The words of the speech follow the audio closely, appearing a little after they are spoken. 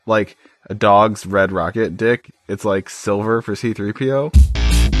like a dog's red rocket dick, it's like silver for C-3PO.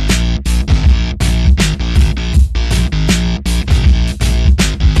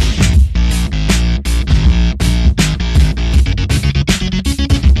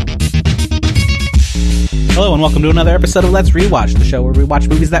 Hello and welcome to another episode of Let's Rewatch, the show where we watch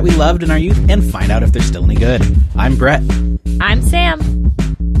movies that we loved in our youth and find out if they're still any good. I'm Brett. I'm Sam.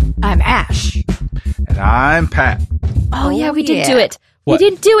 I'm Ash. And I'm Pat. Oh yeah, we did yeah. do it. What? We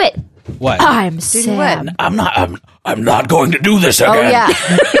didn't do it. What? I'm Did Sam. what? I'm not going to do this again. Oh yeah.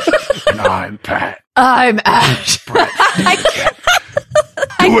 And I'm Pat. I'm Ash. Do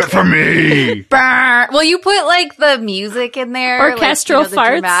it for me. Well, you put like the music in there, Orchestral like, the farts?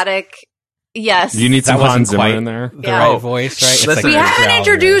 dramatic. Yes. You need That some wasn't Hans Zimmer quite in there. the Yeah. right Oh, voice, right? It's listen. we like haven't growler.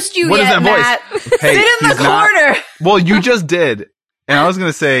 introduced you What is yet, that voice? Matt. Hey, Sit in the he's not- corner. Well, you just did. And I was going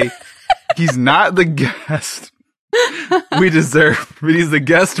to say, he's not the guest we deserve, but he's the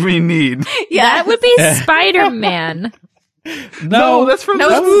guest we need. That would be Spider-Man. No, that's from No,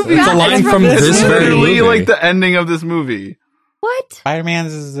 this it's movie. It's a line from It's this very literally movie. like the ending of this movie. What?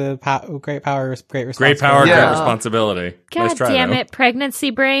 Spider-Man's is a great power, great responsibility. Great power, Yeah. great responsibility. God Nice try, damn though. it,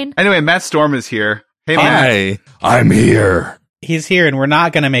 pregnancy brain. Anyway, Matt Storm is here. Hey, Matt. Hi, I'm here. He's here, and we're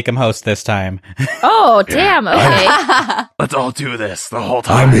not going to make him host this time. Oh, damn. Okay. Let's all do this the whole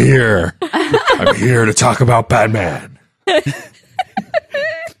time. I'm here. I'm here to talk about Batman.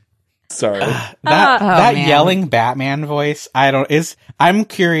 Sorry. That man. yelling Batman voice, I'm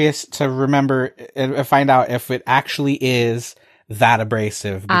curious to remember and find out if it actually is that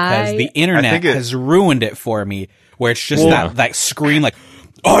abrasive, because the I internet think it- has ruined it for me, where it's just Well- that scream like,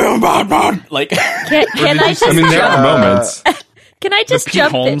 I am Batman! Like, Can I just I mean, there are moments. can I The just Pete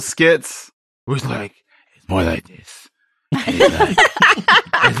jump in? Holmes skits was like, it's more like this.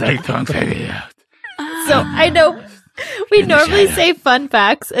 It's like tongue fairy out. So I know we normally say fun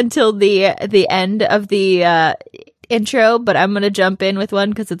facts until the end of the intro, but I'm going to jump in with one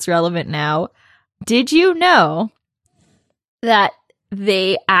because it's relevant now. Did you know that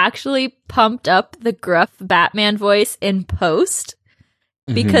they actually pumped up the gruff Batman voice in post?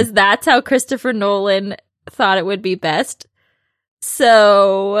 Because that's how Christopher Nolan thought it would be best.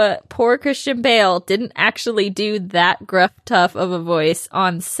 So poor Christian Bale didn't actually do that gruff tough of a voice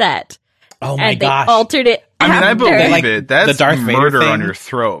on set. oh my And gosh. they altered it I mean, I after. believe Like it. That's the Darth Vader murder thing. on your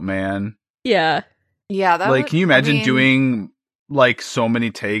throat, man. Yeah. Yeah. That Like, would, can you imagine I mean, doing like so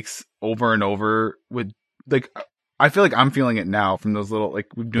many takes over and over with like? I feel like I'm feeling it now from those little like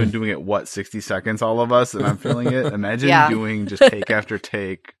we've been doing it 60 seconds, all of us, and I'm feeling it. Imagine Yeah. doing just take after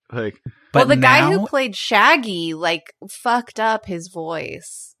take, like Well, the guy now- who played Shaggy like fucked up his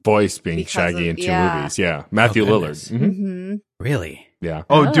voice. Voice being Because Shaggy of- in two yeah. movies. Yeah. Matthew goodness. Lillard. Mm-hmm. Really? Yeah.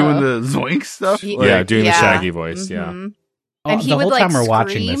 Oh. doing the zoink stuff. He- Like, Yeah, doing yeah. the Shaggy voice. Yeah. Mhm. Oh, And he the would whole like time we're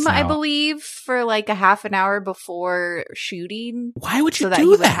watching this scream, I now. believe, for like a half an hour before shooting. Why would you So that do he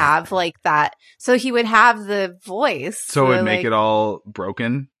would that? have like that. So he would have the voice. So it would make it all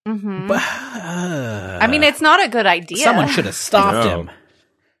broken. Mhm. But, I mean, it's not a good idea. someone should have stopped No. him.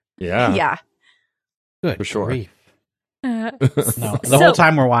 Yeah. Yeah. Good For sure. grief. Uh, No, the So- whole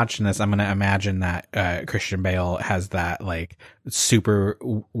time we're watching this, I'm going to imagine that Christian Bale has that like super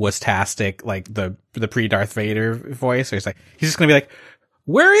was-tastic, like the pre-Darth Vader voice. Where he's just going to be like,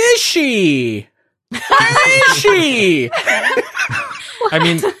 "Where is she? Where is she?" I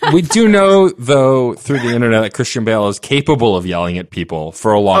mean, we do know, though, through the internet that Christian Bale is capable of yelling at people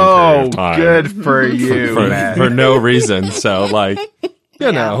for a long period Oh, of time. good for you, for, man. for no reason. So, like,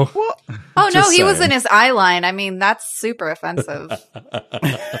 you know. Oh no, Just he was saying. in his eye line. I mean, that's super offensive.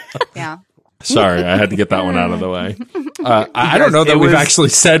 Yeah. Sorry, I had to get that one out of the way. I don't guys, know that it we've was- actually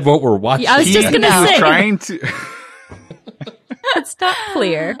said what we're watching. Yeah, I was just He gonna was say. trying to. It's not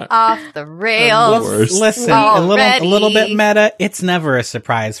clear. Off the rails. worst. Listen, a little bit Already. meta. It's never a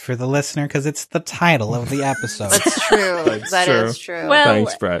surprise for the listener because it's the title of the episode. That's true. That is true. Well,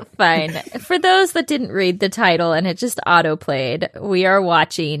 Thanks, Brett. fine. For those that didn't read the title and it just auto-played, we are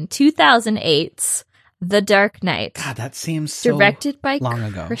watching 2008's The Dark Knight, God, that seems so directed by long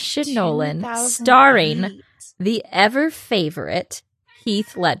ago. Christian Nolan, 2008. starring the ever-favorite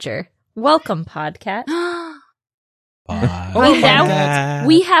Heath Ledger. Welcome, podcast. Oh, now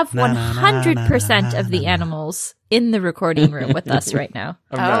we have 100% of the animals in the recording room with us right now.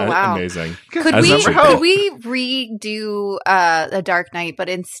 wow. Amazing. Could As we it should could be. we redo The Dark Knight, but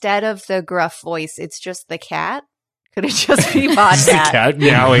instead of the gruff voice, it's just the cat? Could it just be Just a Bodcat? cat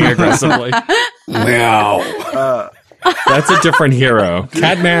meowing aggressively. Meow. That's a different hero.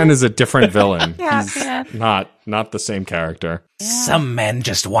 Catman is a different villain. He's not the same character. Some men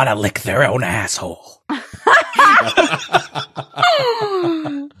just want to lick their own asshole.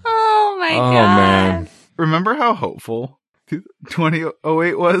 Oh my Oh, god. man. Remember how hopeful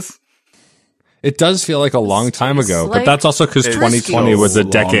 2008 was? It does feel like a long time ago, but like- that's also because It's 2020 was a so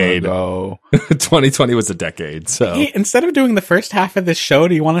long decade. ago. 2020 was a decade, so. Hey, instead of doing the first half of this show,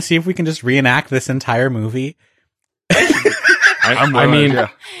 do you want to see if we can just reenact this entire movie? I willing, mean, yeah.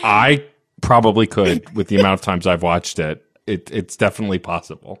 I probably could with the amount of times I've watched it. It's definitely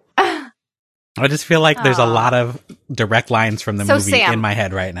possible. I just feel like there's a Aw. lot of direct lines from the So, movie Sam. in my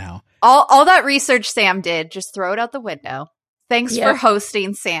head right now. All that research Sam did, just throw it out the window. Thanks Yep. for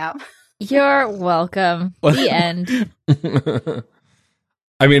hosting, Sam. You're welcome. The end.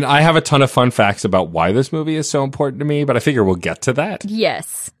 I mean, I have a ton of fun facts about why this movie is so important to me, but I figure we'll get to that.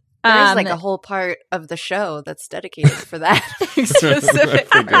 Yes. There's like a whole part of the show that's dedicated for that specific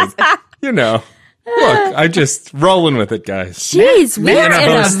I figured. reason. You know, look, I'm just rolling with it, guys. Jeez, we're Matt in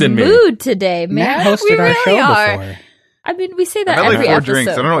hosting a me. mood today, Matt man. hosted we our really show are. before. I mean, we say that I had every like 4 episode.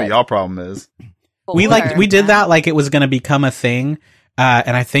 drinks. I don't know what but- y'all problem is. We did that like it was going to become a thing.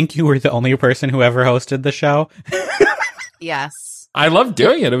 And I think you were the only person who ever hosted the show. Yes. I love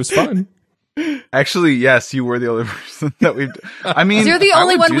doing it. It was fun. Actually, yes, you were the only person that we. I mean, You're the I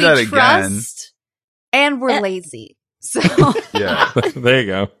only would one do we that trust, again. and we're lazy. So Yeah. There you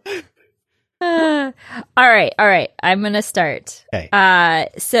go. All right. I'm gonna start. Okay.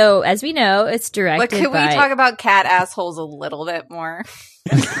 So as we know, it's directed but can by. we talk about cat assholes a little bit more?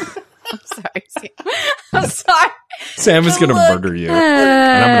 I'm sorry, Sam. I'm sorry. Sam is going to Look. murder you, and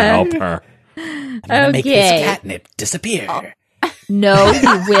I'm going to help her. I'm gonna make this Okay. catnip disappear. No, he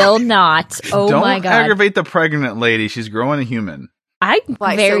will not. Oh Don't my god! aggravate the pregnant lady. She's growing a human. I'm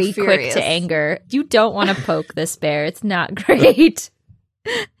Why so very quick furious? to anger. You don't want to poke this bear. It's not great.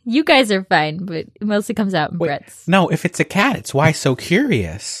 You guys are fine, but it mostly comes out in Wait. Brett's. No, if it's a cat, it's why so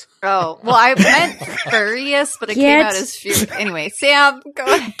curious. Oh, well, I meant furious, but it came Get- out as furious. Anyway, Sam, go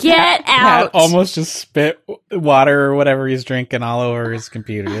ahead. Get Cat out! almost just spit water or whatever he's drinking all over his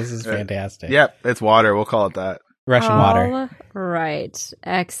computer. This is Yeah. fantastic. Yep, it's water. We'll call it that. Russian water. All right.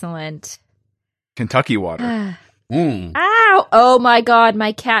 Excellent. Kentucky water. Mm. Ow! Oh my god,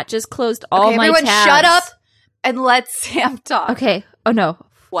 my cat just closed all Okay, my everyone tabs. shut up and let Sam talk. Okay. Oh no.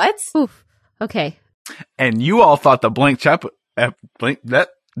 What? Oof. Okay. And you all thought the blank check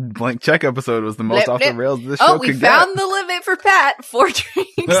episode was the most Blip, off the blip. rails this show Oh, we could found get. the limit for Pat. 4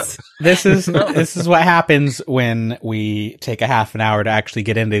 drinks. This is what happens when we take a half an hour to actually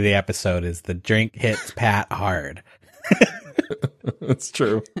get into the episode. Is the drink hits Pat hard? That's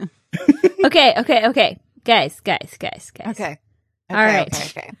true. Okay. Guys. Okay. All right.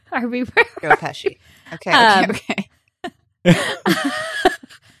 Okay. Are we Go Pesci. Okay. Um, Okay.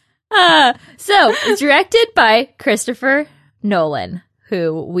 So, directed by Christopher Nolan,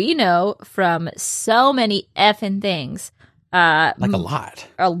 who we know from so many effing things. Like a lot.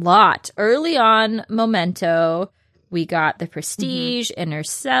 A lot. Early on, Memento. We got The Prestige,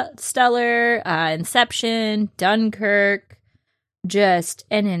 Interstellar, Inception, Dunkirk. Just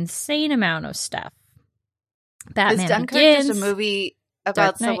an insane amount of stuff. Batman Is Dunkirk Begins. just a movie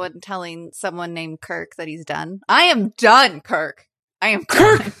about Dark Knight. someone telling someone named Kirk that he's done? I am done, Kirk. I am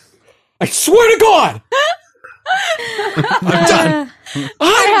Kirk! done. I swear to God, I'm done. I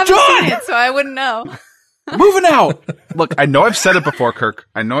I'm haven't seen done. it, so I wouldn't know. Moving out. Look, I know I've said it before, Kirk.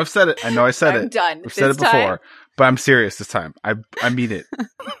 I know I've said it. I know I said I'm it. done. I've said This it before, time. but I'm serious this time. I mean it.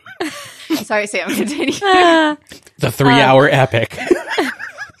 Sorry, Sam. Continue. The 3-hour epic.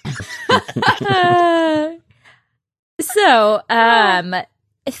 So,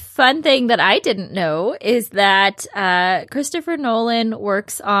 a fun thing that I didn't know is that Christopher Nolan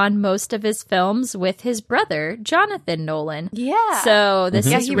works on most of his films with his brother, Jonathan Nolan. Yeah. So this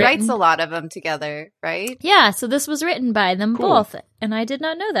yeah, is he written- writes a lot of them together, right? Yeah, so this was written by them Cool. both, and I did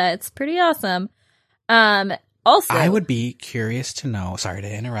not know that. It's pretty awesome. Also, I would be curious to know. Sorry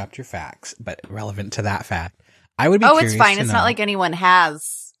to interrupt your facts, but relevant to that fact, I would be. Oh, curious it's fine. to It's know not like anyone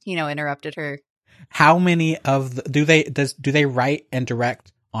has, interrupted her. how many of the, do they write and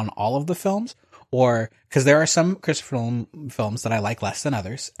direct on all of the films, or because there are some Christopher Nolan films that I like less than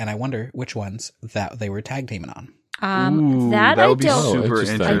others, and I wonder which ones that they were tag teaming on. Ooh, that that I would be don't super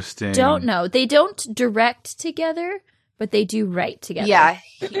interesting. interesting. don't know. They don't direct together, but they do write together. Yeah.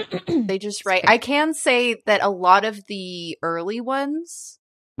 They just write. I can say that a lot of the early ones,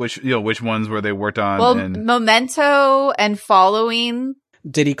 Which ones where they worked on? well, and Memento and Following,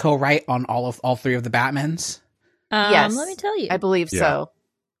 Did he co-write on all 3 of the Batmans? Yes. Let me tell you. I believe Yeah. so.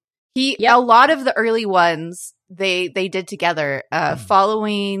 Yep. A lot of the early ones they did together.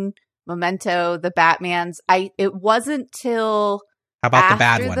 Following, Memento, the Batmans. It wasn't till How about the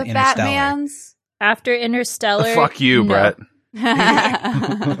after bad one, the Interstellar? Batmans. After Interstellar. Fuck you, no. Brett.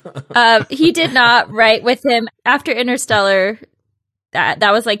 He did not write with him after Interstellar. That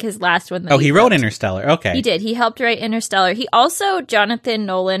was like his last one. He wrote Interstellar. Okay. He did. He helped write Interstellar. He also, Jonathan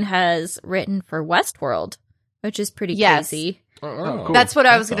Nolan has written for Westworld, which is pretty crazy. Oh, cool. That's what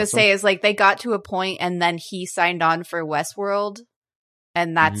I was going to awesome. say is like they got to a point and then he signed on for Westworld.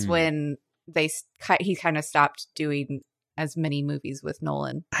 And that's when he kind of stopped doing as many movies with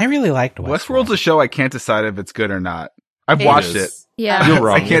Nolan. I really liked Westworld's a show I can't decide if it's good or not. I've watched it. Yeah. You're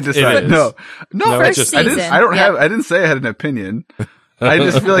wrong. I can't It decide. is. No, First just- season. I didn't say I had an opinion. I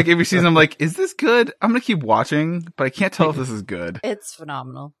just feel like every season I'm like, is this good? I'm gonna keep watching, but I can't tell if this is good. It's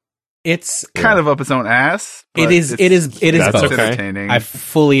phenomenal. It's Kind of up its own ass. It but is That's both. okay. Entertaining. I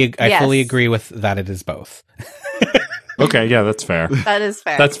fully Yes. agree with that. It is both. Okay, yeah, that's fair. That is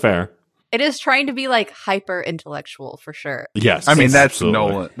fair. That's fair. It is trying to be like hyper intellectual for sure. Yes. I mean, that's absolutely.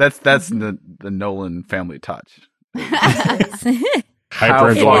 Nolan. That's the Nolan family touch.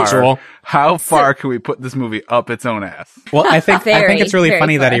 Hyper-intellectual. How far can we put this movie up its own ass? Well, I think Very, it's really very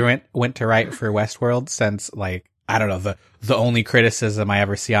funny that far. he went to write for Westworld, since like I don't know, the only criticism I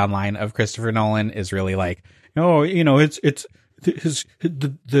ever see online of Christopher Nolan is really like, oh,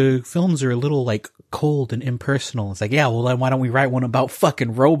 the films are a little like cold and impersonal. It's like, yeah, well then why don't we write one about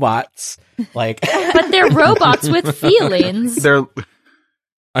fucking robots? Like, But they're robots with feelings. They're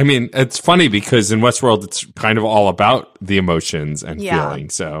I mean, it's funny because in Westworld, it's kind of all about the emotions and Yeah. feeling.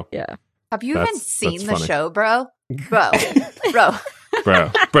 So, Yeah. Have you That's- even seen that's the funny. show, bro? Bro. bro,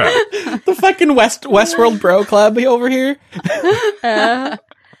 the fucking Westworld Bro Club over here.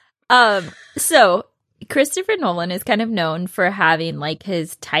 So Christopher Nolan is kind of known for having like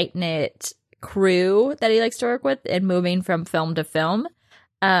his tight knit crew that he likes to work with and moving from film to film.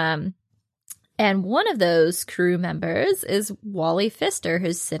 And one of those crew members is Wally Pfister,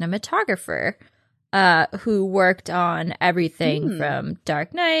 his cinematographer, who worked on everything from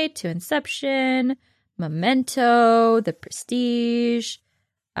Dark Knight to Inception, Memento, The Prestige,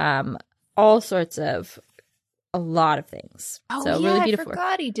 all sorts of a lot of things. Oh, so yeah, really beautiful. I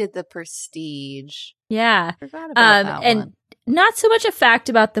forgot he did The Prestige. Yeah. Forgot about that and one. not so much a fact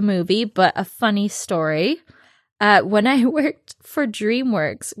about the movie, but a funny story. When I worked for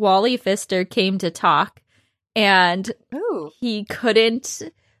DreamWorks, Wally Pfister came to talk, and Ooh. he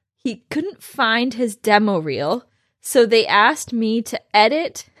couldn't find his demo reel, so they asked me to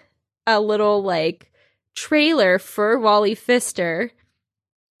edit a little like trailer for Wally Pfister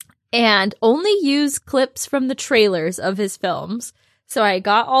and only use clips from the trailers of his films. So I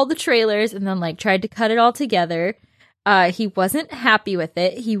got all the trailers and then like tried to cut it all together. He wasn't happy with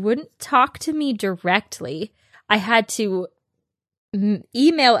it. He wouldn't talk to me directly. I had to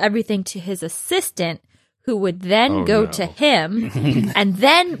email everything to his assistant, who would then go to him and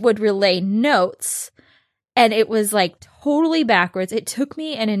then would relay notes. And it was like totally backwards. It took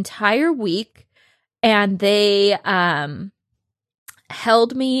me an entire week, and they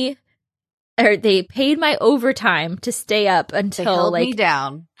held me, or they paid my overtime to stay up They until held like me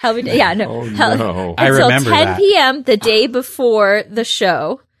down. held me, yeah, no, Oh, held- no. I until remember 10 that. p.m. the day before the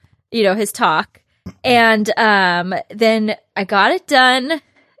show, his talk. And then I got it done.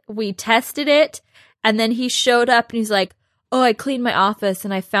 We tested it. And then he showed up and he's like, oh, I cleaned my office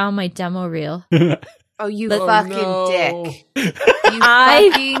and I found my demo reel. Oh, you Oh, fucking no. dick. You I-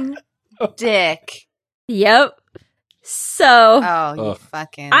 fucking dick. Yep. So Oh, you Ugh.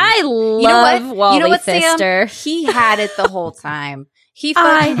 fucking. I love Wally You know what, Pfister. Sam? He had it the whole time. He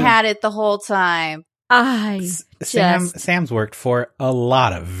I- fucking had it the whole time. Sam's worked for a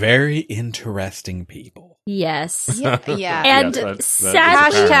lot of very interesting people. Yes. Yeah. And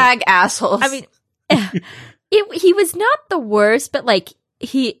sad- Hashtag assholes. I mean, he was not the worst, but like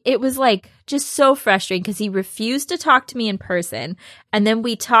it was like just so frustrating because he refused to talk to me in person. And then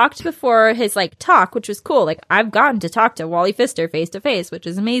we talked before his like talk, which was cool. Like I've gotten to talk to Wally Pfister face to face, which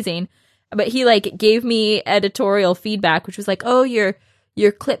is amazing. But he like gave me editorial feedback, which was like, oh, your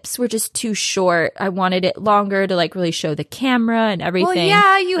clips were just too short. I wanted it longer to like really show the camera and everything. well,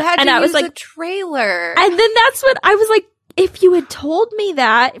 yeah, you had And to I was use like- a trailer. And then that's what I was like, if you had told me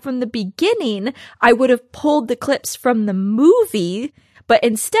that from the beginning, I would have pulled the clips from the movie. But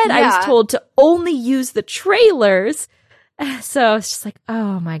instead, I was Yeah. told to only use the trailers. So I was just like,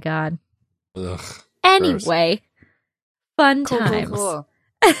 oh my God. Ugh. Anyway, fun Cool, times. cool.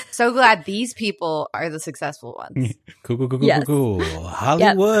 So glad these people are the successful ones. Cool. Yes.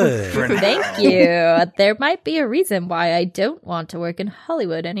 Hollywood. Thank you. There might be a reason why I don't want to work in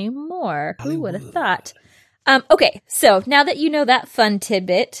Hollywood anymore. Who would have thought? Okay, so now that you know that fun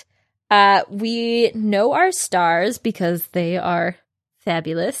tidbit, we know our stars because they are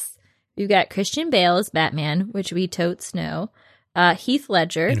fabulous. We've got Christian Bale as Batman, which we totes know. Heath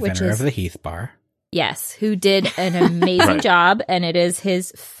Ledger, Inventor which is of the Heath Bar. yes, who did an amazing Right. job, and it is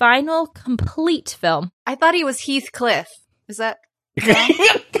his final complete film. I thought he was Heathcliff. Is that?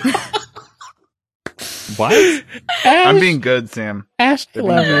 What? I'm being good, Sam. Ash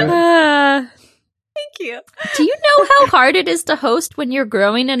Clever. Thank you. Do you know how hard it is to host when you're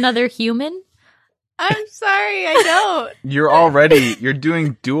growing another human? I'm sorry, I don't. You're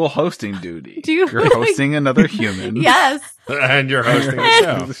doing dual hosting duty. Do you You're hosting another human. Yes. And you're hosting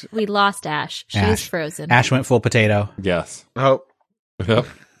the show. We lost Ash. She's Ash. frozen. Ash went full potato. Yes. Oh. Yep.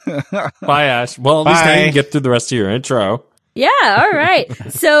 Bye, Ash. Well, at least now you Bye. can get through the rest of your intro. Yeah, all right.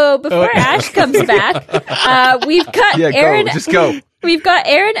 So before Ash comes back, we've got Yeah, Aaron. go. Just go. We've got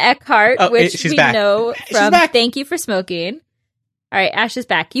Aaron Eckhart, Oh, which she's we back. know She's from back. Thank You for Smoking. All right, Ash is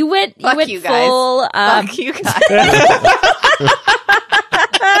back. You went Fuck you guys. full. Fuck you guys.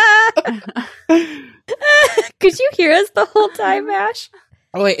 Could you hear us the whole time, Ash?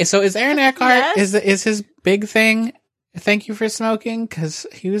 Oh wait, so is Aaron Eckhart Yes. is his big thing? Thank You for Smoking, because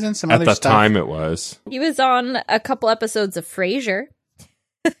he was in some At other the stuff. time, it was. He was on a couple episodes of Frasier.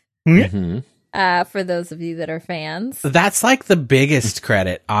 Mm-hmm. For those of you that are fans. That's like the biggest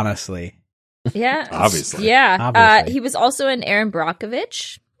credit, honestly. Yeah. Obviously. Yeah. Obviously. He was also in Aaron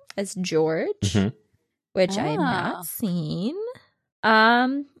Brockovich as George, Mhm. which I have Ah. not seen.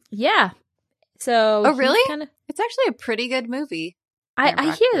 Yeah. So Oh, really? Kinda, It's actually a pretty good movie. Aaron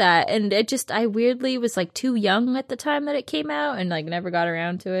I hear Brockovich. that, and I weirdly was like too young at the time that it came out, and like never got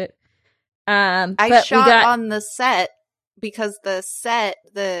around to it. I but shot we got, on the set because the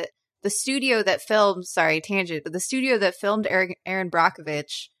studio that filmed, sorry, tangent, but the studio that filmed Aaron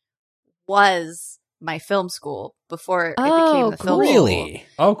Brockovich was my film school before it became the film school. Really?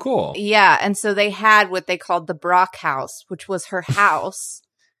 Oh, cool. Yeah, and so they had what they called the Brock house, which was her house,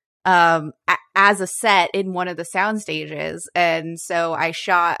 as a set in one of the sound stages. And so I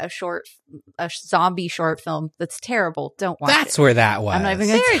shot a zombie short film that's terrible. Don't watch That's it. where that was. I'm not even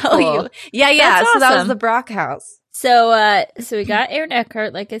going Very to tell cool. you. Yeah. That's So that was awesome. the Brock house. so we got Aaron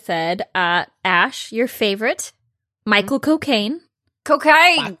Eckhart, like I said. Ash, your favorite, Michael Cocaine.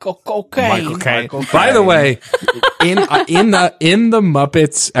 Cocaine. Michael Cocaine. Michael Caine. Michael By Caine. the way, in the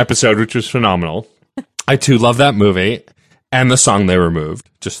Muppets episode, which was phenomenal, I too love that movie and the song they removed.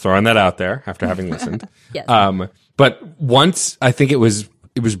 Just throwing that out there after having listened. Yes. But once I think it was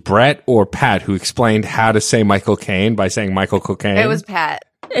Brett or Pat who explained how to say Michael Caine by saying Michael Cocaine. It was Pat.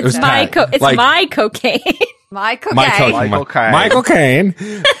 It's was my Pat. it's Like- my cocaine. My cocaine. Michael Caine. Michael Caine.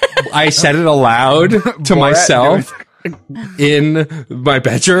 I said it aloud to Borat myself in my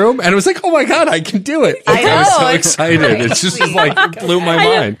bedroom, and I was like, "Oh my god, I can do it!" Like, I I was know, so it's excited. It just was crazy. like blew my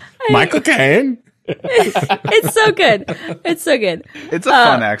mind. Michael Caine. It's so good. It's so good. It's a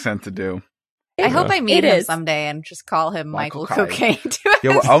fun accent to do. I hope I meet It him is. someday and just call him Michael Michael Cocaine.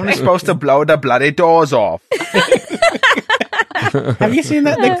 You were only supposed to blow the bloody doors off. Have you seen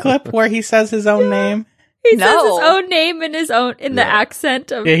the clip where he says his own name? He No. says his own name in the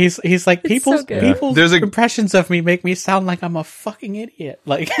accent of Yeah, he's like It's people's so good. people's There's a- impressions of me make me sound like I'm a fucking idiot.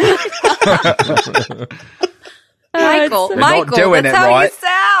 Like Michael. so- not Michael. doing That's it how right. you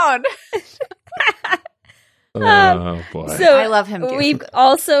sound. Oh boy. So I love him too. We've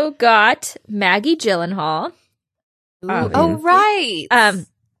also got Maggie Gyllenhaal. Oh, right.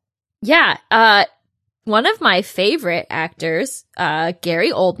 Yeah. One of my favorite actors,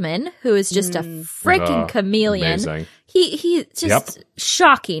 Gary Oldman, who is just a freaking Oh, chameleon. Amazing. He's just Yep.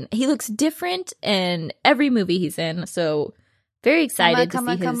 shocking. He looks different in every movie he's in. So very excited to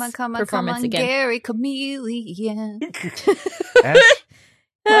see his performance again. Gary Chameleon.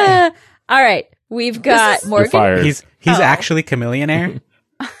 All right, we've got You're Morgan. fired. he's Oh. actually chameleonaire.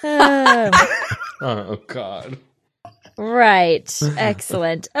 Oh god. Right.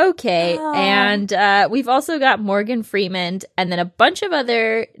 Excellent. Okay. Oh. And we've also got Morgan Freeman and then a bunch of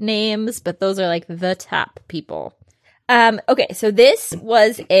other names, but those are like the top people. Okay, so this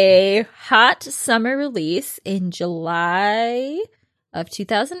was a hot summer release in July of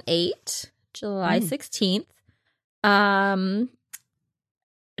 2008, July 16th.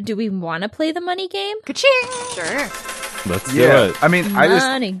 Do we want to play the money game? Ka-ching! Sure. Let's do Yeah. it. I mean,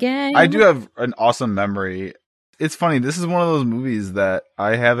 Money game. I do have an awesome memory. It's funny. This is one of those movies that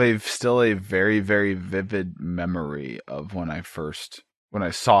I have still a very, very vivid memory of when I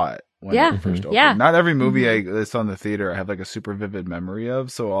saw it. When Yeah. it first opened. Yeah. Not every movie I saw in the theater I have like a super vivid memory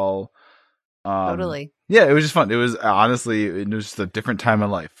of. So I'll Totally. Yeah, it was just fun. It was honestly, it was just a different time in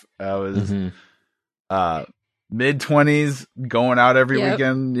life. I was Mhm. mid-20s, going out every Yep.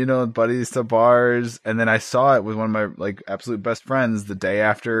 weekend, with buddies to bars. And then I saw it with one of my absolute best friends the day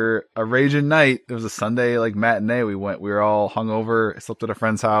after a raging night. It was a Sunday matinee. We were all hungover. I slept at a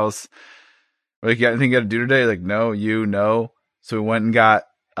friend's house. We're like, you got anything you got to do today? Like, no, no. So we went and got,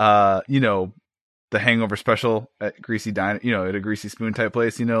 the Hangover special at Greasy Diner, at a Greasy Spoon type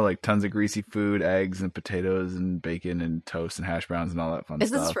place, tons of greasy food, eggs and potatoes and bacon and toast and hash browns and all that fun Is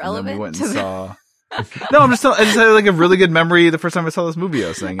stuff. this And then relevant we went to and the- saw. No, I just had a really good memory the first time I saw this movie I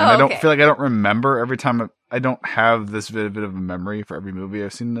was saying. And I don't okay. feel like I don't remember every time. I don't have this bit of a memory for every movie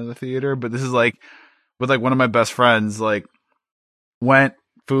I've seen in the theater. But this is with one of my best friends, went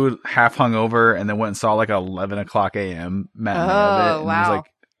food half hungover and then went and saw 11 o'clock a.m. matinee of it. Oh, And wow. was like,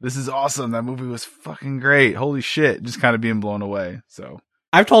 this is awesome. That movie was fucking great. Holy shit. Just kind of being blown away. So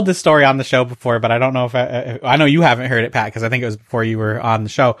I've told this story on the show before, but I don't know if I know you haven't heard it, Pat, because I think it was before you were on the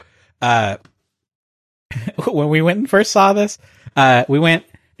show. When we went and first saw this, it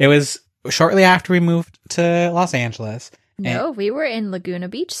was shortly after we moved to Los Angeles. No, we were in Laguna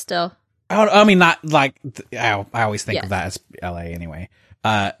Beach still. Oh, I mean, not I always think Yes. of that as LA anyway.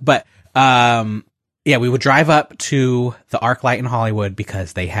 Yeah, we would drive up to the ArcLight in Hollywood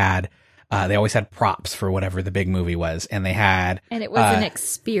because they always had props for whatever the big movie was. And they had And it was an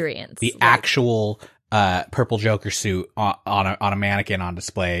experience. the actual purple Joker suit on a mannequin on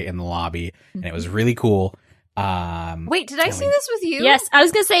display in the lobby. And it was really cool. Wait, did I see this with you? Yes, I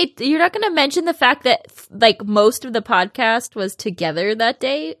was going to say, you're not going to mention the fact that most of the podcast was together that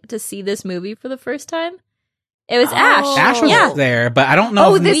day to see this movie for the first time. It was Ash. Ash was Yeah. there, but I don't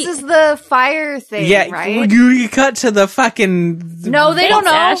know. Oh, if this is the fire thing, yeah, right? you cut to the fucking No, they don't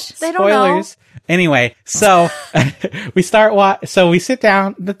know. Ash. They don't know. spoilers. Anyway, so we sit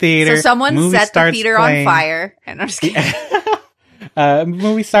down at the theater. So someone movie set the starts theater playing. on fire. And I'm just kidding.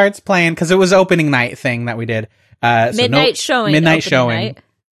 Movie starts playing because it was opening night thing that we did. Midnight showing. Midnight opening showing. night.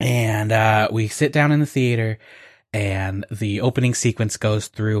 And we sit down in the theater, and the opening sequence goes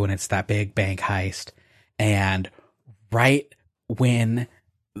through, and it's that big bank heist. And right when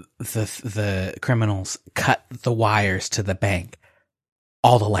the criminals cut the wires to the bank,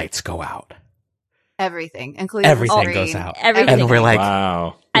 all the lights go out. Everything, including Everything the screen. goes out. Everything. And we're like,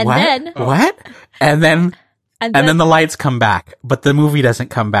 Wow. And what? then- What? And then And then the lights come back, but the movie doesn't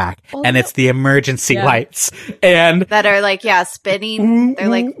come back. Oh, and no. it's the emergency Yeah. lights. And That are spinning. They're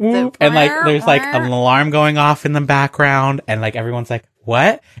like the and there's an alarm going off in the background, and everyone's like,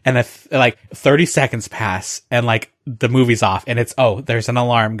 what? And 30 seconds pass, and the movie's off, and there's an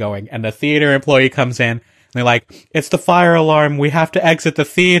alarm going, and the theater employee comes in, and they're like, it's the fire alarm, we have to exit the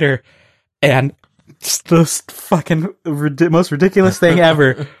theater. And it's the fucking most ridiculous thing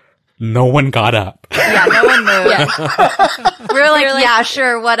ever. No one got up. Yeah, no one moved. Yeah. We're like, They're like- yeah,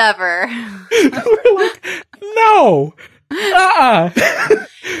 sure, whatever. We're like, no.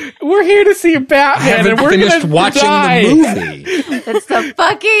 We're here to see I Batman, haven't and we're finished gonna watching die. the movie. It's the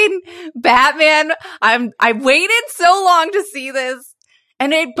fucking Batman. I waited so long to see this,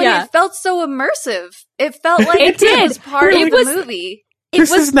 and it felt so immersive. It felt like It did. was part It of was- the movie.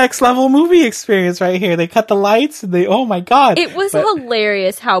 This is next level movie experience right here. They cut the lights, and oh my god. It was But-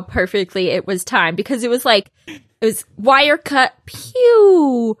 hilarious how perfectly it was timed because it was wire cut,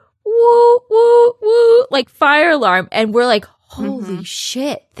 pew, woo, woo, woo, fire alarm. And we're like, holy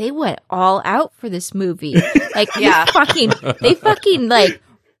shit, they went all out for this movie. Yeah. They fucking it was like a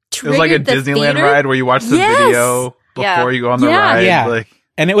triggered the Disneyland theater. ride where you watch the Yes. video before Yeah. you go on the Yeah. ride. Yeah.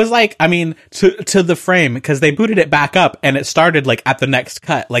 And it was to the frame, because they booted it back up, and it started at the next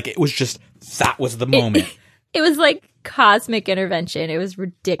cut. It was just, that was the moment. It was like cosmic intervention. It was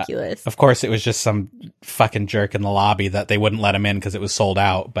ridiculous. Of course, it was just some fucking jerk in the lobby that they wouldn't let him in because it was sold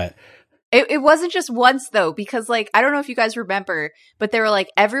out. But It wasn't just once though, because I don't know if you guys remember, but they were like,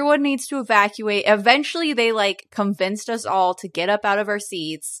 everyone needs to evacuate. Eventually they convinced us all to get up out of our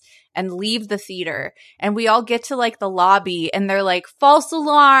seats and leave the theater. And we all get to the lobby, and they're like, false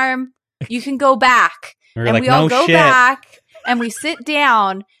alarm, you can go back. we were And like, we all no go shit. back, and we sit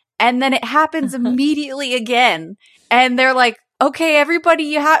down, and then it happens immediately again. And they're like, okay, everybody,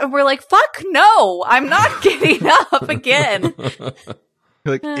 you have, and we're like, fuck no, I'm not getting up again.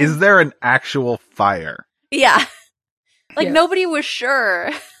 Is there an actual fire? Yeah. Yeah. Nobody was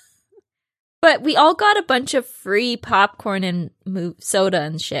sure. But we all got a bunch of free popcorn and soda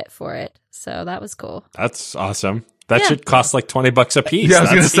and shit for it. So that was cool. That's awesome. That Yeah. should cost $20 a piece. Yeah, I was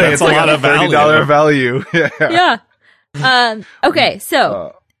going to That's- say, that's it's a $30 value. Yeah. Yeah. Okay,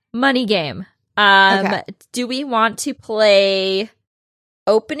 so money game. Okay. Do we want to play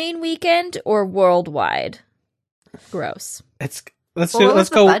opening weekend or worldwide? Gross. Let's Well, what was let's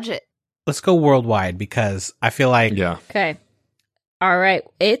the go. budget? worldwide because I feel like Yeah. Okay. All right.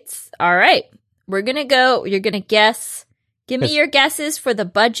 It's all right. We're going to go. You're going to guess. Give me your guesses for the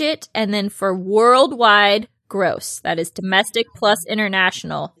budget and then for worldwide gross. That is domestic plus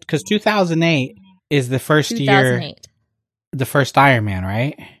international. because 2008 is the first year, 2008. the first Iron Man,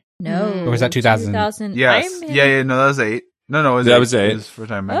 right? No. Or was that 2000? 2000 Yes. Iron Man? Yeah. No, that was 8. No, it was That 8. was 8. It was for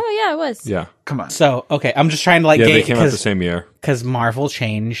time, man. Oh, yeah, it was. Yeah. Come on. So okay, I'm just trying to like Yeah, they gauge came out the same year. because Marvel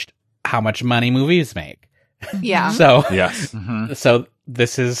changed how much money movies make. Yeah. So Yes. Mhm. so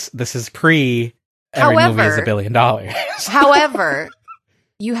this is pre every movie is However- $1 billion. However,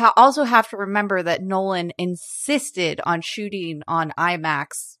 you also have to remember that Nolan insisted on shooting on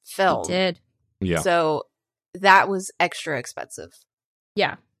IMAX film. He did. Yeah. So that was extra expensive.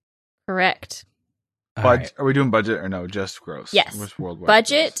 Yeah. Correct. All But right. are we doing budget or no? Just gross. Yes. What's worldwide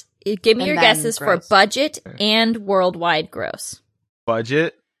Budget. Give me And your then guesses gross. for budget Okay. and worldwide gross.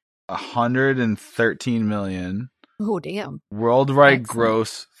 Budget 113 million. Oh, damn. Worldwide Excellent.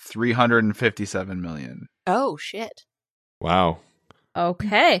 gross 357 million. Oh, shit. Wow.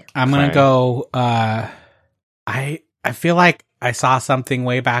 Okay. I'm gonna Okay. go. I feel like I saw something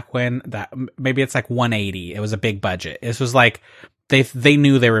way back when that maybe it's like 180. It was a big budget. This was like they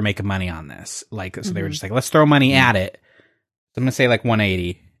knew they were making money on this. Like so they were Mhm. just like let's throw money at it. So I'm gonna say like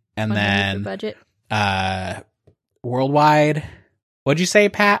 180, and 180 for then budget. worldwide. What'd you say,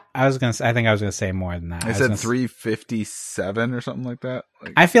 Pat? I think I was gonna say more than that. I was said gonna 357 or something like that.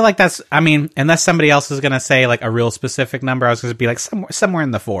 Like, I feel like that's. I mean, unless somebody else is gonna say like a real specific number, I was gonna be like somewhere in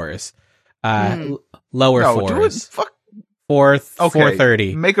the fours, lower no, do it. fours, Fuck.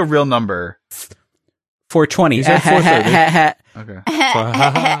 430, Make a real number. 420. You said 430. Okay.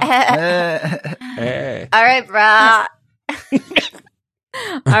 Hey. All right, brah.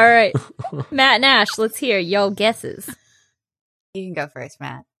 All right. Matt Nash, let's hear your guesses. You can go first,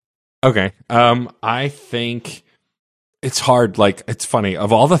 Matt. Okay. I think it's hard. Like, it's funny.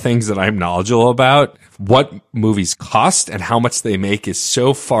 Of all the things that I'm knowledgeable about, what movies cost and how much they make is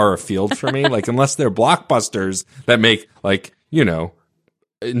so far afield for me. Like, unless they're blockbusters that make, like, you know,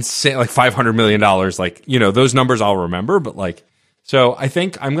 insane, like $500 million, like, you know, those numbers I'll remember. But, like, so I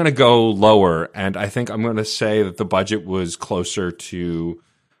think I'm going to go lower. And I think I'm going to say that the budget was closer to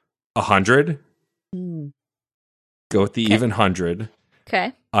 100. Go with the even 100.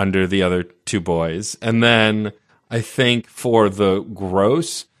 Okay. Under the other two boys. And then I think for the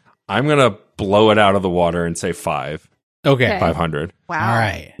gross, I'm going to blow it out of the water and say 500. Okay. 500. Wow. All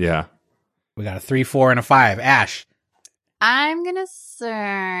right. Yeah. We got a 3, 4, and a 5. Ash. I'm gonna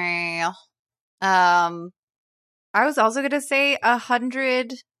say, I was also gonna say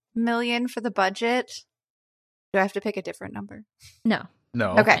 100 million for the budget. Do I have to pick a different number? No.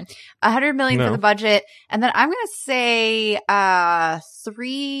 No. Okay, 100 million No. for the budget, and then I'm gonna say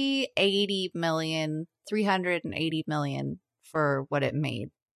 380 million, 380 million for what it made.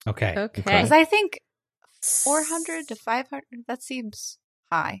 Okay. Okay. Because I think 400 to 500. That seems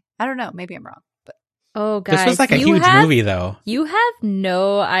high. I don't know. Maybe I'm wrong. But Oh, guys. This was like a you huge have- movie, though. You have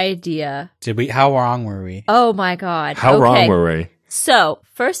no idea. Did we? How wrong were we? Oh, my God. How Okay. wrong were we? So,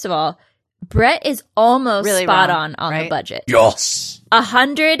 first of all, Brett is almost Really spot wrong, on the right? budget. Yes.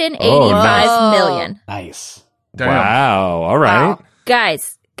 185 Oh, nice. million. Nice. Damn. Wow. All right. Wow.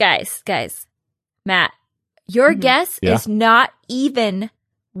 Guys. Matt, your guess Yeah. is not even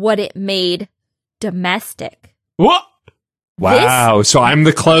what it made domestic. What? Wow. So I'm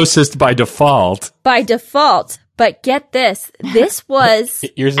the closest by default. By default. But get this. This was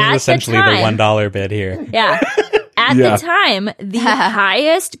Yours is at essentially the the time, $1 bid here. Yeah. At Yeah. the time, the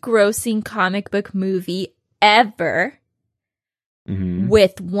highest grossing comic book movie ever Mhm.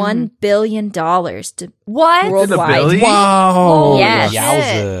 with $1 billion to what? worldwide. billion? Wow. Yes.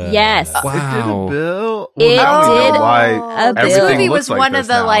 Yowza. Yes. It did a Wow. bill. It now we know did why a bill. This everything movie looks was like one this of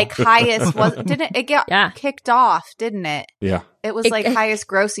the now. like highest. Didn't it get Yeah. kicked off? Didn't it? Yeah. It was It- like highest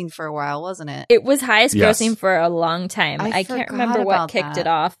grossing for a while, wasn't it? It was highest Yes. grossing for a long time. I I can't forgot remember what about kicked that. it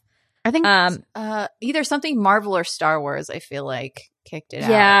off. I think Um, either something Marvel or Star Wars. I feel like kicked it out.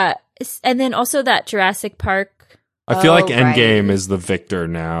 Yeah. And then also that Jurassic Park. I feel like Oh, right. Endgame is the victor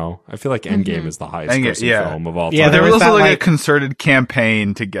now. I feel like Endgame Mhm. is the highest Endgame, grossing yeah. film of all time. Yeah, There there was was also that, like a like- concerted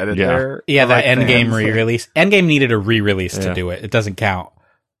campaign to get it Yeah. there. Yeah, that Like Endgame fans. re-release. Endgame needed a re-release Yeah. to do it. It doesn't count.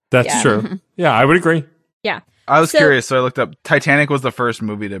 That's Yeah. true. Yeah, I would agree. I was So- curious, so I looked up. Titanic was the first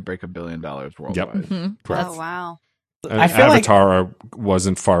movie to break $1 billion worldwide. Mhm. Correct. Oh wow. I feel like Avatar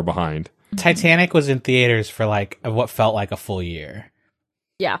wasn't far behind. Titanic was in theaters for like what felt like a full year.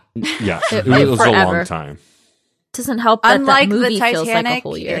 Yeah. Yeah, It- it was a forever. long time. doesn't help that Unlike that movie the feels like a Titanic,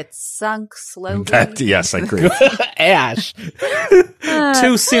 whole year. it sunk slowly. Yes, I agree. Ash.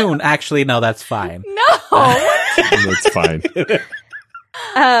 Too soon. Actually, no, that's fine. No. That's fine.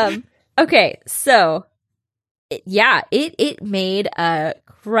 Okay, so it made a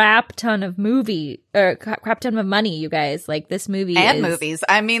crap ton of crap ton of money, you guys. Like this movie And movies.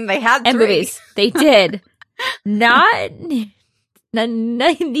 I mean, they had and 3. movies. They did.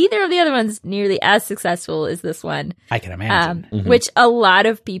 Neither of the other ones nearly as successful as this one. I can imagine. Which a lot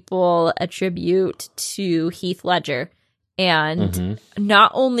of people attribute to Heath Ledger. And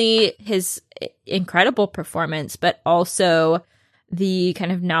not only his incredible performance, but also the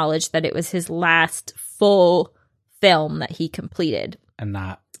kind of knowledge that it was his last full film that he completed. And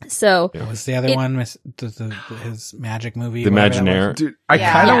not. So What was the other one? His magic movie? The whatever that Imagineer. was? Dude, I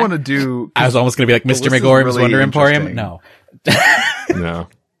Yeah. kind of Yeah. want to do. I was almost going to be like Mr. list is McGorm's really Wonder Emporium. interesting. No. No.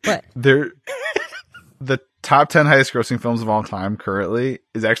 what? The top 10 highest grossing films of all time currently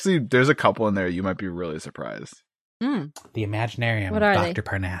is actually, there's a couple in there you might be really surprised. Mm. The Imaginarium. What are they? Dr.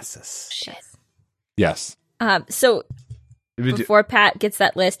 Parnassus. Shit. Yes. So If you do- before Pat gets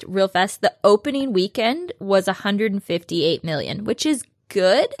that list real fast, the opening weekend was 158 million, which is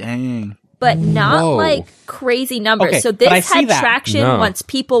good, Dang. but not Whoa. like crazy numbers. Okay, So but I this see had that. traction No. once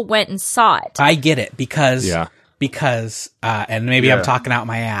people went and saw it. I get it because Yeah. and maybe Yeah. I'm talking out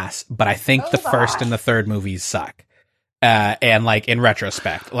my ass, but I think the first and the third movies suck. And like in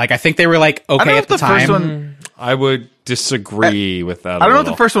retrospect, like I think they were like I don't okay know at if the the first time. one. I would disagree with that. I don't know if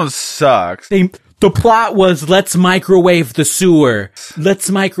a the first one sucks. The plot was let's microwave the sewer. Let's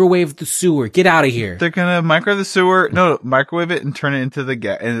microwave the sewer. Get out of here. They're gonna microwave the sewer. No, microwave it and turn it into the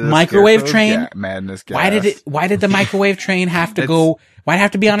gas. Microwave train? Madness gas. Why did the microwave train have to go? Why'd it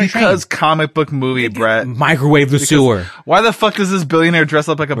have to be on a train? Because comic book movie, Brett. Microwave the sewer. Why the fuck does this billionaire dress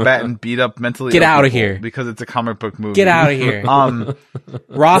up like a bat and beat up mentally Get ill outta people? here. Because it's a comic book movie. Get out of here.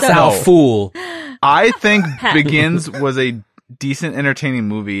 Ross So- out fool. I think Begins was a decent, entertaining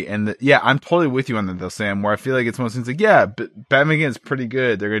movie, and I'm totally with you on that though, Sam. Where I feel like it's one of those things like, yeah, but Batman Begins is pretty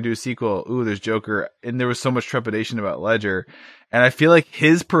good. They're gonna do a sequel. Ooh, there's Joker, and there was so much trepidation about Ledger, and I feel like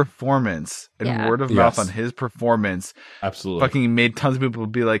his performance and Yeah. word of mouth Yes. on his performance Absolutely. fucking made tons of people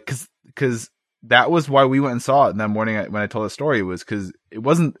be like, because that was why we went and saw it. And that morning when I told the story was because it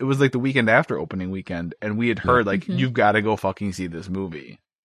was like the weekend after opening weekend, and we had heard like you've got to go fucking see this movie.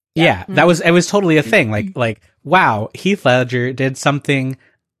 Yeah, it was totally a thing. Like, wow, Heath Ledger did something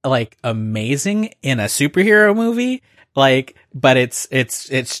like amazing in a superhero movie. Like, but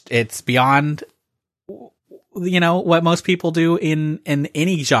it's beyond, what most people do in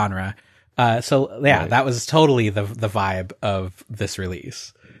any genre. So yeah, Right. that was totally the vibe of this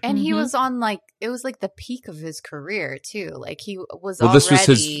release. And he Mhm. was on it was like the peak of his career too. Like he was Well, already. this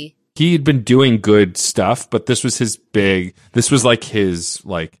was he had been doing good stuff, but this was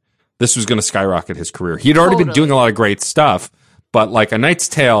this was going to skyrocket his career. He had already been Totally. doing a lot of great stuff, but like A Knight's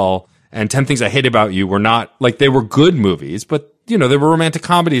Tale and 10 Things I Hate About You were not like, they were good movies, but they were romantic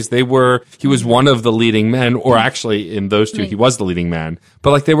comedies. He was one of the leading men, or actually in those two, he was the leading man,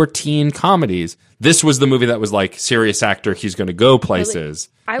 but like they were teen comedies. This was the movie that was like serious actor. He's going to go places.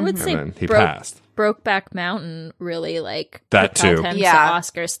 I would And say then he passed. Brokeback Mountain really like That propelled too. him Yeah. to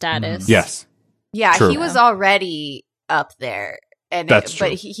Oscar status. Yes. Yeah, True. he was already up there. And That's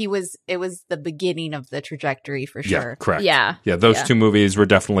but true. it was the beginning of the trajectory for Yeah, sure. correct. Yeah. Yeah, those Yeah. two movies were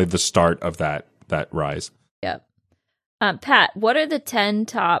definitely the start of that rise. Yep. Pat, what are the 10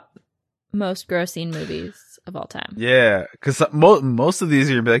 top most grossing movies of all time? Yeah, because most of these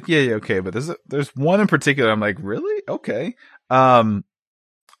you're gonna be like, yeah, okay, but there's one in particular I'm like, really? Okay.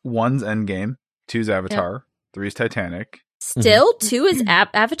 One's Endgame, two's Avatar, three's Titanic, Still, 2 is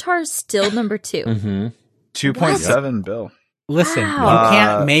Avatar is still number 2. Mm-hmm. 2.7 bill. Listen, Wow. you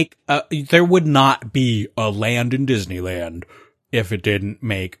can't make there would not be a land in Disneyland if it didn't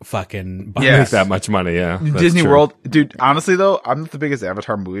make fucking Yeah. Make that much money, yeah. That's Disney true. World, dude. Honestly, though, I'm not the biggest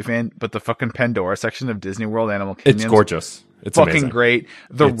Avatar movie fan, but the fucking Pandora section of Disney World Animal Kingdom, It's gorgeous. It's fucking amazing. great.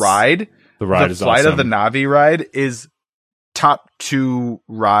 The It's- ride, The ride the is Flight awesome. of the Navi ride is top 2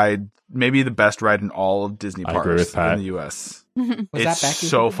 ride, maybe the best ride in all of Disney I parks agree with Pat. in the U.S. Was It's that Becky?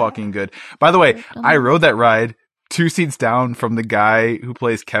 so fucking good. By the way, I rode that ride 2 seats down from the guy who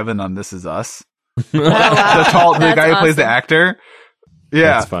plays Kevin on This Is Us. The That's guy who plays the awesome. actor.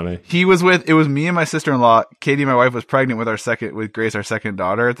 Yeah. That's funny. It was me and my sister-in-law. Katie, my wife, was pregnant with Grace, our second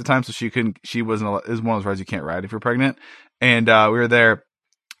daughter at the time. So it was one of those rides you can't ride if you're pregnant. And, we were there.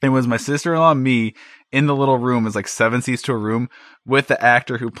 It was my sister-in-law and me in the little room. It's like 7 seats to a room with the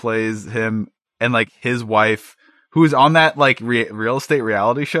actor who plays him and like his wife, who's on that like real estate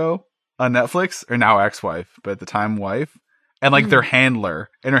reality show. on Netflix, or now ex-wife, but at the time wife, and like their handler,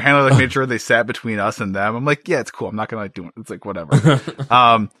 and her handler like made sure they sat between us and them. I'm like, yeah, it's cool. I'm not gonna like do it. It's like whatever.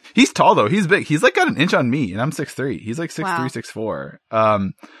 He's tall though. He's big. He's like got an inch on me, and I'm 6'3". He's like 6'3", Wow.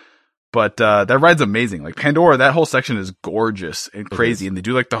 6'4". But that ride's amazing. Like Pandora, that whole section is gorgeous and crazy, and they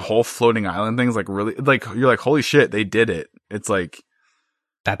do like the whole floating island things. Like really, like you're like, holy shit, they did it. It's like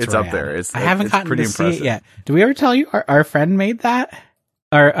That's it's rad. up there. I haven't it's gotten pretty to see impressive. it yet. Did we ever tell you our friend made that?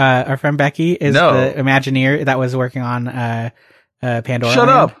 Our friend Becky is No. the Imagineer that was working on Pandora. Shut Land.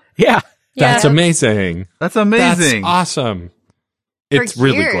 up. Yeah. That's Yeah. amazing. That's amazing. That's awesome. For It's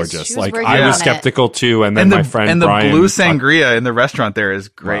really years, gorgeous. she was Like working I on was it. skeptical too, and then And my friend the Brian blue sangria in the restaurant there is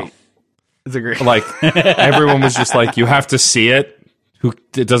great. Wow. It's a great. like everyone was just like, you have to see it.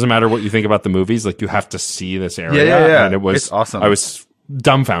 It doesn't matter what you think about the movies. Like you have to see this area. Yeah. And it was It's awesome. I was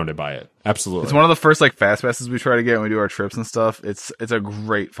dumbfounded by it. Absolutely. It's one of the first like fast passes we try to get when we do our trips and stuff. It's a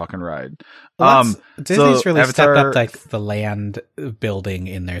great fucking ride. Well, Disney's so really Avatar- stepped up like the land building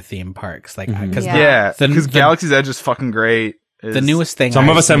in their theme parks, like because Yeah, The- because the- Galaxy's Edge is fucking great. the newest thing. Some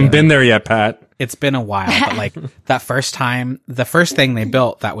of I've us haven't seen- been there yet, Pat. It's been a while, but like that first time, the first thing they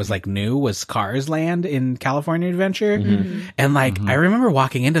built that was like new was Cars Land in California Adventure, and like I remember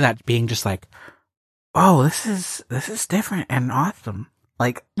walking into that being just like, "Oh, this is different and awesome."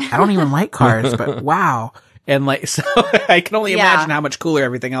 Like I don't even like cars, but wow, and like so I can only Yeah. imagine how much cooler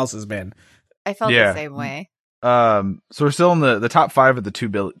everything else has been. I felt Yeah. the same way. So we're still in the top 5 of the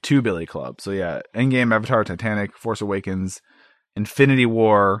two Billy Club. So yeah, Endgame, Avatar, Titanic, Force Awakens, Infinity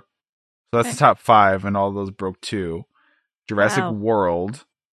War. So that's the top 5, and all those broke 2. Jurassic Wow. World.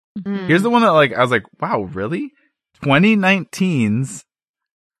 Mm. Here's the one that like I was like, wow, really? 2019's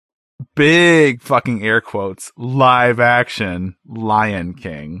big fucking air quotes live action Lion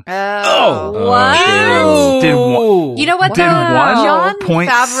King. Oh, Wow. Did one- You know what? Did though? Wow. John 1.6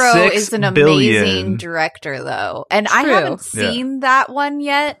 Favreau is an billion. amazing director, though, and I True. haven't seen that one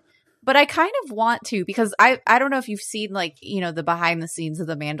yet. But I kind of want to, because I don't know if you've seen like, you know, the behind the scenes of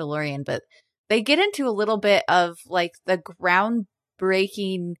The Mandalorian, but they get into a little bit of like the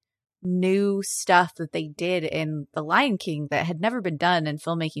groundbreaking new stuff that they did in The Lion King that had never been done in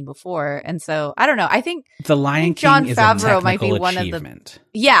filmmaking before. And so I don't know. I think The Lion think King Jon is Favreau a might be technical one of the- achievement.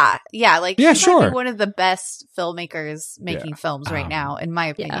 yeah, like Yeah, he might sure. be one of the best filmmakers making films right now, in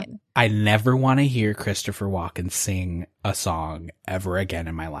my yeah. opinion. I never want to hear Christopher Walken sing a song ever again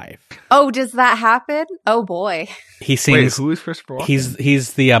in my life. Oh, does that happen? Oh boy. He Wait, sings. who is Christopher Walken?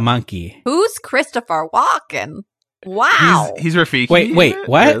 He's the monkey. Who's Christopher Walken? Wow. He's Rafiki. Wait,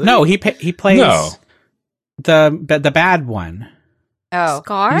 what? Really? No, he plays No. the bad one. Oh.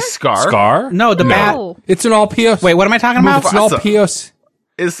 Scar? He's Scar. Scar? No, the bad. No. It's an all POC. Wait, what am I talking about? It's an all Mufasa. POC.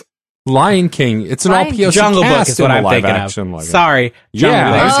 Is Lion King. It's an all Lion POC Jungle Book cast is what in a I'm live thinking action, of. like- Sorry, Jungle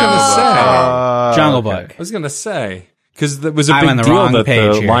Yeah, I was Book. gonna say. Jungle okay. Book. I was gonna say because it was a I'm on big the deal wrong that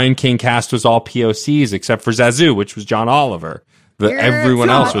page the here. Lion King cast was all POCs except for Zazu, which was John Oliver. You're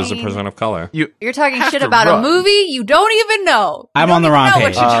Everyone else was a talking- person of color. You're talking Have shit to about run. a movie you don't even know. You I'm don't on the even wrong know what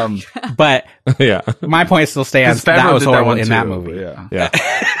page. you're talking about. But yeah, my point still stands. Because Favreau That was did horrible one in too, that movie. Yeah.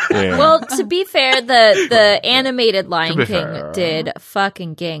 yeah. Well, to be fair, the animated Lion be King fair. did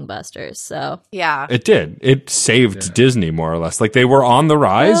fucking gangbusters. So Yeah. It did. It saved Disney more or less. Like they were on the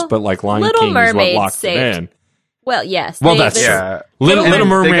rise, Well, but like Lion Little King is what Mermaid locked saved it in. well, yes. Well, that's they- true. Yeah. Little And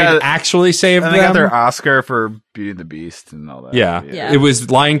Mermaid they got- actually saved And they got them. their Oscar for Beauty and the Beast and all that. Yeah. Yeah. It was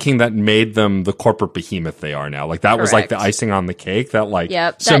LionKing that made them the corporate behemoth they are now. Like that was like the Correct. icing on the cake that like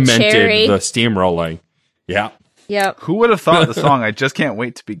Yep, that cemented cherry. the steamrolling. Yeah. Yep. Who would have thought the song "I Just Can't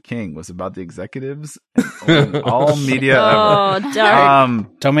Wait to Be King" was about the executives and all media Oh, ever?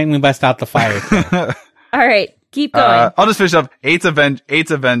 dark. Don't make me bust out the fire. All right, keep going. I'll just finish up. Eight's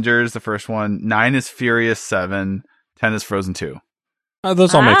Avengers, the first one. 9 is Furious 7. 10 is Frozen 2.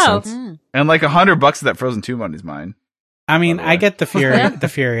 Those all make Wow. sense. And like $100 of that Frozen 2 money's mine. I mean, By the way. I get the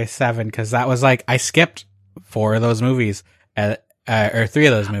Furious 7 because that was like I skipped 4 of those movies, or 3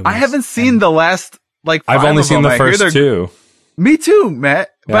 of those movies. I haven't seen the last like. I've 5 only of seen them. the I hear first they're- 2. Me too, Matt.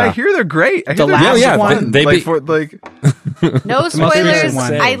 But I Yeah. hear they're great. I The hear they're last good. one- they like be- for like. No The most spoilers. recent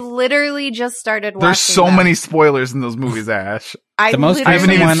one. I literally just started watching There's so them. many spoilers in those movies, Ash. I The most literally haven't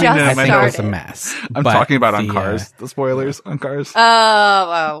recent even one, seen it in I a think minute. was a mess. I'm But talking about on the, Cars. The spoilers on Cars.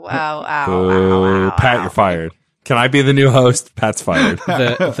 wow. Boo. Pat, you're fired. Can I be the new host? Pat's fired.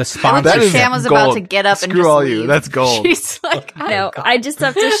 The It looked sponsor. like That is Sam was about gold. to get up and Screw just all leave. you. That's gold. She's like, No, I just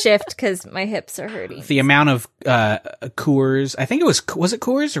have to shift because my hips are hurting. The amount of Coors, I think it was it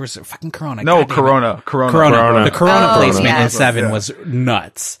Coors or was it fucking Corona? No, God damn it. Corona. Corona. The Corona Oh, placement yeah. in 7 Yeah. was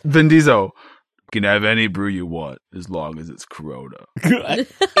nuts. Vin Diesel. can have any brew you want as long as it's Corona.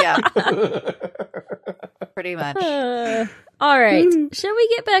 Yeah. Pretty much. All right. Shall we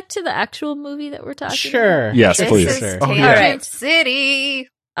get back to the actual movie that we're talking Sure. about? Yes, This please. is Sure. Tangent All right. City.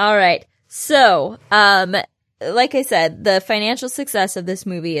 All right. So, like I said, the financial success of this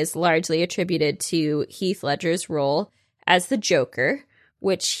movie is largely attributed to Heath Ledger's role as the Joker,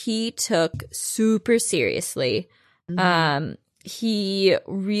 which he took super seriously. He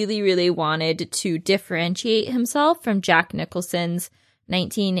really, really wanted to differentiate himself from Jack Nicholson's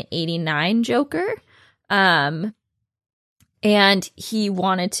 1989 Joker. And he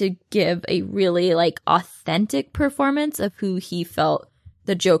wanted to give a really authentic performance of who he felt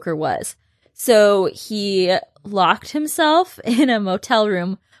the Joker was. So he locked himself in a motel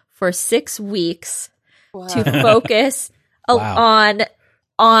room for 6 weeks to focus Wow.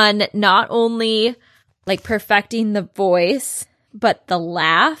 on not only perfecting the voice, but the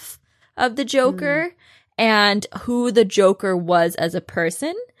laugh of the Joker and who the Joker was as a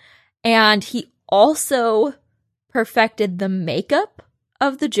person. And he also perfected the makeup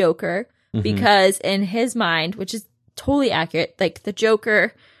of the Joker because in his mind, which is totally accurate, the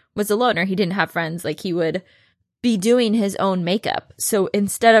Joker was a loner. He didn't have friends. He would be doing his own makeup. So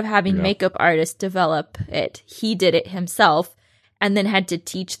instead of having makeup artists develop it, he did it himself and then had to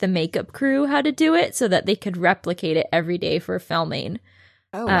teach the makeup crew how to do it so that they could replicate it every day for filming,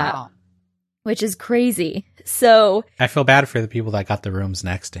 Oh, wow. which is crazy. So, I feel bad for the people that got the rooms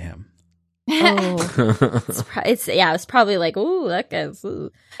next to him. it's probably ooh, that guy's, ooh.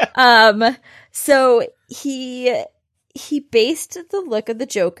 So he based the look of the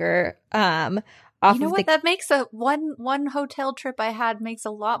Joker, off You know of what? That makes one hotel trip I had makes a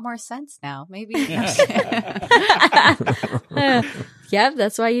lot more sense now. Maybe. Yeah,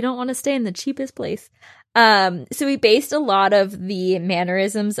 that's why you don't want to stay in the cheapest place. So he based a lot of the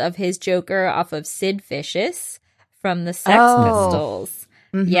mannerisms of his Joker off of Sid Vicious from the Sex Pistols.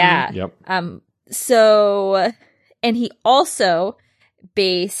 Yeah. Yep. So, and he also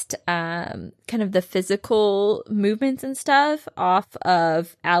based kind of the physical movements and stuff off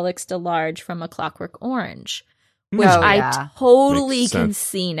of Alex DeLarge from A Clockwork Orange, which Oh, I yeah. totally Makes can sense.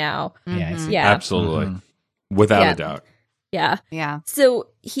 see now. Yeah, I see. Yeah. Absolutely. Without Yeah. a doubt. Yeah. Yeah. So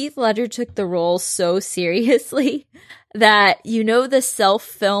Heath Ledger took the role so seriously that the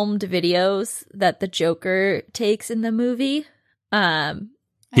self-filmed videos that the Joker takes in the movie.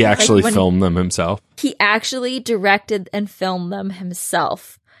 He actually when- filmed them himself. He actually directed and filmed them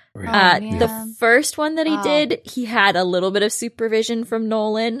himself. Oh, The man. first one that he Wow. did, he had a little bit of supervision from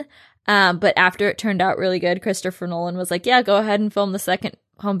Nolan. But after it turned out really good, Christopher Nolan was like, yeah, go ahead and film the second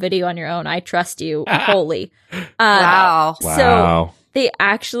home video on your own. I trust you wholly. Wow. So Wow. they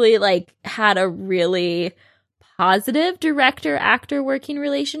actually had a really positive director-actor working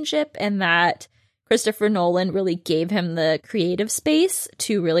relationship, and that Christopher Nolan really gave him the creative space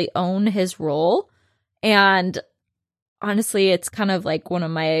to really own his role. And honestly, it's kind of one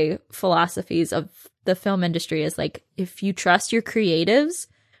of my philosophies of the film industry is if you trust your creatives,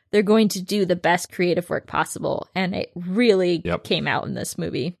 they're going to do the best creative work possible. And it really came out in this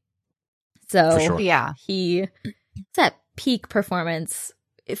movie. So For sure. Yeah. it's at peak performance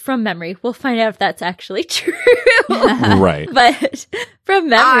from memory. We'll find out if that's actually true. Right. But from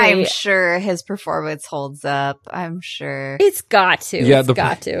memory, I'm sure his performance holds up. I'm sure. it's got to. Yeah, It's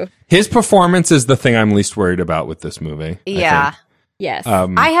got to. His performance is the thing I'm least worried about with this movie. Yeah. Yes.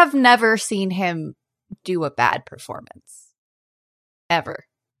 I have never seen him do a bad performance. Ever.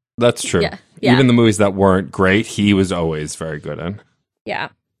 That's true. Yeah. Yeah. Even the movies that weren't great, he was always very good in. Yeah.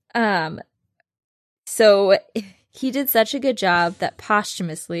 So he did such a good job that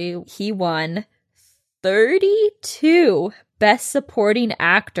posthumously he won 32 Best Supporting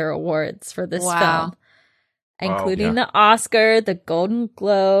Actor awards for this Wow. film, including yeah. the Oscar, the Golden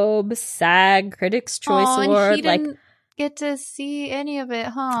Globe, SAG, Critics' Choice Award. And he didn't get to see any of it,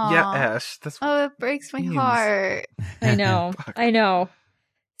 huh? Yeah, Ash. That's what Oh, it breaks my means. heart. I know. I know.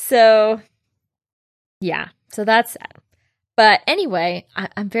 So, yeah. So that's sad. But anyway,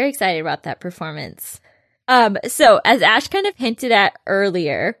 I'm very excited about that performance. So as Ash kind of hinted at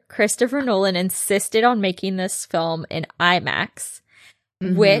earlier, Christopher Nolan insisted on making this film in IMAX,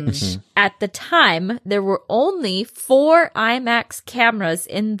 which at the time there were only 4 IMAX cameras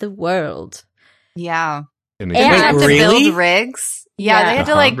in the world. Yeah. In And- They had to Really? build rigs. Yeah, Yeah. they had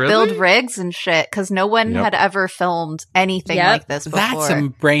to Really? build rigs and shit because no one Yep. had ever filmed anything Yep. like this before. That's a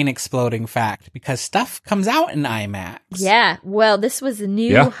brain exploding fact because stuff comes out in IMAX. Yeah. Well, this was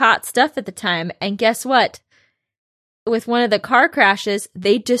new Yeah. hot stuff at the time. And guess what? With one of the car crashes,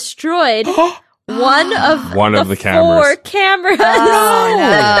 they destroyed one of One the of the cameras. 4 cameras. Oh,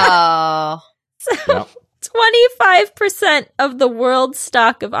 no. Yeah. 25% of the world's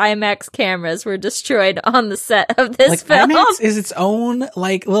stock of IMAX cameras were destroyed on the set of this Like film. IMAX is its own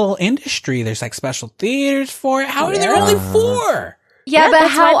like little industry. There's like special theaters for it. How are there only 4? Yeah, but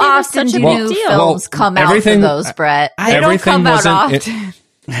that's how why they were often such a do big new deal. films come out for everything- those, Brett? They don't everything come out wasn't- often.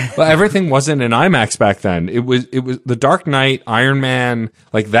 Well, everything wasn't in IMAX back then. It was The Dark Knight, Iron Man,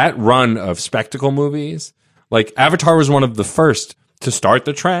 like that run of spectacle movies. Like Avatar was one of the first to start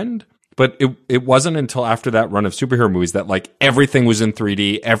the trend, but it wasn't until after that run of superhero movies that like everything was in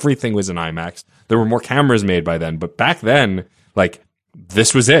 3D, everything was in IMAX. There were more cameras made by then, but back then, like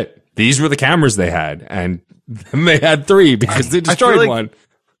this was it. These were the cameras they had, and then they had 3 because they destroyed like- one.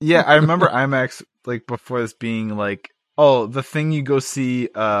 Yeah, I remember IMAX like before this being like, oh, the thing you go see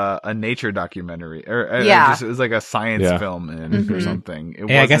a nature documentary or Yeah. it was like a science Yeah. film in or something. It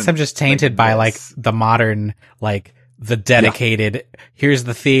Yeah, I guess wasn't, I'm just tainted by like this. the modern, like the dedicated. Here's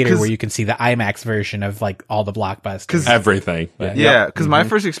the theater 'Cause- where you can see the IMAX version of like all the blockbusters. 'Cause- Everything. Yeah, because my Mhm.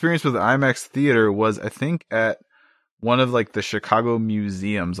 first experience with the IMAX theater was, I think, at one of like the Chicago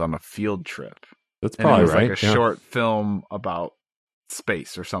museums on a field trip. That's And it probably was right. like a yeah. short film about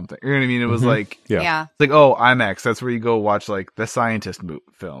space or something. You know what I mean? It was Mhm. like, Yeah. Yeah. it's like, oh, IMAX. That's where you go watch like the scientist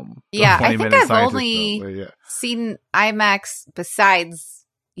film. The Yeah, I 20-minute think I've scientist only film. Yeah. seen IMAX besides,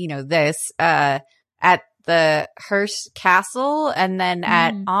 this, at the Hearst Castle and then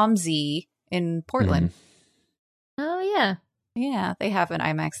at OMSI in Portland. Oh, yeah. Yeah, they have an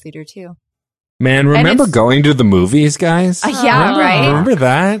IMAX theater too. Man, remember it's- going to the movies, guys? Yeah, remember, right? Remember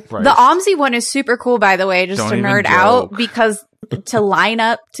that? Right. The OMSI one is super cool, by the way, just Don't to even nerd out, joke. because to line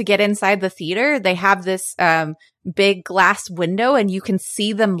up to get inside the theater, they have this big glass window and you can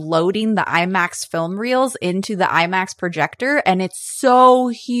see them loading the IMAX film reels into the IMAX projector, and it's so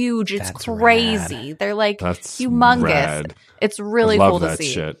huge. It's That's crazy. They're like That's humongous. rad. It's really I love cool to that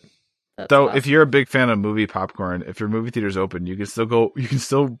see. shit. That's Though, awesome. if you're a big fan of movie popcorn, if your movie theater's open, you can still go. You can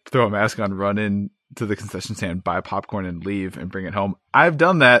still throw a mask on, run in to the concession stand, buy popcorn, and leave and bring it home. I've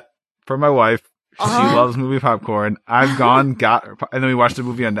done that for my wife. She Uh-huh. loves movie popcorn. I've gone, got, and then we watched a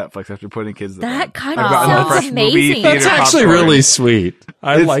movie on Netflix after putting kids to That bed. kind I've of gotten the sounds fresh movie amazing. theater That's actually popcorn. really sweet.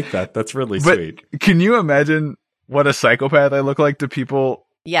 I It's- like that. That's really But sweet. can you imagine what a psychopath I look like to people,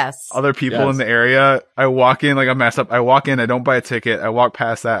 Yes. other people Yes. in the area? I walk in like a mess up. I walk in, I don't buy a ticket. I walk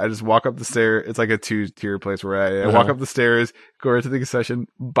past that. I just walk up the stairs. It's like a 2-tier place where I walk Uh-huh. up the stairs, go right to the concession,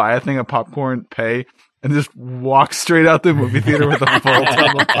 buy a thing of popcorn, pay, and just walk straight out the movie theater with a full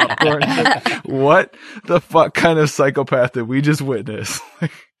tub of popcorn. What the fuck kind of psychopath did we just witness?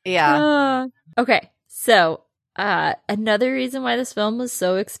 Yeah. Okay, so another reason why this film was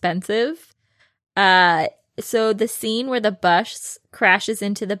so expensive. So the scene where the bus crashes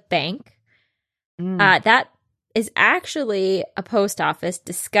into the bank, that is actually a post office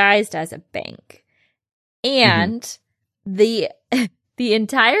disguised as a bank, and the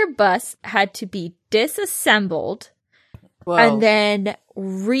entire bus had to be disassembled Whoa. and then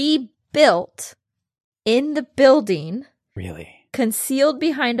rebuilt in the building, Really? concealed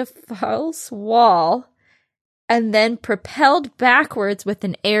behind a false wall, and then propelled backwards with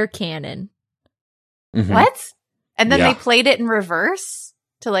an air cannon. Mhm. What? And then Yeah. they played it in reverse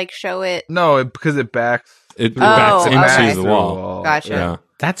to like show it. No, because it backs It Oh, backs okay. into through the wall. Gotcha. Yeah.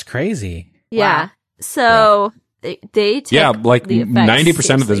 That's crazy. Yeah. Wow. So they took Yeah, like the effects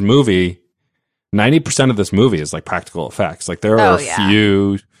 90% of this seriously. movie, 90% of this movie is like practical effects. Like there Oh, are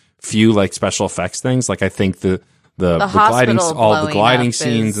yeah. few like special effects things. Like I think the gliding, hospital all the blowing gliding up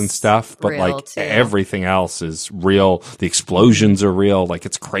scenes and is stuff, but real, like too. everything else is real. The explosions are real. Like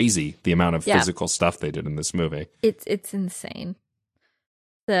it's crazy the amount of Yeah. physical stuff they did in this movie. It's insane.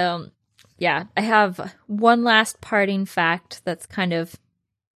 So yeah, I have one last parting fact that's kind of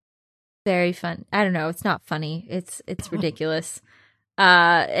very fun. I don't know, it's not funny. It's ridiculous.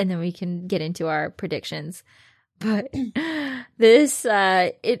 And then we can get into our predictions. But this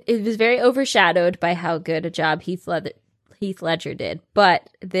it was very overshadowed by how good a job Heath Ledger did. But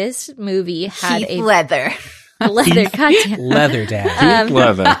this movie had Heath Leather. leather goddamn. Leather dad.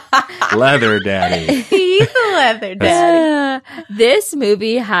 Leather daddy. Heath Leather, Daddy. This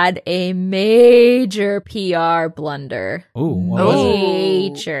movie had a major PR blunder. Ooh, what was it?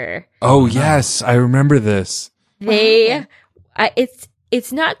 Major. Oh yes, I remember this.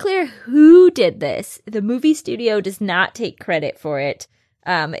 It's not clear who did this. The movie studio does not take credit for it.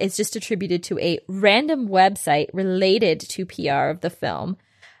 It's just attributed to a random website related to PR of the film.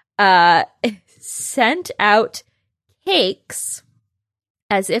 Sent out cakes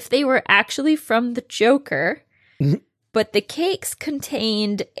as if they were actually from the Joker, but the cakes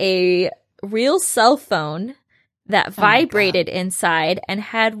contained a real cell phone that vibrated inside and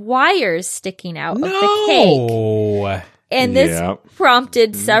had wires sticking out of the cake. No. And this Yeah.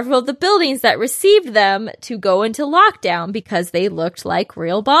 prompted several of the buildings that received them to go into lockdown because they looked like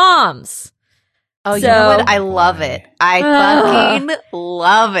real bombs. Oh, you So- know what? I love it. I fucking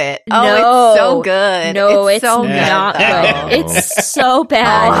love it. Oh, No. it's so good. No, it's so not good. though. good. It's so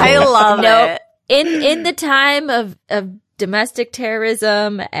bad. Oh, I love No, it. In the time of domestic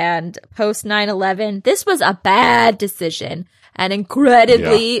terrorism and post 9/11, this was a bad decision, an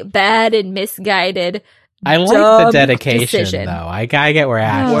incredibly bad and misguided. I like dumb the dedication, decision. though. I get where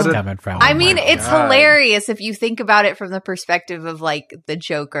Ash What is a- coming from. I mean, my it's God. hilarious if you think about it from the perspective of like the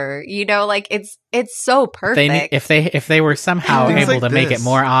Joker. You know, like it's so perfect. if they were somehow Things able like to make it this.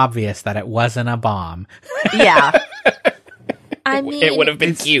 more obvious that it wasn't a bomb, Yeah. I mean, it would have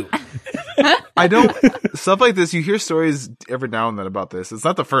been cute. I don't stuff like this. You hear stories every now and then about this. It's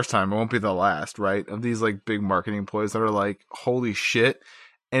not the first time. It won't be the last, right? Of these like big marketing employees that are like, "Holy shit!"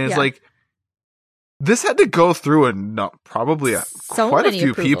 And it's Yeah. like this had to go through probably So quite a many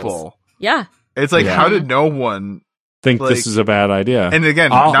few approvals. people. Yeah. It's like, Yeah. how did no one? Think Like- this is a bad idea. And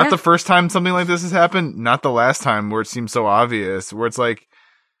again, I'll- not Yeah. the first time something like this has happened. Not the last time where it seems so obvious. Where it's like,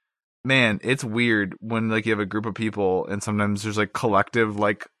 man, it's weird when like you have a group of people and sometimes there's like collective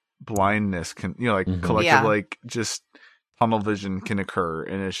like blindness can, you know, like Mhm. collective Yeah. like just tunnel vision can occur,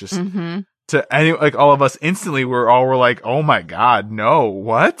 and it's just Mm-hmm. to any like all of us instantly we're like, oh my god, no,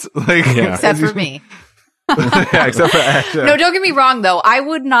 what? Like Yeah. Except for me. yeah, except for Ash. No, don't get me wrong though. I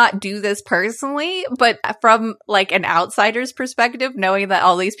would not do this personally, but from like an outsider's perspective, knowing that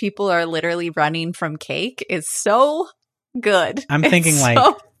all these people are literally running from cake is so good. I'm It's thinking, like,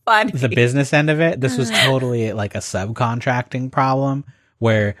 so funny. The business end of it, this was totally like a subcontracting problem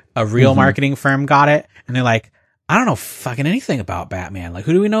where a real Mhm. marketing firm got it, and they're like, I don't know fucking anything about Batman. Like,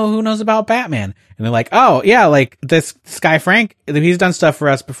 who do we know who knows about Batman? And they're like, oh, yeah, like, this guy Frank, he's done stuff for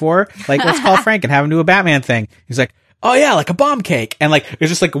us before. Like, let's call Frank and have him do a Batman thing. He's like, oh, yeah, like a bomb cake. And, like,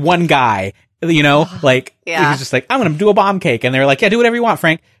 there's just, like, one guy, you know? Like, Yeah. he's just like, I'm gonna do a bomb cake. And they're like, yeah, do whatever you want,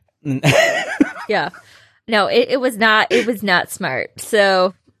 Frank. Yeah. No, it was not smart.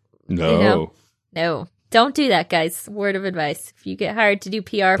 So, no. you know, no, don't do that, guys. Word of advice. If you get hired to do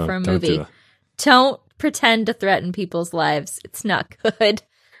PR for a Don't do movie, that. don't pretend to threaten people's lives. It's not good.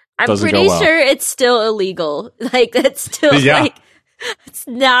 I'm Doesn't go pretty well. sure it's still illegal. Like, that's still Yeah. like, it's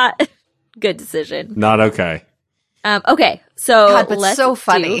not a good decision. Not okay. Okay. So God, but let's so do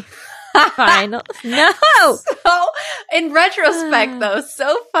funny. final. No, So, in retrospect though,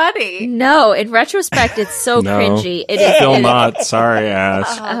 so funny. no. In retrospect, it's so No. cringy. It is Still it is- not. Sorry, Ash.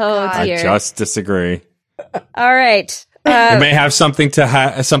 Oh, God. I dear. just disagree. All right. It may have something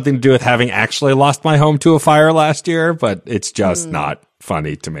to do with having actually lost my home to a fire last year, but it's just not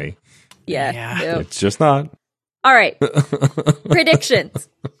funny to me. Yeah. Yeah. no. It's just not. All right. Predictions.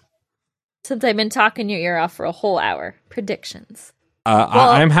 Since I've been talking your ear off for a whole hour. Predictions.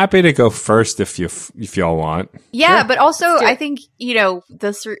 I'm happy to go first if y'all want. Yeah, but also Let's do it. I think, you know,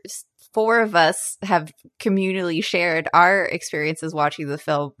 four of us have communally shared our experiences watching the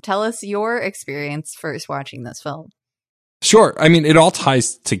film. Tell us your experience first watching this film. Sure. I mean, it all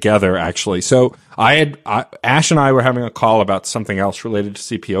ties together, actually. So Ash and I were having a call about something else related to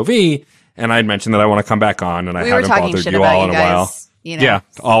CPOV, and I had mentioned that I want to come back on, and I We were haven't talking bothered shit you all about in you a while. guys. You know. Yeah,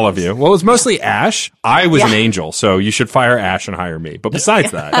 all of you. Well, it was mostly Ash. I was an Yeah. angel, so you should fire Ash and hire me. But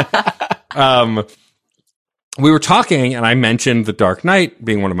besides that, we were talking, and I mentioned The Dark Knight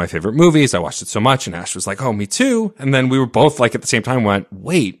being one of my favorite movies. I watched it so much, and Ash was like, "Oh, me too." And then we were both like at the same time went,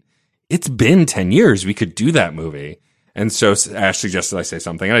 "Wait, it's been 10 years. We could do that movie." And so Ash suggested I say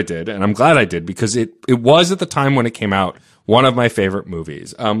something, and I did, and I'm glad I did because it was at the time when it came out one of my favorite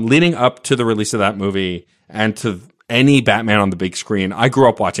movies. Leading up to the release of that movie and to any Batman on the big screen, I grew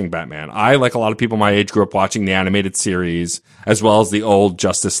up watching Batman. I, like a lot of people my age, grew up watching the animated series as well as the old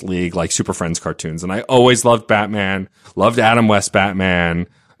Justice League, like Super Friends cartoons. And I always loved Batman, loved Adam West Batman,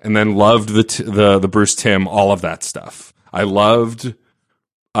 and then loved the Bruce Timm, all of that stuff. I loved,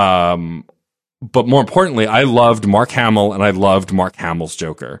 but more importantly, I loved Mark Hamill and I loved Mark Hamill's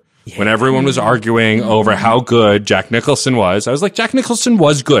Joker. When everyone was arguing over how good Jack Nicholson was, I was like, Jack Nicholson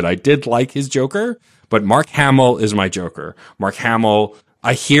was good. I did like his Joker, but Mark Hamill is my Joker. Mark Hamill,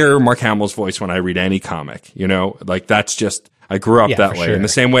 I hear Mark Hamill's voice when I read any comic, you know, like that's just, I grew up Yeah, that for way. sure. In the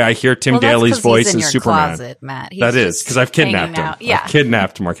same way I hear Tim Well, that's Daly's 'cause voice he's in as your Superman. closet, Matt. He's That is just because I've kidnapped hanging him. out. Yeah. I've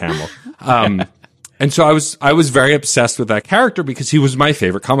kidnapped Mark Hamill. And so I was very obsessed with that character because he was my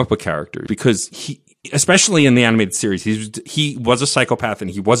favorite comic book character because especially in the animated series, he was a psychopath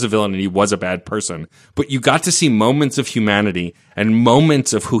and he was a villain and he was a bad person. But you got to see moments of humanity and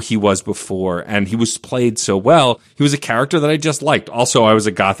moments of who he was before, and he was played so well. He was a character that I just liked. Also, I was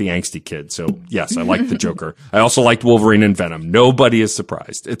a gothy, angsty kid, so yes, I liked the Joker. I also liked Wolverine and Venom. Nobody is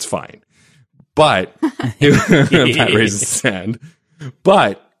surprised. It's fine. But Pat raises his hand.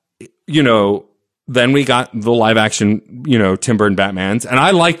 But then we got the live action, Tim Burton Batmans, and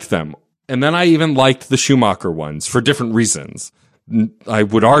I liked them. And then I even liked the Schumacher ones for different reasons. I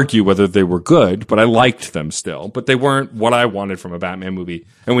would argue whether they were good, but I liked them still. But they weren't what I wanted from a Batman movie.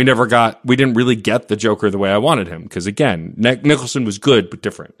 And we didn't really get the Joker the way I wanted him. Because again, Nicholson was good, but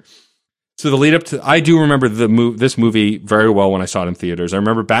different. So the lead up to, I do remember this movie very well when I saw it in theaters. I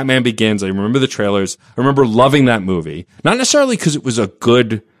remember Batman Begins. I remember the trailers. I remember loving that movie. Not necessarily because it was a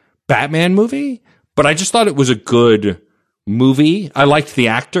good Batman movie, but I just thought it was a good movie. I liked the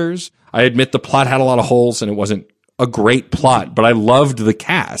actors. I admit the plot had a lot of holes and it wasn't a great plot, but I loved the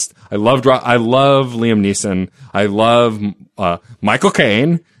cast. I love Liam Neeson. I love Michael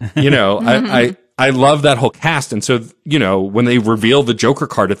Caine. I love that whole cast. And so, when they revealed the Joker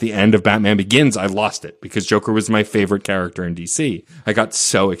card at the end of Batman Begins, I lost it because Joker was my favorite character in DC. I got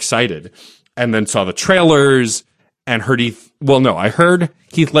so excited and then saw the trailers and heard I heard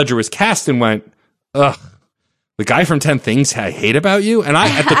Heath Ledger was cast and went, ugh. The guy from 10 Things I Hate About You. And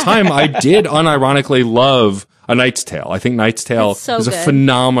at the time, I did unironically love A Knight's Tale. I think Knight's Tale is a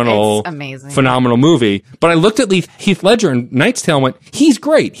phenomenal movie. But I looked at Heath Ledger in Knight's Tale and went, he's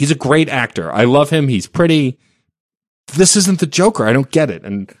great. He's a great actor. I love him. He's pretty. This isn't the Joker. I don't get it.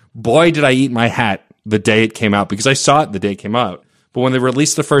 And boy, did I eat my hat the day it came out because I saw it the day it came out. But when they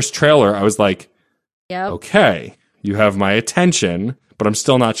released the first trailer, I was like, okay, you have my attention, but I'm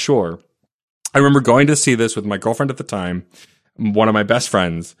still not sure. I remember going to see this with my girlfriend at the time, one of my best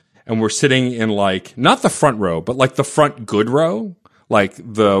friends, and we're sitting in not the front row, but the front good row,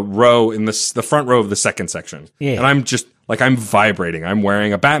 the row in the front row of the second section. Yeah. And I'm just I'm vibrating. I'm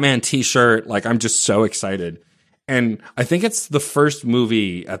wearing a Batman t-shirt. I'm just so excited. And I think it's the first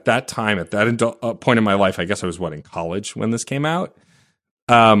movie at that time, at that point in my life, I guess I was in college when this came out,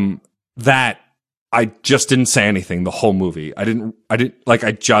 that I just didn't say anything the whole movie.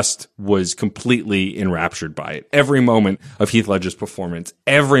 I just was completely enraptured by it. Every moment of Heath Ledger's performance,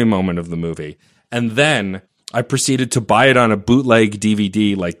 every moment of the movie. And then I proceeded to buy it on a bootleg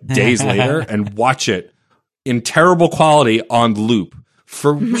DVD days later and watch it in terrible quality on loop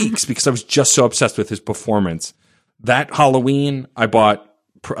for weeks because I was just so obsessed with his performance. That Halloween, I bought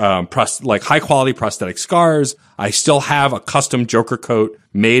high quality prosthetic scars. I still have a custom Joker coat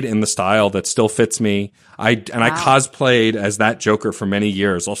made in the style that still fits me. I cosplayed as that Joker for many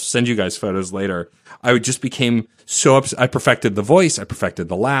years. I'll send you guys photos later. I just became so I perfected the voice. I perfected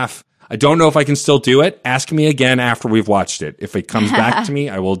the laugh. I don't know if I can still do it. Ask me again after we've watched it. If it comes back to me,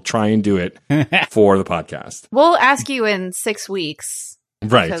 I will try and do it for the podcast. We'll ask you in 6 weeks.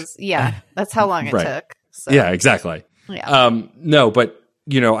 Right. Because, that's how long it took. So. Yeah, exactly. Yeah. No, but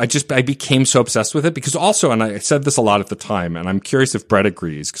I became so obsessed with it because also, and I said this a lot at the time, and I'm curious if Brett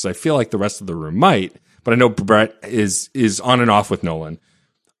agrees because I feel like the rest of the room might, but I know Brett is on and off with Nolan.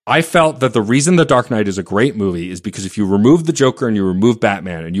 I felt that the reason The Dark Knight is a great movie is because if you remove the Joker and you remove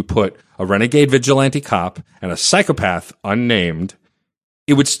Batman and you put a renegade vigilante cop and a psychopath unnamed,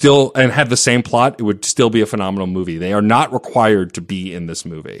 it would still, and had the same plot, it would still be a phenomenal movie. They are not required to be in this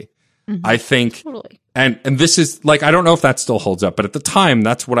movie. Mm-hmm. I think, totally. And this is I don't know if that still holds up, but at the time,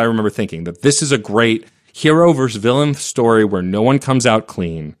 that's what I remember thinking, that this is a great hero versus villain story where no one comes out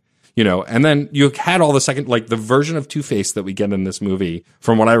clean, and then you had all the second, the version of Two-Face that we get in this movie,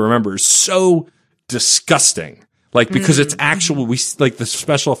 from what I remember, is so disgusting. Because it's actual, the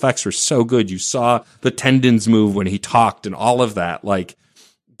special effects are so good. You saw the tendons move when he talked and all of that.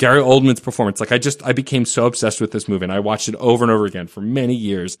 Gary Oldman's performance, I became so obsessed with this movie and I watched it over and over again for many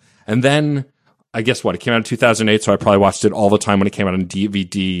years. And then I guess it came out in 2008. So I probably watched it all the time when it came out on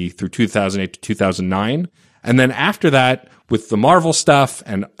DVD through 2008 to 2009. And then after that, with the Marvel stuff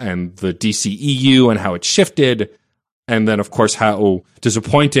and the DCEU and how it shifted, and then of course how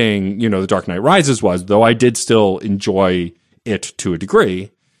disappointing, The Dark Knight Rises was, though I did still enjoy it to a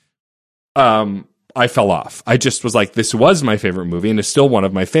degree. I fell off. I just was this was my favorite movie and it's still one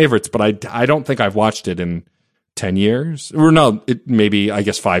of my favorites, but I don't think I've watched it in 10 years. Or no, maybe, I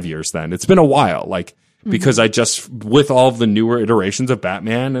guess 5 years then. It's been a while, because I just, with all of the newer iterations of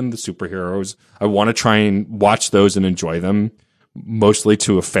Batman and the superheroes, I want to try and watch those and enjoy them, mostly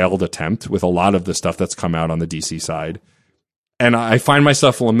to a failed attempt with a lot of the stuff that's come out on the DC side. And I find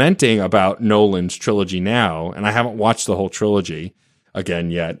myself lamenting about Nolan's trilogy now, and I haven't watched the whole trilogy again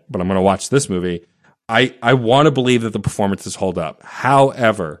yet, but I'm going to watch this movie. I want to believe that the performances hold up.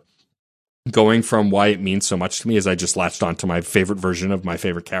 However, going from why it means so much to me is I just latched on to my favorite version of my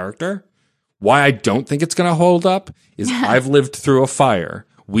favorite character. Why I don't think it's going to hold up is I've lived through a fire.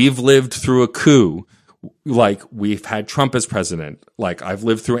 We've lived through a coup. Like, we've had Trump as president. Like, I've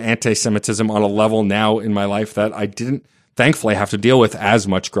lived through anti-Semitism on a level now in my life that I didn't, thankfully, have to deal with as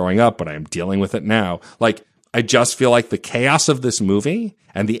much growing up, but I am dealing with it now. Like, I just feel like the chaos of this movie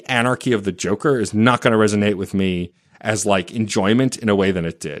and the anarchy of the Joker is not going to resonate with me as, like, enjoyment in a way that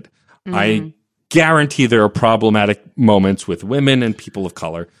it did. I guarantee there are problematic moments with women and people of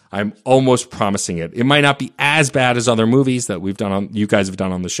color. I'm almost promising it. It might not be as bad as other movies that you guys have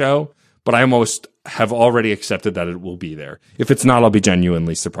done on the show, but I almost have already accepted that it will be there. If it's not, I'll be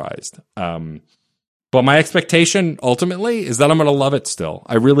genuinely surprised. But my expectation ultimately is that I'm going to love it still.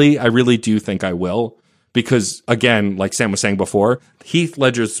 I really do think I will, because again, like Sam was saying before, Heath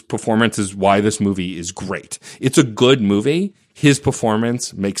Ledger's performance is why this movie is great. It's a good movie. His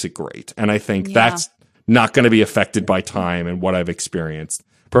performance makes it great. And I think that's not going to be affected by time and what I've experienced,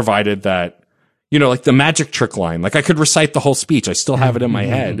 provided that, you know, like the magic trick line, like I could recite the whole speech. I still have it in my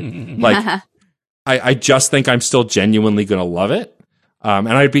head. Like, I just think I'm still genuinely going to love it. And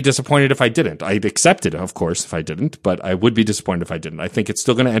I'd be disappointed if I didn't. I'd accept it, of course, if I didn't, but I would be disappointed if I didn't. I think it's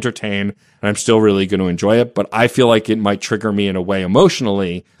still going to entertain, and I'm still really going to enjoy it, but I feel like it might trigger me in a way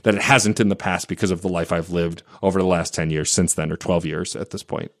emotionally that it hasn't in the past because of the life I've lived over the last 10 years since then, or 12 years at this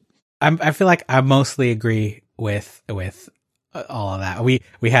point. I feel like I mostly agree with all of that.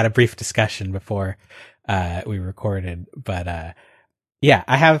 We had a brief discussion before we recorded, but yeah,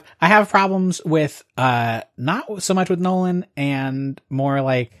 I have problems with not so much with Nolan, and more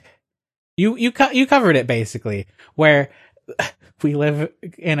like you covered it basically, where we live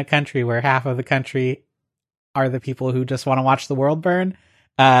in a country where half of the country are the people who just want to watch the world burn.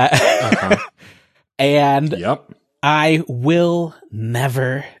 And yep. I will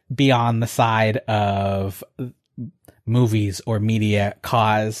never be on the side of movies or media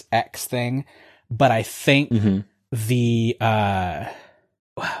cause X thing, but I think the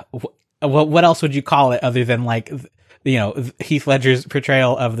what else would you call it other than, like, you know, Heath Ledger's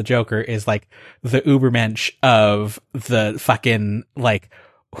portrayal of the Joker is like the Ubermensch of the fucking, like,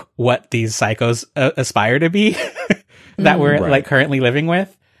 what these psychos aspire to be that we're like currently living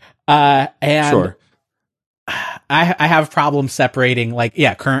with. And sure. I have problems separating, like,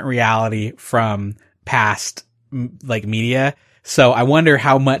 current reality from past, like, media. So I wonder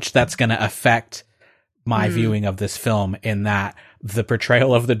how much that's going to affect my viewing of this film, in that the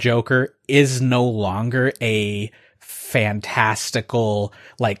portrayal of the Joker is no longer a fantastical,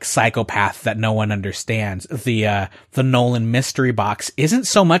 like, psychopath that no one understands. The Nolan mystery box isn't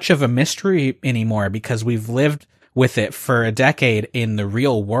so much of a mystery anymore because we've lived with it for a decade in the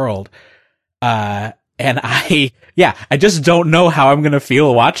real world. And I just don't know how I'm going to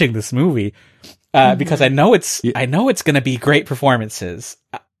feel watching this movie. Because I know it's going to be great performances.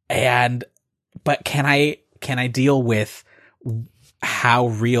 But can I deal with how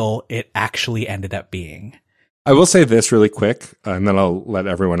real it actually ended up being? I will say this really quick, and then I'll let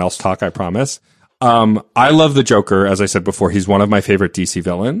everyone else talk, I promise. I love the Joker. As I said before, he's one of my favorite DC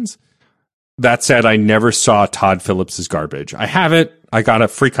villains. That said, I never saw Todd Phillips' garbage. I have it. I got a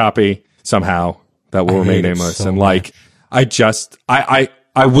free copy somehow that will remain nameless. So and like, I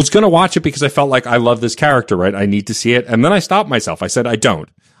was going to watch it because I felt like I love this character, right? I need to see it. And then I stopped myself. I said, I don't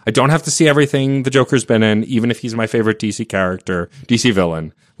have to see everything the Joker's been in, even if he's my favorite DC character, DC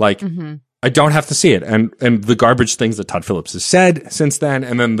villain. Like, I don't have to see it. And the garbage things that Todd Phillips has said since then,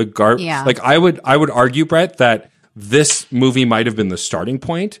 and then the like, I would argue, Brett, that this movie might have been the starting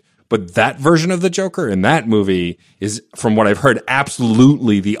point, but that version of the Joker in that movie is, from what I've heard,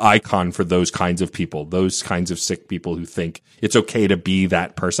 absolutely the icon for those kinds of people, those kinds of sick people who think it's okay to be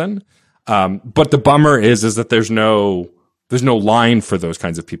that person. But the bummer is that there's no line for those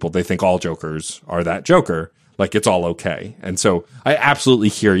kinds of people. They think all Jokers are that Joker. Like, it's all okay. And so I absolutely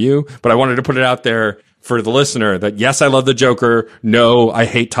hear you, but I wanted to put it out there for the listener that, yes, I love the Joker. No, I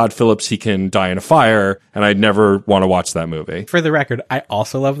hate Todd Phillips. He can die in a fire, and I'd never want to watch that movie. For the record, I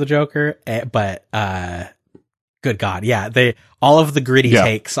also love the Joker, but good God, all of the gritty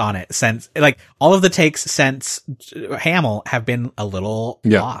takes on it since, like, all of the takes since Hamill have been a little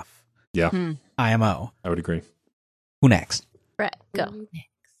off. Yeah. IMO. I would agree. Who next? Brett, go.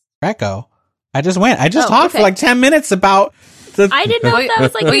 Brett, go. I just talked for like 10 minutes about the. I didn't know if that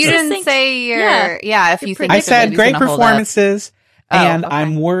was like. Well, you didn't say your if you think I said great performances, and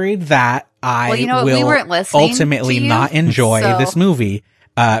I'm worried that I will ultimately not enjoy this movie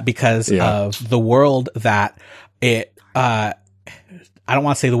because of the world that it. I don't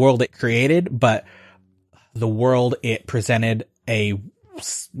want to say the world it created, but the world it presented a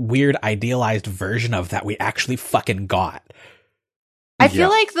weird idealized version of that we actually fucking got. I feel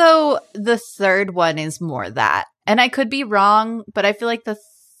like, though, the third one is more that. And I could be wrong, but I feel like the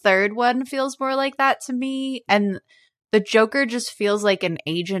third one feels more like that to me. And the Joker just feels like an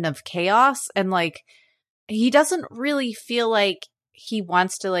agent of chaos. And, like, he doesn't really feel like he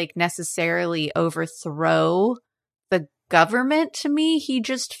wants to, like, necessarily overthrow the government to me. He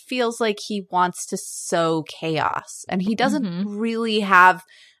just feels like he wants to sow chaos. And he doesn't really have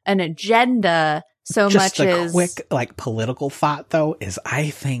an agenda so Just much a as quick, like, political thought, though, is I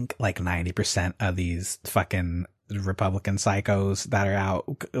think, like, 90% of these fucking Republican psychos that are out,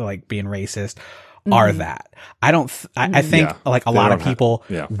 like, being racist are that. I don't, I think, like, a lot of people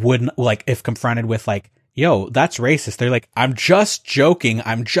wouldn't, like, if confronted with, like, yo, that's racist, they're like, I'm just joking.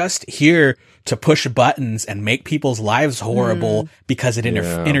 I'm just here to push buttons and make people's lives horrible because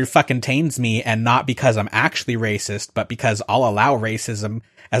it fucking-tains me, and not because I'm actually racist, but because I'll allow racism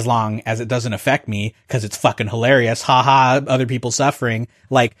as long as it doesn't affect me, because it's fucking hilarious. Haha, other people suffering.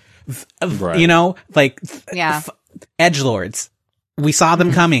 Like, you know, like, edgelords. We saw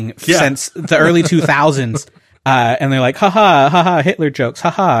them coming since the early 2000s. And they're like, haha, Hitler jokes,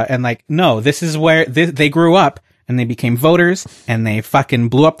 haha. And like, no, this is where they grew up and they became voters and they fucking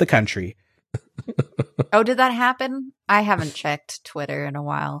blew up the country. Oh, did that happen? I haven't checked Twitter in a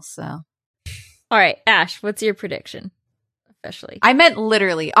while, so. All right, Ash, what's your prediction? Officially. I meant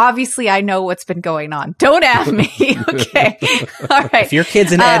literally. Obviously, I know what's been going on. Don't at me. Okay. All right. If your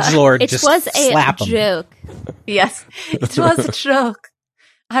kid's an edgelord, It just was a slap him. joke. Yes, it was a joke.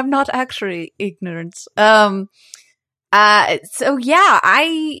 I'm not actually ignorant. So yeah,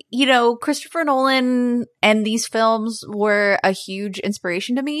 Christopher Nolan and these films were a huge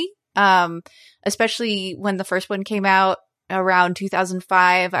inspiration to me. Especially when the first one came out around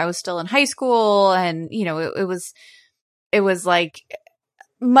 2005. I was still in high school, and it was like,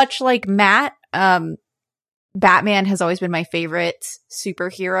 much like Matt, Batman has always been my favorite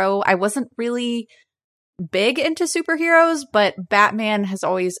superhero. I wasn't really big into superheroes, but Batman has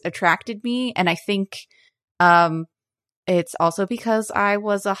always attracted me. And I think it's also because I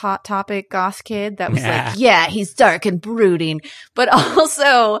was a Hot Topic goth kid that was like, yeah, he's dark and brooding. But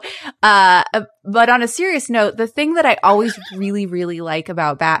also, but on a serious note, the thing that I always really, really like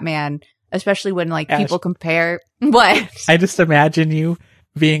about Batman, especially when like people compare what I just imagine you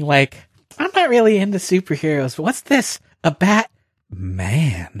being like, I'm not really into superheroes, but what's this? A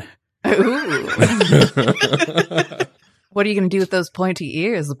Batman. Ooh. What are you going to do with those pointy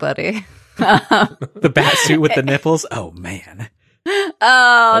ears, buddy? The bat suit with the nipples. Oh man.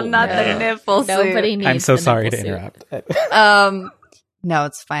 Oh, not the nipple suit. Nobody needs I'm so the sorry to nipple suit. interrupt. No,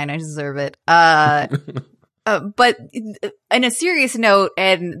 it's fine. I deserve it. But in a serious note,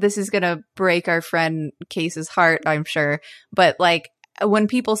 and this is going to break our friend Case's heart, I'm sure. But like, when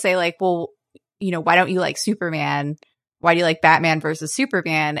people say like, well, why don't you like Superman? Why do you like Batman versus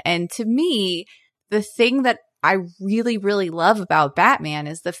Superman? And to me, the thing that I really, really love about Batman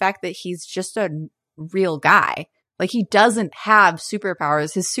is the fact that he's just a real guy. Like, he doesn't have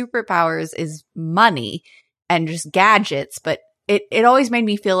superpowers. His superpowers is money and just gadgets. But it always made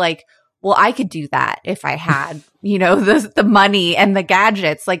me feel like, well, I could do that if I had, the money and the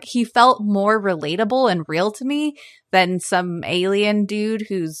gadgets. Like, he felt more relatable and real to me than some alien dude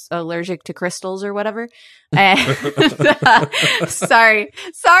who's allergic to crystals or whatever. And sorry,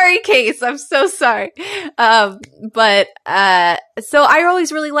 Case. I'm so sorry. But so I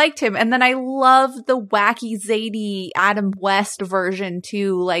always really liked him. And then I love the wacky, zany Adam West version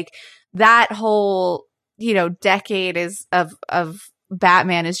too. Like, that whole, decade of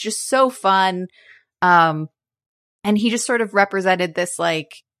Batman is just so fun. And he just sort of represented this,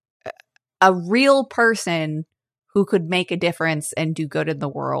 like, a real person who could make a difference and do good in the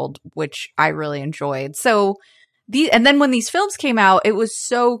world, which I really enjoyed. So and then when these films came out, it was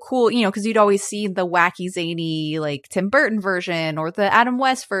so cool, because you'd always see the wacky, zany, like, Tim Burton version or the Adam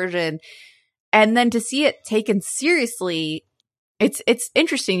West version. And then to see it taken seriously, it's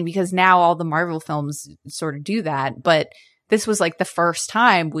interesting because now all the Marvel films sort of do that. But this was like the first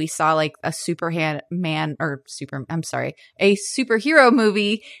time we saw like a superhero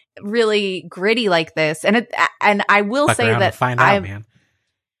movie really gritty like this. And I will say that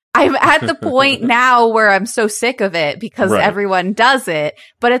I'm at the point now where I'm so sick of it because everyone does it.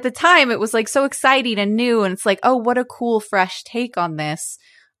 But at the time it was like so exciting and new, and it's like, oh, what a cool fresh take on this.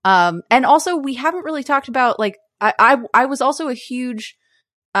 And also we haven't really talked about, like, I was also a huge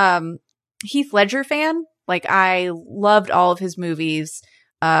Heath Ledger fan. Like, I loved all of his movies.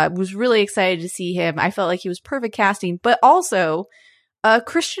 Was really excited to see him. I felt like he was perfect casting. But also,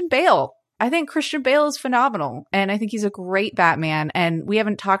 Christian Bale I think Christian Bale is phenomenal, and I think he's a great Batman. And we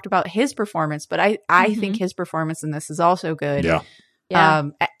haven't talked about his performance, but I think his performance in this is also good. Yeah. Yeah.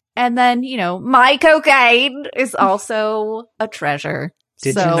 And then, my cocaine is also a treasure.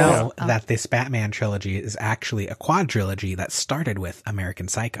 Did So, you know that this Batman trilogy is actually a quadrilogy that started with American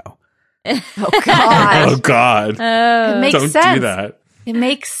Psycho? Oh God. Oh God. Oh. It makes Don't sense. do that. It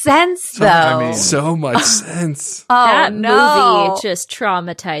makes sense, though. I mean- So much sense. oh, That no. movie just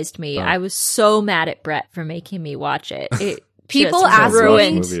traumatized me. Oh. I was so mad at Brett for making me watch it. It People just ask me-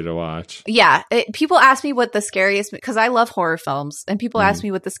 ruined. movie to watch. Yeah, people ask me what the scariest, because I love horror films, and people ask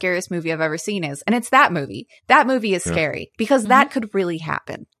me what the scariest movie I've ever seen is, and it's that movie. That movie is Yeah. scary because that could really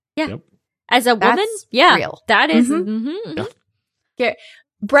happen. As a woman, That's yeah, real. that is. Mhm.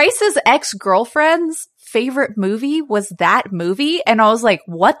 Bryce's ex-girlfriend's favorite movie was that movie, and I was like,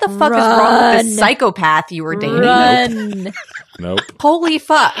 what the fuck is wrong with this Run. psychopath you were dating? Run. Nope. Holy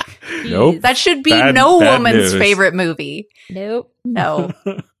fuck. Nope. That should be Bad- no bad woman's news. favorite movie. Nope. No.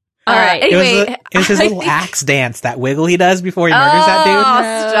 All right. Anyway, it was his I little think- axe dance, that wiggle he does before he murders that dude.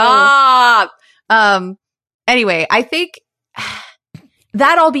 Oh, stop. Anyway, I think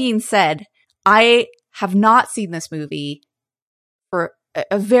that all being said, I have not seen this movie for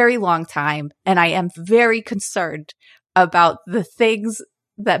a very long time, and I am very concerned about the things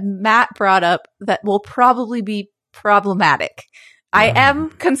that Matt brought up that will probably be problematic. I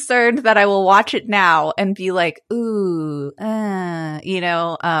am concerned that I will watch it now and be like, ooh,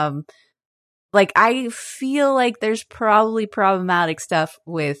 like I feel like there's probably problematic stuff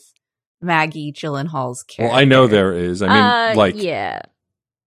with Maggie Gyllenhaal's character. Well, I know there is. I mean, yeah.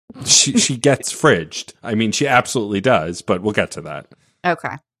 she gets fridged. I mean, she absolutely does, but we'll get to that.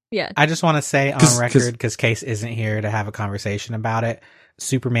 Okay. Yeah. I just want to say on 'Cause- record, because Case isn't here to have a conversation about it,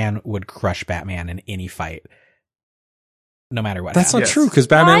 Superman would crush Batman in any fight, no matter what. That's not happens. true, because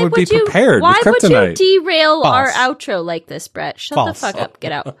Batman would be prepared Why with would kryptonite. you derail our False. outro like this, Brett? Shut False. the fuck up.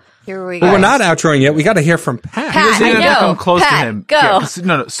 Get out. Here we go. Well, we're not outroing yet. We got to hear from Pat. Pat, He doesn't I have to know. come close Pat, to him. go. Yeah, 'cause-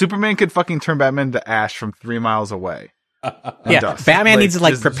 no, Superman could fucking turn Batman to ash from 3 miles away. And Yeah, dust. Batman needs to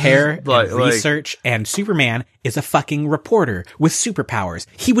just- prepare just, like- and research, and Superman is a fucking reporter with superpowers.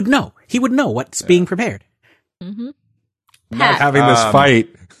 He would know. He would know what's being prepared. Mm-hmm. Not having this fight.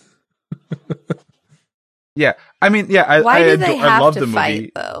 Yeah, I mean, yeah, Why do they I have love to the fight,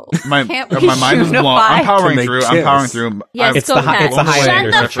 movie. though? My Can't we mind is blown. I'm unify? powering To make through. I'm kiss. powering through. Yes, It's go the hi- Pat. it's the highlight Shut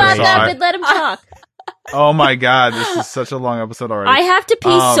of the this fuck episode. up and let him talk. Oh my god, this is such a long episode already. I have to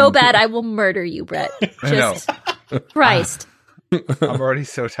pee so Um, bad I will murder you, Brett. I know. Just Christ. I'm already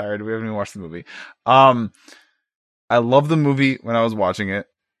so tired. We haven't even watched the movie. I love the movie when I was watching it,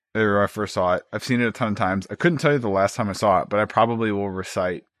 or when I first saw it. I've seen it a ton of times. I couldn't tell you the last time I saw it, but I probably will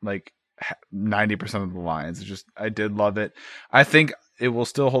recite like 90% of the lines. It's just, I did love it. I think it will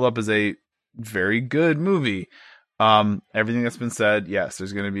still hold up as a very good movie. Everything that's been said, yes,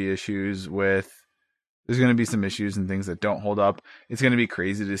 there's going to be issues with, there's going to be some issues and things that don't hold up. It's going to be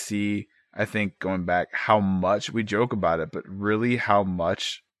crazy to see, I think, going back, how much we joke about it, but really how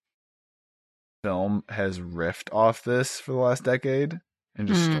much film has riffed off this for the last decade and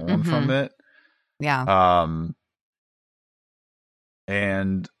just stolen from it. Yeah.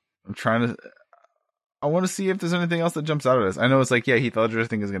 And I'm trying to, I want to see if there's anything else that jumps out at us. I know it's like, yeah, Heath Ledger I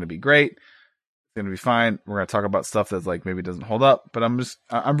think is going to be great. It's going to be fine. We're going to talk about stuff that's like maybe doesn't hold up, but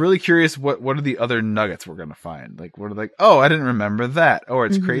I'm really curious what are the other nuggets we're going to find? Like, what are like, oh, I didn't remember that. Or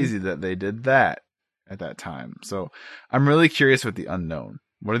it's crazy that they did that at that time. So I'm really curious with the unknown.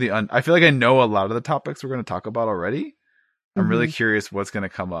 What are the I feel like I know a lot of the topics we're going to talk about already. I'm really curious what's going to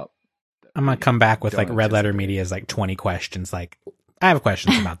come up. I'm gonna come back with Don't like Red Letter anticipate. Media's like 20 questions. Like, I have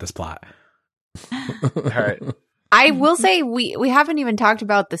questions about this plot. All right. I will say we haven't even talked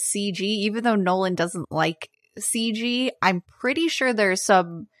about the CG, even though Nolan doesn't like CG. I'm pretty sure there's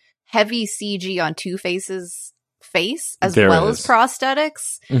some heavy CG on Two-Face's face as There well is. as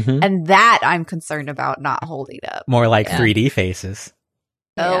prosthetics. Mhm. And that I'm concerned about not holding up. More like Yeah. 3D faces.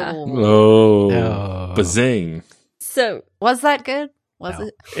 Yeah. Oh, Oh. bazing. So Was that good? Was No,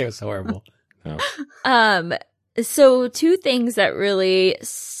 it? it was horrible. So two things that really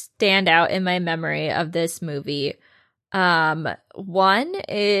stand out in my memory of this movie. One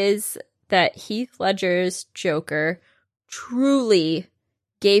is that Heath Ledger's Joker truly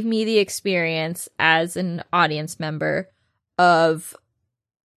gave me the experience as an audience member of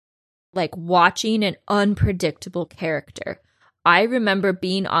like watching an unpredictable character. I remember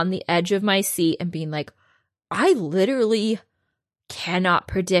being on the edge of my seat and being like, I literally cannot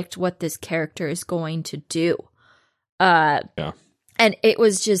predict what this character is going to do. Yeah. And it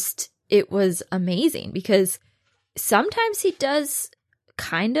was amazing because sometimes he does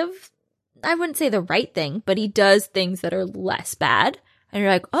kind of I wouldn't say the right thing, but he does things that are less bad. And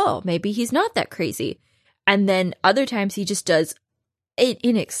you're like, oh, maybe he's not that crazy. And then other times he just does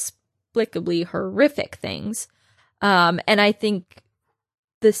inexplicably horrific things. And I think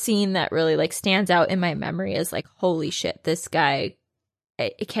the scene that really like stands out in my memory is like, holy shit, this guy,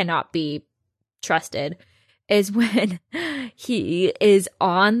 it cannot be trusted, is when he is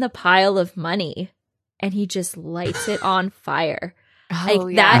on the pile of money and he just lights it on fire.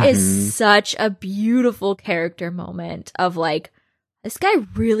 Like that is such a beautiful character moment of like, this guy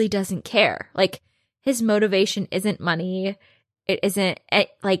really doesn't care. Like his motivation isn't money. It isn't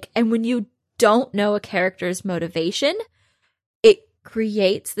like, and when you don't know a character's motivation, it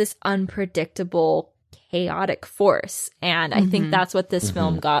creates this unpredictable, chaotic force. And I think that's what this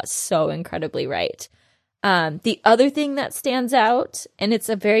film got so incredibly right. The other thing that stands out, and it's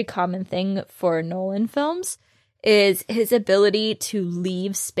a very common thing for Nolan films, is his ability to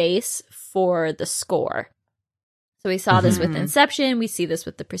leave space for the score. So we saw this with Inception. We see this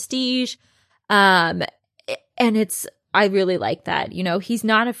with The Prestige. And I really like that. You know, he's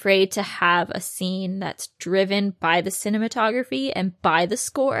not afraid to have a scene that's driven by the cinematography and by the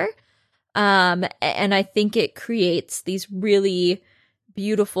score. And I think it creates these really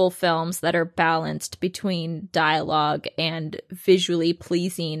beautiful films that are balanced between dialogue and visually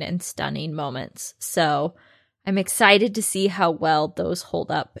pleasing and stunning moments. So I'm excited to see how well those hold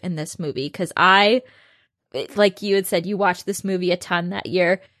up in this movie, because like you had said, you watched this movie a ton that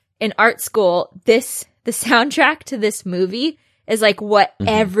year. In art school, the soundtrack to this movie is like what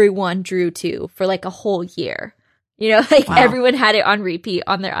everyone drew to for like a whole year. You know, like everyone had it on repeat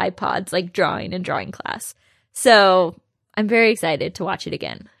on their iPods, like drawing in drawing class. So I'm very excited to watch it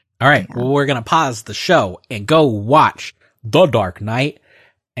again. All right. Well, we're going to pause the show and go watch The Dark Knight,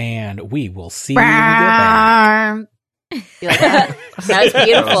 and we will see you when we get back. You like that? That was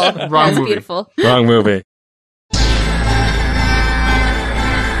beautiful. That was movie. beautiful. Wrong movie.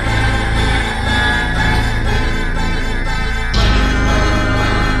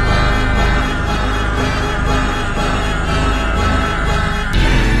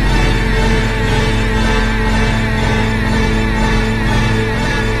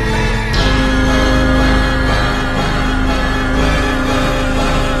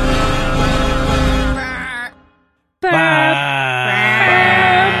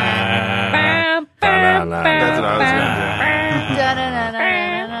 That's what I was gonna do.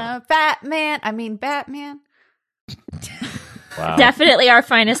 Da-da-da-da-da-da. Batman. Wow. Definitely our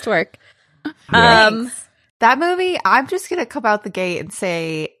finest work. That movie, I'm just going to come out the gate and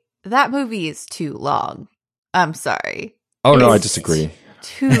say that movie is too long. I'm sorry. Oh no, I It's disagree.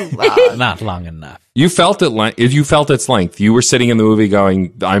 Too long. Not long enough. You felt it. If you felt its length, you were sitting in the movie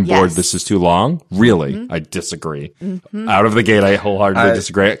going, "I'm bored. Yes. This is too long." Really, I disagree. Out of the gate, I wholeheartedly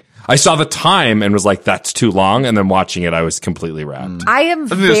disagree. I saw the time and was like, "That's too long." And then watching it, I was completely wrapped. I am I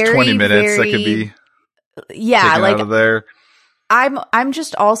think very, there's 20 minutes that could very- be yeah, taken like out of there. I'm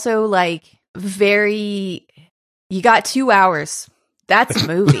just also like very, you got 2 hours. That's a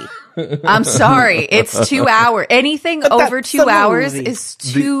movie. I'm sorry. It's 2 hours. Anything over 2 hours is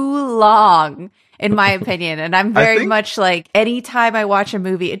too long, in my opinion. And I'm very think- much like, anytime I watch a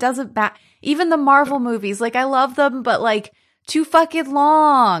movie, it doesn't matter. Even the Marvel movies, like I love them, but like too fucking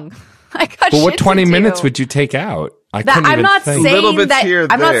long. I got But what shit 20 to do. minutes would you take out? I That couldn't I'm even not think. Little saying bits that. here,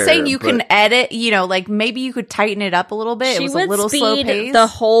 I'm not there, saying you can but- edit. You know, like maybe you could tighten it up a little bit. She It was would a little slow speed pace. the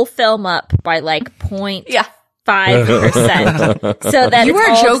whole film up by like 0.5%. Yeah. So that You it's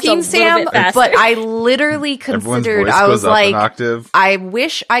are all just a joking, little Sam, bit faster. but I literally Everyone's considered. voice I was goes up an like, octave. I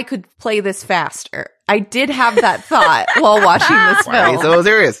wish I could play this faster. I did have that thought while watching this Why are you film. so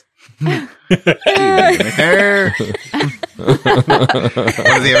serious? Hair.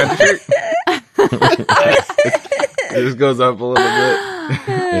 What is he have a shirt? It just goes up a little bit.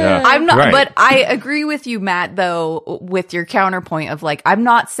 Yeah. I'm not, Right. but I agree with you, Matt, though, with your counterpoint of like, I'm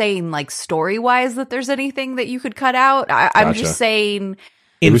not saying like story wise that there's anything that you could cut out. I'm Gotcha. just saying,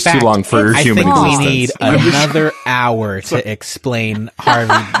 In was too fact, long for I human think we need existence. another hour to explain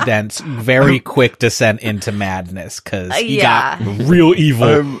Harvey Dent's very quick descent into madness, because he Yeah. got real evil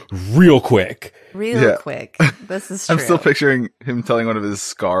I'm- real quick. real Yeah. quick, this is true. I'm still picturing him telling one of his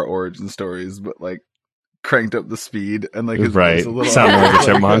Scar origin stories, but like cranked up the speed and like his Right. voice a little Sounding like a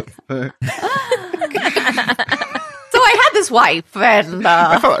chipmunk. So I had this wife, and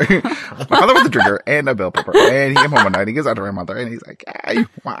my father was a drinker and a bell pepper, and he came home one night. He goes out to my mother, and he's like, "Hey,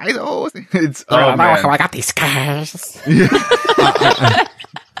 why so?" It's oh man, I got these scars.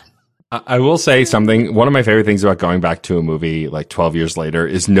 I will say something. One of my favorite things about going back to a movie like 12 years later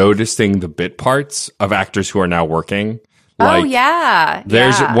is noticing the bit parts of actors who are now working. Oh yeah.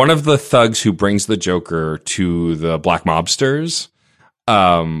 There's yeah. one of the thugs who brings the Joker to the black mobsters.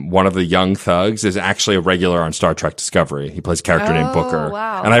 One of the young thugs is actually a regular on Star Trek Discovery. He plays a character named Booker.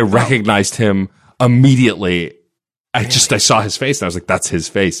 Wow. And I recognized him immediately. I saw his face and I was like, that's his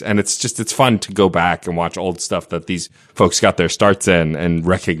face. And it's fun to go back and watch old stuff that these folks got their starts in and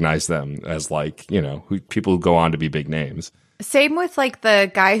recognize them as like, people who go on to be big names. Same with like the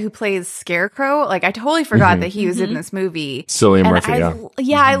guy who plays Scarecrow. Like I totally forgot that he was in this movie. Cillian And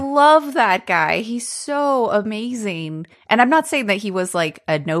Murphy, I love that guy. He's so amazing. And I'm not saying that he was like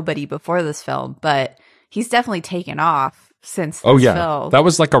a nobody before this film, but he's definitely taken off since this Oh yeah, film. that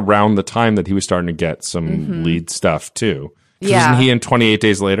was like around the time that he was starting to get some lead stuff too. 'Cause Yeah. wasn't he in 28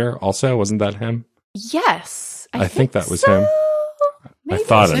 Days Later? Also, wasn't that him? Yes. I think that was so. him. Maybe. I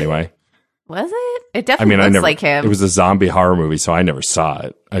thought anyway. Was it? It I definitely mean, I looks never. like him. It was a zombie horror movie, so I never saw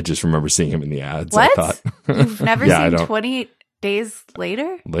it. I just remember seeing him in the ads. What? I thought. You've never Yeah, I seen don't- 28 Days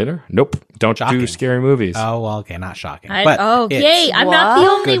Later? Later? Nope. Don't do Shocking. scary movies. Oh, well, okay, not shocking. I, but oh, it's- yay! I'm not the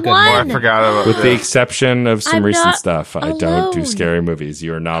What? only Good, good. Oh, I one. forgot about With the that. exception of some I'm recent not stuff, I don't do alone. scary movies.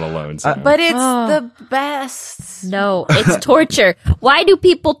 You are not alone. Sam. But it's Oh. the best. No, it's torture. Why do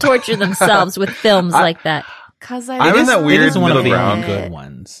people torture themselves with films like that? Because I'm in that It weird is one of middle the ground. only good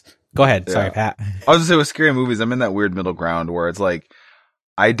ones. Go ahead. Sorry, Yeah. Pat. I was gonna say with scary movies, I'm in that weird middle ground where it's like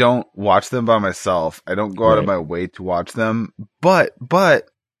I don't watch them by myself. I don't go out of Right. my way to watch them, but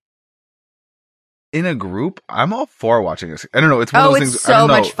in a group, I'm all for watching this. I don't know. It's one of those it's things. so I don't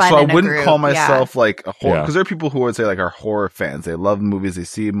know. much fun So I in a wouldn't group, call myself like a horror Yeah. because there are people who would say like are horror fans. They love movies. They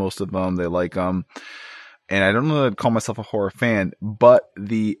see most of them. They like them. And I don't know that I'd call myself a horror fan, but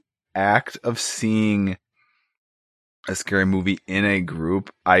the act of seeing a scary movie in a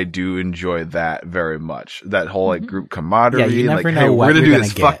group, I do enjoy that very much. That whole like group camaraderie. Yeah, you like, never hey, know we're what gonna you're do gonna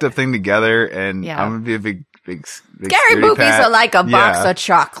this get. fucked up thing together, and Yeah. I'm gonna be a big Scary scaredy movies cat. are like a box Yeah. of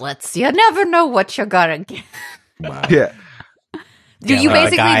chocolates. You never know what you're gonna get. Wow. Yeah. Yeah, You like a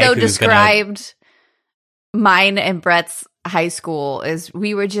basically guy though who's gonna- described mine and Brett's high school is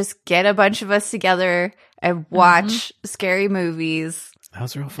we would just get a bunch of us together and watch scary movies, That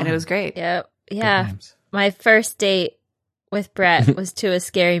was real fun. and it was great. Yep. Good Yeah. times. My first date with Brett was to a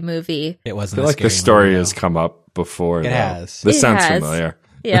scary movie. It I wasn't. feel a like scary this story movie, has though. come up before. It though. has. This It sounds has. familiar.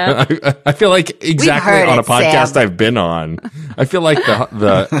 Yeah. I feel like exactly heard on a it, podcast Sam. I've been on. I feel like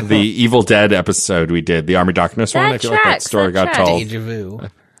the Evil Dead episode we did, the Army Darkness one. That I feel like that tracks, story that got tracks. told. Deja vu.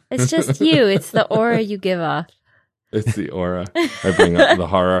 It's just you. It's the aura you give off. It's the aura. I bring up the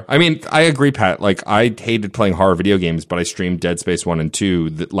horror. I mean, I agree, Pat. Like, I hated playing horror video games, but I streamed Dead Space 1 and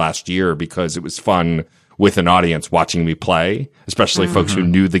 2 last year because it was fun with an audience watching me play, especially folks who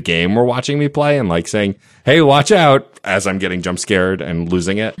knew the game were watching me play and like saying, hey, watch out, as I'm getting jump scared and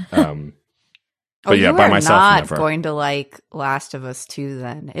losing it. But yeah, you by are myself, not never. going to like Last of Us 2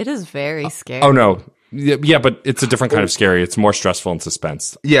 then. It is very scary. Oh, no. Yeah, but it's a different kind of scary. It's more stressful and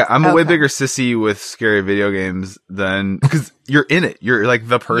suspense. Yeah, I'm a way Okay. bigger sissy with scary video games than because you're in it. You're like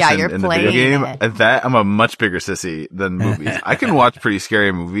the person you're in the video playing game. it. At that, I'm a much bigger sissy than movies. I can watch pretty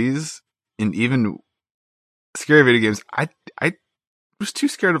scary movies, and even scary video games. I was too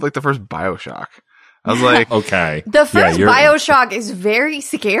scared of like the first BioShock. I was like, Okay. The first you're- BioShock is very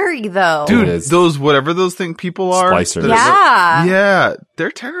scary though. Dude, dude, is. those whatever those people are, Splicers. Yeah. yeah, they're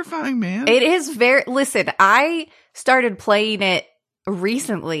terrifying, man. It is very. Listen, I started playing it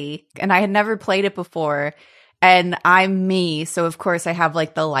recently, and I had never played it before. And I'm me, so of course I have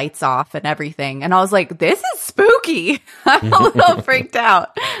like the lights off and everything. And I was like, "This is spooky." I'm a little freaked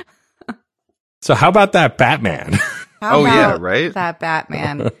out. So how about that Batman? How Oh, yeah, about right? That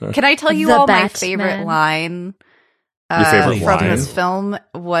Batman. Can I tell you The all my Batman. favorite line? Your favorite from line? this film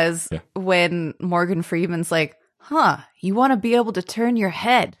was Yeah. when Morgan Freeman's like, "Huh, you want to be able to turn your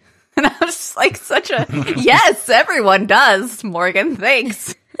head." And I was just like, such a, yes, everyone does, Morgan,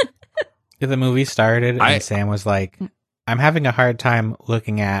 thanks. The movie started and I- Sam was like, I'm having a hard time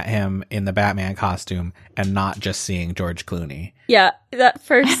looking at him in the Batman costume and not just seeing George Clooney. Yeah, that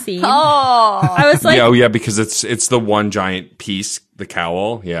first scene. Oh. I was like, yeah, because it's the one giant piece, the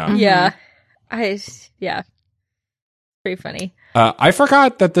cowl. Yeah. yeah, yeah, pretty funny. I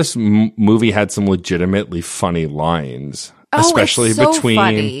forgot that this movie had some legitimately funny lines, Oh, it's especially so between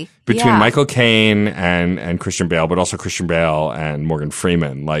funny. between Yeah. Michael Caine and Christian Bale, but also Christian Bale and Morgan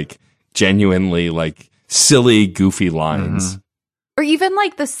Freeman. Like genuinely, like silly, goofy lines. Or even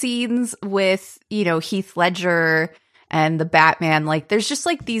like the scenes with, Heath Ledger and the Batman, like there's just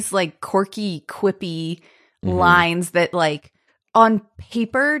like these like quirky, quippy lines that like on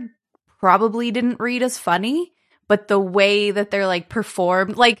paper probably didn't read as funny, but the way that they're like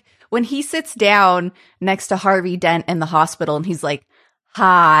performed, like when he sits down next to Harvey Dent in the hospital and he's like,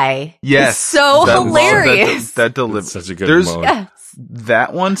 "Hi." Yes. It's so hilarious. That deliver. Such a good There's moment. Yes.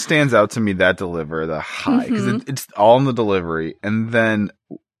 that one stands out to me. That deliver the high because it's all in the delivery, and then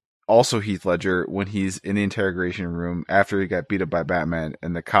also Heath Ledger when he's in the interrogation room after he got beat up by Batman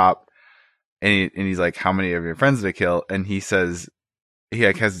and the cop, and he's like, "How many of your friends did I kill?" And he says, he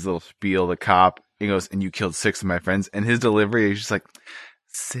like has this little spiel. The cop, he goes, "And you killed 6 of my friends." And his delivery is just like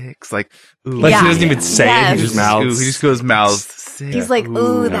 6, like ooh, Like, Yeah. he doesn't even say it. He Yes. just mouths. He just goes mouths. 6. He's like,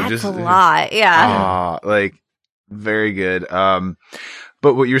 "Ooh, that's just- a lot." Yeah. like very good.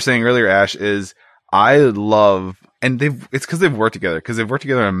 But what you were saying earlier, Ash, is I love, and it's because they've worked together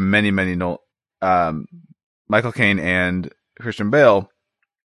on many Michael Caine and Christian Bale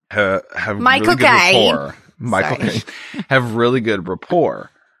have Michael really good Caine. rapport. Michael Sorry. Caine have really good rapport.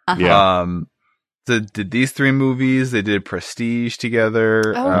 Yeah. So did these 3 movies? They did Prestige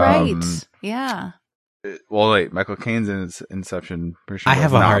together. Oh, right. Yeah. Well, wait, Michael Caine's in Inception. Christian I Bale's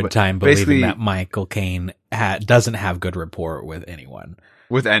have a not, hard but time basically believing that Michael Caine doesn't have good rapport with anyone.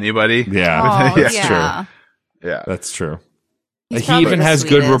 with anybody. Yeah. Oh, Yeah. yeah. Yeah. That's true. He's He probably even the has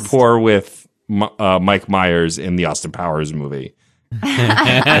good sweetest. rapport with Mike Myers in the Austin Powers movie.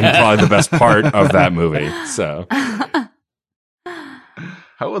 And probably the best part of that movie. So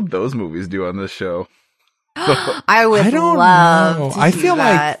How would those movies do on this show? I would I don't love know. to I see feel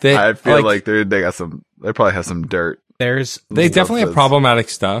that. like they, I feel like they got some. They probably have some dirt. There's they Love definitely have this. problematic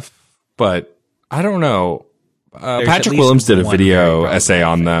stuff, but I don't know. at Patrick least Williams did a one video very essay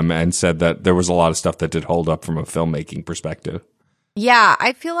on problematic them and said that there was a lot of stuff that did hold up from a filmmaking perspective. Yeah,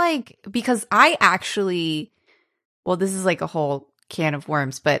 I feel like because I actually, well, this is like a whole can of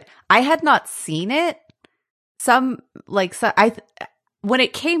worms, but I had not seen it. When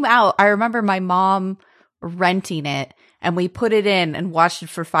it came out, I remember my mom renting it and we put it in and watched it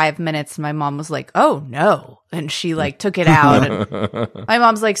for 5 minutes. And my mom was like, "Oh no." And she like took it out. And my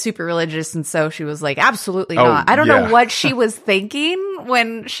mom's like super religious. And so she was like, "Absolutely Oh, not." I don't yeah. know what she was thinking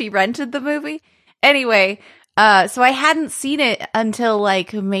when she rented the movie. Anyway, so I hadn't seen it until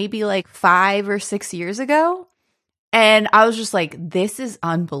like maybe like 5 or 6 years ago. And I was just like, this is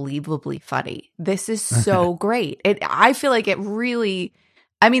unbelievably funny. This is so great. I feel like it really,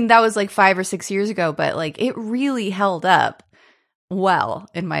 I mean, that was like 5 or 6 years ago, but like it really held up well,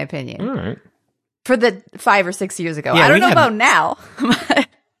 in my opinion, All right. for the 5 or 6 years ago. Yeah, I don't we know had- about now.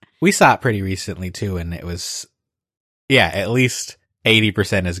 We saw it pretty recently too, and it was, yeah, at least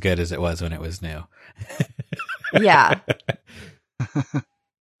 80% as good as it was when it was new. Yeah.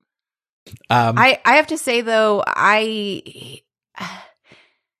 I have to say though,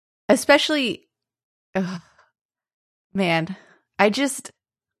 especially, man, I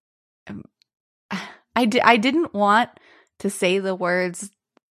didn't want to say the words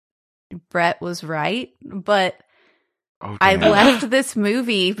Brett was right, but Oh, I damn. left this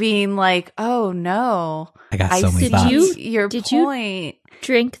movie being like, oh no, I got I so many Did thoughts. you- see your did you- point.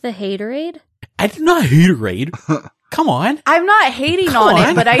 Drink the haterade? I did not haterade. Come on. I'm not hating Come on on.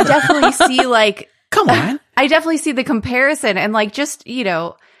 it, but I definitely see like, Come on. I definitely see the comparison and like, just, you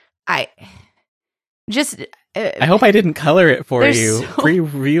know, I hope I didn't color it for There's you so-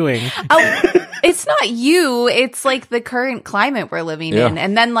 pre-viewing. Oh, it's not you. It's like the current climate we're living Yeah. in.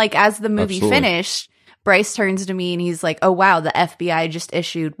 And then like as the movie Absolutely. finished, Bryce turns to me and he's like, "Oh wow, the FBI just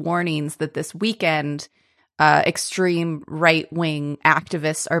issued warnings that this weekend extreme right-wing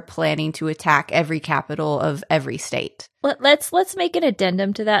activists are planning to attack every capital of every state." Let's make an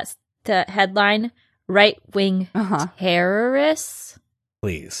addendum to that headline: right wing Uh-huh. terrorists.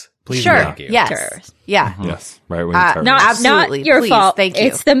 Please Sure. thank you. Yes. Terrorists. Yeah. Yes. Right. When Not- Not Absolutely. your Please, fault. thank you.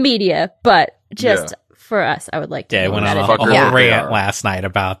 It's the media, but just Yeah. for us, I would like to. Yeah, I know went that on it- a whole Yeah. rant last night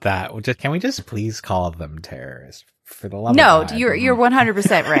about that. Can we just please call them terrorists for the love No, of God? you're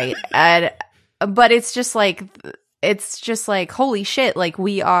 100% right. But it's just like holy shit, like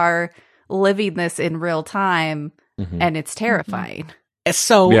we are living this in real time Mhm. and it's terrifying.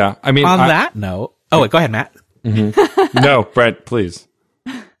 So Yeah. I mean, on that note, go ahead, Matt. no, Brett, please.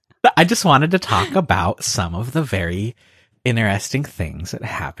 I just wanted to talk about some of the very interesting things that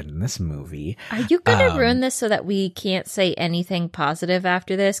happened in this movie. Are you gonna Um, ruin this so that we can't say anything positive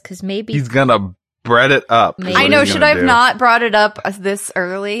after this? Because maybe He's gonna bread it up. is Maybe. what I know, he's should gonna I have do. not brought it up this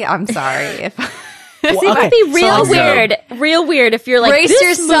early? I'm sorry. If it okay, would be real so- real weird if you're like, brace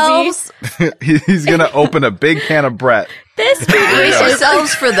this yourselves, He's gonna open a big can of Brett. Movie, this brace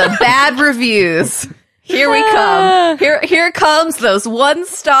yourselves for the bad reviews. Here we come. Here comes those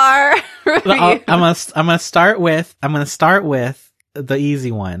 1-star reviews. I'm gonna start with the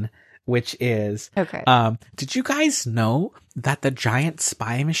easy one, which is Okay. Did you guys know that the giant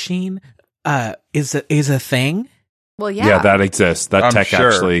spy machine is a thing? Well, Yeah, that exists. That I'm tech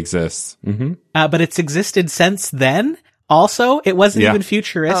sure. actually exists. Mm-hmm. But it's existed since then. Also, it wasn't Yeah. even Oh,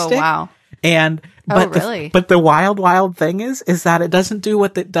 futuristic. wow. And Oh, but really? but the wild thing is that it doesn't do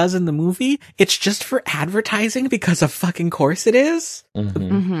what it does in the movie. It's just for advertising because of fucking course it is.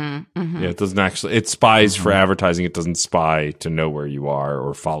 Yeah, it doesn't actually. It spies for advertising. It doesn't spy to know where you are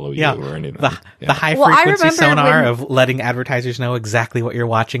or follow Yeah, you or anything. the high Well, I frequency remember sonar when- of letting advertisers know exactly what you're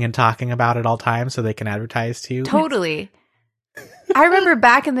watching and talking about at all times, so they can advertise to you. Totally. I remember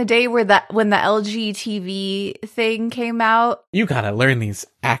back in the day when the LG TV thing came out. You gotta learn these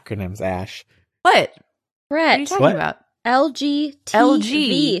acronyms, Ash. What? What are you Brett, talking What? about? LG TV, LG,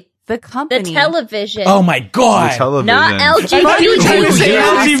 the the company. television. Oh my god! The television. not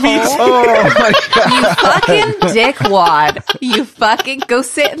LGBT. Oh my god. Fucking dickwad. You fucking go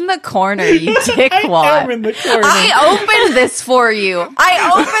sit in the corner, you dickwad. I'm in the corner. I opened this for you.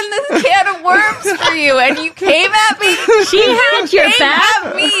 I opened this can of worms for you, and you came at me. She had your Came back.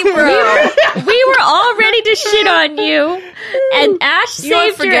 at me, bro. We were all ready to shit on you, and Ash You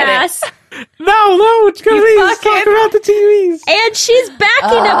won't saved your forget it. ass. No, it's gonna be let's talk fucking- about the TVs. And she's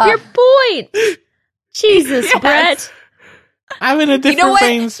backing up your point. Jesus, Yes. Brett. I'm in a different You know what?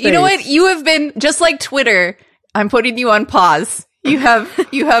 brain space. You know what? You have been just like Twitter. I'm putting you on pause. You have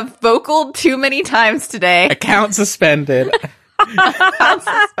vocaled too many times today. Account suspended. I'll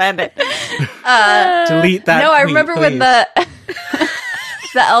suspend it. Delete that. No, I tweet, remember when please.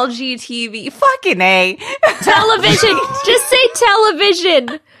 the LG TV fucking A. Television. Just say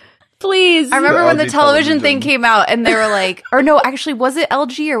television. Please. I remember The when the LG television thing television. came out and they were like, or no, actually, was it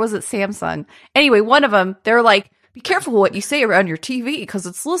LG or was it Samsung? Anyway, one of them, they were like, be careful what you say around your TV because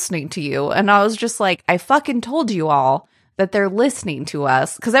it's listening to you. And I was just like, I fucking told you all that they're listening to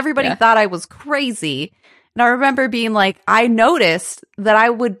us because everybody Yeah. thought I was crazy. And I remember being like, I noticed that I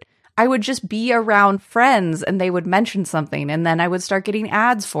would just be around friends and they would mention something and then I would start getting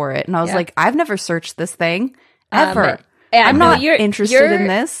ads for it. And I was Yeah. like, I've never searched this thing ever. Yeah, I'm no, not you're interested in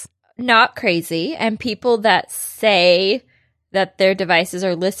this. Not crazy. And people that say that their devices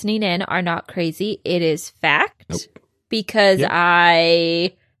are listening in are not crazy. It is fact because Yep.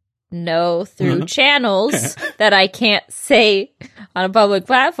 I know through channels that I can't say on a public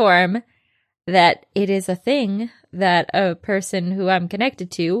platform that it is a thing that a person who I'm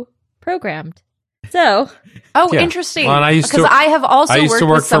connected to programmed. So, Oh, Yeah. interesting. Well, and I used because to- I have also I used worked to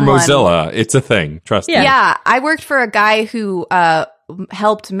work with for someone. Mozilla. It's a thing. Trust me. Yeah. Yeah, I worked for a guy who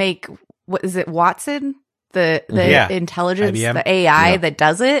helped make what is it, Watson, the Yeah. intelligence, IBM. the AI Yeah. that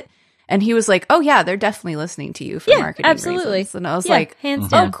does it. And he was like, "Oh yeah, they're definitely listening to you for yeah, marketing absolutely. reasons." And I was Yeah, like, hands "Oh,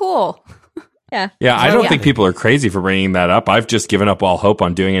 down. cool." Yeah. Yeah, I So, don't yeah. think people are crazy for bringing that up. I've just given up all hope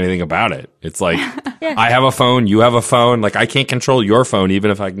on doing anything about it. It's like, Yeah. I have a phone, you have a phone. Like, I can't control your phone,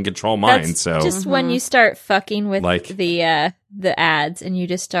 even if I can control mine. That's So, just when you start fucking with Like- the ads and you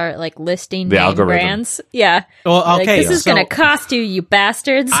just start like listing The name algorithm. brands. Yeah. Well, Like, okay, this is so gonna cost you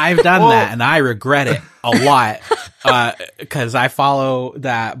bastards. I've done that and I regret it a lot because I follow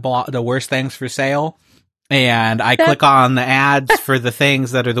that the worst things for sale. And I click on the ads for the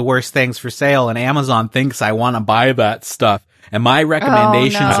things that are the worst things for sale, and Amazon thinks I want to buy that stuff. And my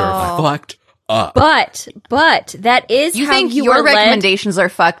recommendations are no. fucked up. But that is You how think you your are led. recommendations are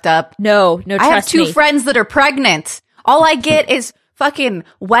fucked up? No, I have trust two me. friends that are pregnant. All I get is fucking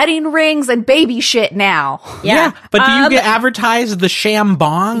wedding rings and baby shit now. Yeah. But do you get advertised the sham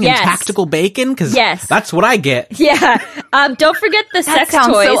bong Yes. and tactical bacon? Because Yes. that's what I get. Yeah. Don't forget the That sex sounds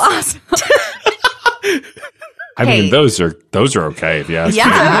toys. so awesome. I Hey. mean, those are okay if you ask Yeah,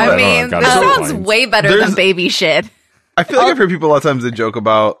 me. I don't mean, got that no sounds complaints. way better There's- than baby shit. I feel like I've heard people a lot of times they joke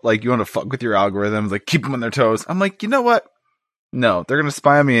about like you want to fuck with your algorithms, like keep them on their toes. I'm like, you know what? No, they're gonna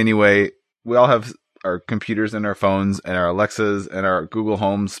spy on me anyway. We all have our computers and our phones and our Alexas and our Google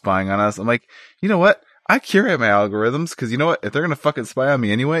Homes spying on us. I'm like, you know what? I curate my algorithms because you know what? If they're gonna fucking spy on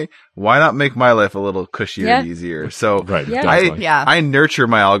me anyway, why not make my life a little cushier Yeah. and easier? So Right. Yeah. definitely. Yeah. I nurture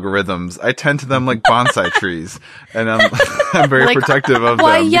my algorithms. I tend to them like bonsai trees, and I'm very Like, protective of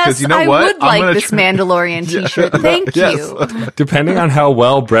Why, them yes, because you know I what? would I'm like gonna this try- Mandalorian t-shirt. Thank Yes. you. Depending on how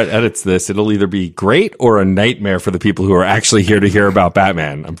well Brett edits this, it'll either be great or a nightmare for the people who are actually here to hear about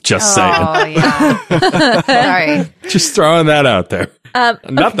Batman. I'm just saying. Oh, yeah. Sorry. Just throwing that out there.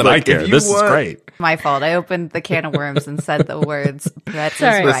 Not that I Look, care. if you This is want- great. My fault. I opened the can of worms and said the words. That's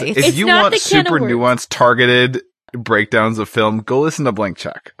Sorry. right. Listen, if It's you not want the can of super worms. nuanced, targeted breakdowns of film, go listen to Blank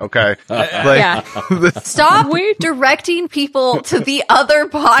Check. Okay, Yeah. Stop directing people to the other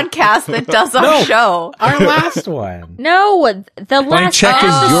podcast that does our No. show. Our last one. No, the Blank last Check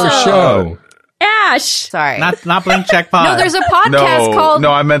is your episode. show. Ash. Sorry. Not Blank Check Pod. No, there's a podcast called.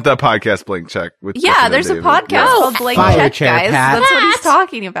 No, I meant the podcast Blink Check. With Yeah, Jessica there's a David. podcast Yeah. called Blank Fire Check, chair, guys. Pat. That's what he's Pat.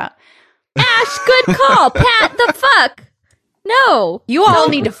 talking about. Ash, good call. Pat, the fuck? No. You all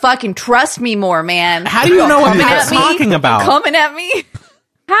need to fucking trust me more, man. How do you know what Coming Pat's at me? talking about? Coming at me?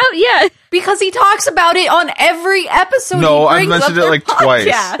 How? Yeah. Because he talks about it on every episode. No, he I've brings mentioned up it like their twice.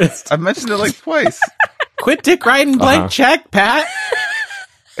 podcast. I've mentioned it like twice. Quit dick riding Blank Check, Pat.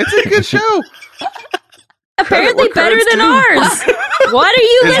 It's a good show. Apparently what better currents than do. ours. What are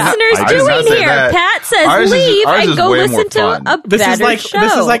you It's not- listeners I did not doing say here? that. Pat says Ours is- leave ours and is go way listen more to fun. a This better is like show.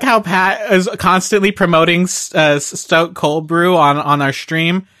 this is like how Pat is constantly promoting Stoke Cold Brew on our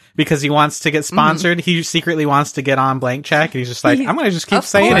stream because he wants to get sponsored. He secretly wants to get on Blank Check, and he's just like, I'm gonna just keep Of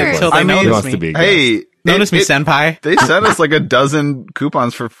saying it course. until they I mean, He notice wants me. to be. Hey, Notice me, senpai. They sent us like a dozen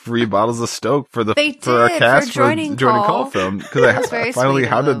coupons for free bottles of Stoke for They our did, cast for joining call. film because That was I very finally sweet of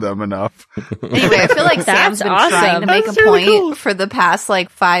hounded them. them enough. Anyway, I feel like Sam's That's been awesome. trying to make That's a really point cool. for the past like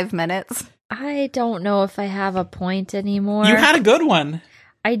 5 minutes. I don't know if I have a point anymore. You had a good one.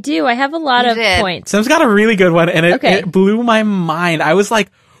 I do. I have a lot You of did. points. Sam's got a really good one, and Okay. it blew my mind. I was like,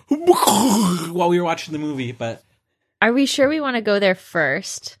 while we were watching the movie, but Are we sure we want to go there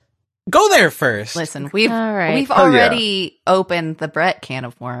first? go there first. Listen, we've All right. we've Oh, yeah. already opened the Brett can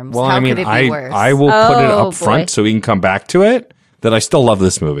of worms. Well, How I mean, could it be worse? I will put it Oh, up front boy. so we can come back to it. That I still love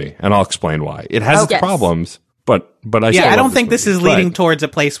this movie, and I'll explain why. It has its Yes. problems, but I still Yeah, I love don't think this movie. is leading But- towards a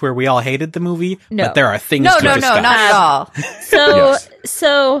place where we all hated the movie, No. but there are things no, to no, discuss. no, not at all.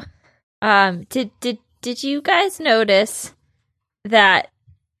 So, Yes. did you guys notice that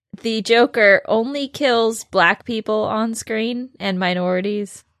the Joker only kills black people on screen and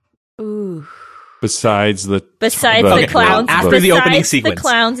minorities? Ooh. Besides the Besides the- the clowns, After the opening besides sequence. the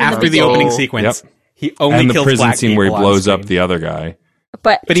clowns in After the the opening beginning. sequence, Yep. he only and the kills prison black scene where he people on blows up screen. the other guy.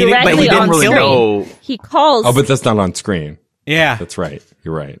 but But he didn't- but directly we didn't on really screen. know. He calls. Oh, but that's not on screen. Yeah. That's right.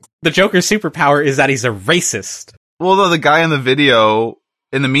 You're right. The Joker's superpower is that he's a racist. Well, though the guy in the video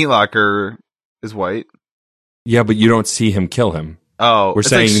in the meat locker is white. Yeah, but you don't see him kill him. Oh, We're it's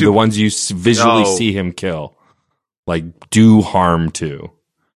saying like the ones you visually No. see him kill, like do harm to.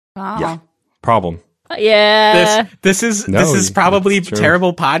 Wow. Yeah. Problem. yeah. This is No, this is probably it's true.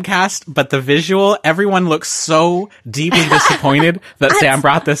 terrible podcast, but the visual, everyone looks so deeply disappointed that Sam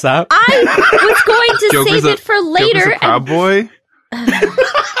brought this up. I was going to Joker's save it for Joker's later. a Proud Boy.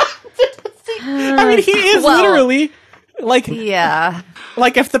 I mean, he is Well- literally like Yeah.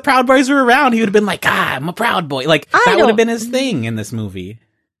 like if the Proud Boys were around, he would have been like, I'm a Proud Boy. Like I that would don't- have been his thing in this movie.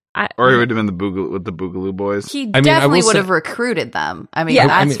 Or he would have been the with the Boogaloo Boys. He I definitely will would say- have recruited them. I mean, Yeah,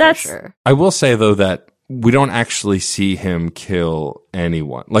 that's, that's- for sure. I will say though that we don't actually see him kill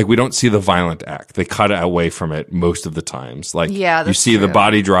anyone. Like we don't see the violent act. They cut away from it most of the times. Like Yeah, you that's see the true.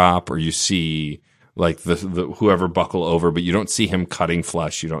 body drop or you see like the whoever buckle over, but you don't see him cutting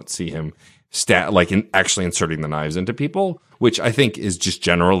flesh. You don't see him actually inserting the knives into people, which I think is just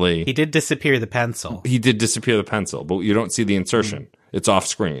generally He did disappear the pencil. he did disappear the pencil, but you don't see the insertion. It's off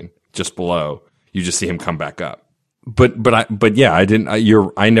screen, just below. You just see him come back up. But yeah,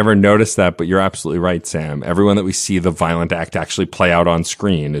 I never noticed that, but you're absolutely right, Sam. Everyone that we see the violent act actually play out on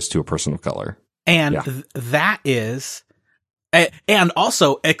screen is to a person of color. And Yeah. that is, and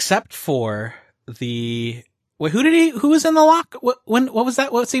also, except for the, wait, who was in the lock? What was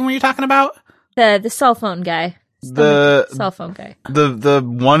that? What scene were you talking about? the cell phone guy. The- cell phone guy. The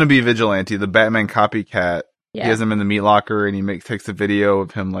wannabe vigilante, the Batman copycat. Yeah. He has him in the meat locker, and he takes a video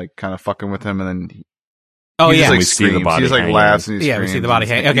of him like kind of fucking with him, and then he Oh just, yeah. like We see the screams. body He just like hanging. laughs and he Yeah, we screams. see the body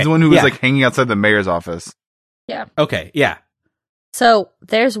He's- hanging. Okay, He's the one who was yeah. like hanging outside the mayor's office. Okay. Yeah. So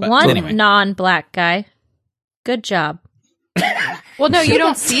there's But one anyway. non-black guy. Good job. Well, no, you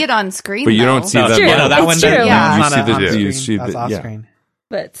don't see it on screen. But you though. don't see It's that. true. Yeah, no, that It's one. true. That's Yeah. You not see a the- on you screen. see That's the- off yeah. screen.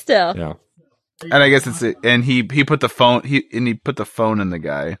 But still. Yeah. And I guess and he put the phone he put the phone in the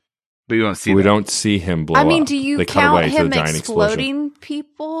guy, but you don't see. We that. don't see him blow I mean, up. do you They cut count away to him the giant explosion. exploding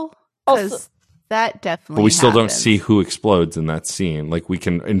people? Also- Because that definitely. But we still don't happens. see who explodes in that scene. Like we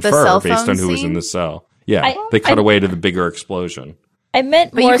can cell infer based phone on who was in scene? the cell. Yeah, I- they cut I- away to the bigger explosion. I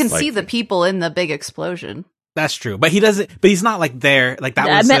meant But more. you can Like- see the people in the big explosion. That's true, but he doesn't. But he's not like there. Like that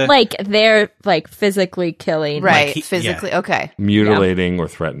I was. meant like they're like physically killing. Right. he- physically. Okay. Mutilating or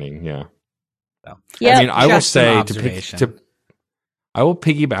threatening. Yeah. Yeah. I mean, I will Just an say observation. I will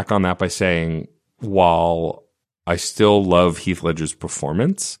piggyback on that by saying, while I still love Heath Ledger's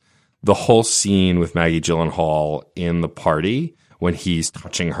performance, the whole scene with Maggie Gyllenhaal in the party when he's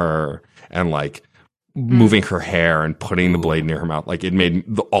touching her and like moving her hair and putting the blade near her mouth, like it made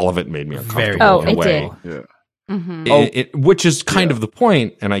all of it made me uncomfortable Oh, in a it way. did. Yeah. Mm-hmm. Which is kind of the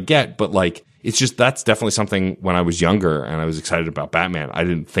point, and I get, but like it's just, that's definitely something when I was younger and I was excited about Batman, I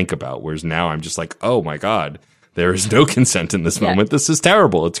didn't think about. Whereas now I'm just like, oh my God, there is no consent in this moment. This is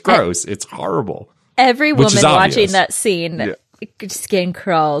terrible. It's gross. It's horrible. Every Which is woman watching obvious. that scene, skin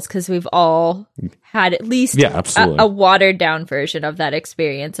crawls because we've all had at least absolutely. a watered down version of that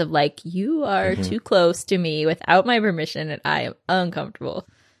experience of like, you are too close to me without my permission and I am uncomfortable.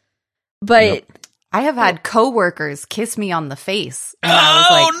 But I have had coworkers kiss me on the face. And I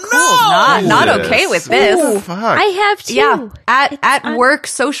was like, cool, not okay with this. Oh, fuck. I have too. Yeah, at work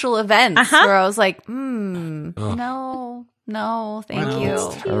social events where I was like, no, thank you.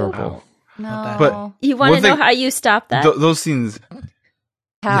 That's terrible. No. But You want to one know thing- how you stop that? Those scenes.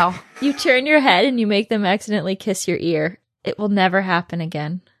 How? You turn your head and you make them accidentally kiss your ear. It will never happen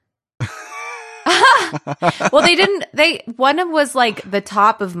again. Well, one was like the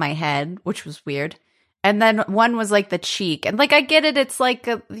top of my head, which was weird. And then one was like the cheek. And like, I get it. It's like,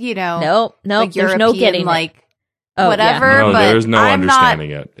 No, like there's no European, getting like, it. Oh, whatever. yeah. No, but there's no I'm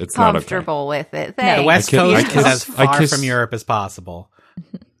understanding it. It's not okay. comfortable with it. No. The Thanks. West I Coast kiss- is as I far kiss- from Europe as possible.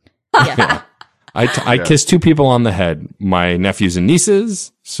 Yeah. I kiss two people on the head, my nephews and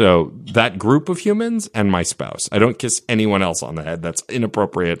nieces, so that group of humans, and my spouse. I don't kiss anyone else on the head. That's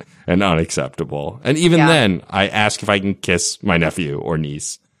inappropriate and unacceptable. And even then, I ask if I can kiss my nephew or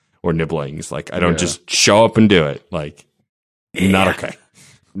niece or nibblings. Like, I don't just show up and do it. Like, not okay.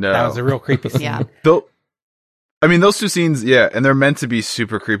 No. That was a real creepy scene. Yeah. I mean, those two scenes, and they're meant to be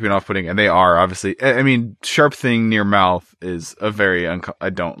super creepy and off-putting, and they are, obviously. I mean, sharp thing near mouth is a very I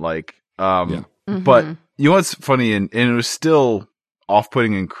don't like. But you know what's funny, and it was still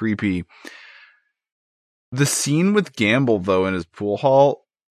off-putting and creepy. The scene with Gamble, though, in his pool hall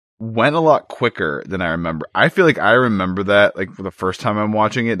went a lot quicker than I remember. I feel like I remember that, like, for the first time I'm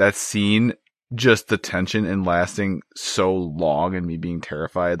watching it, that scene, just the tension and lasting so long and me being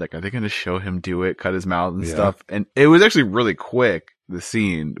terrified. Like, are they going to show him do it, cut his mouth and stuff? And it was actually really quick, the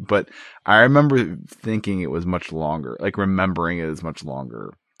scene, but I remember thinking it was much longer, like remembering it as much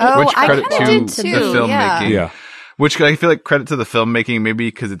longer. Oh, Which I credit kind of to did the too. filmmaking. Yeah. Which I feel like credit to the filmmaking, maybe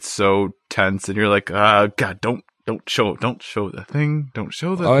because it's so tense and you're like, God, don't show the thing. Don't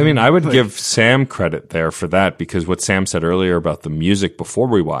show the Oh, I mean, I would Like- give Sam credit there for that because what Sam said earlier about the music before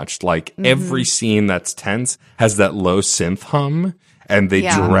we watched, like every scene that's tense has that low synth hum and they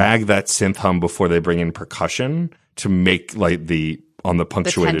drag that synth hum before they bring in percussion to make like on the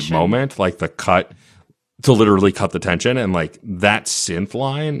punctuated tension. moment, like the cut to literally cut the tension. And like that synth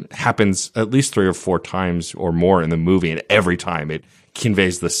line happens at least 3 or 4 times or more in the movie. And every time it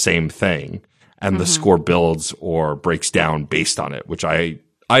conveys the same thing. And the score builds or breaks down based on it, which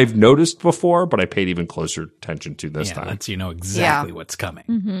I've noticed before, but I paid even closer attention to this time. Lets you know exactly what's coming.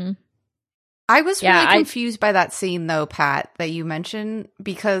 Mm-hmm. I was Yeah, really confused by that scene, though, Pat, that you mentioned,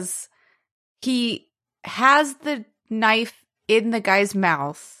 because he has the knife in the guy's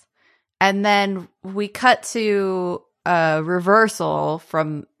mouth, and then we cut to a reversal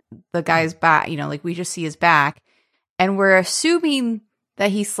from the guy's back, like we just see his back, and we're assuming that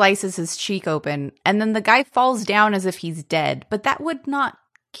he slices his cheek open, and then the guy falls down as if he's dead, but that would not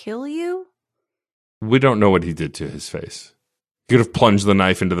kill you? We don't know what he did to his face. He could have plunged the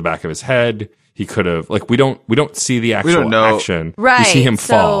knife into the back of his head. He could have, like, we don't see the actual know. action. Right. We see him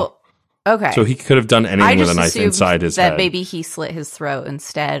fall. Okay. So he could have done I anything with just a knife assumed inside his that head. maybe he slit his throat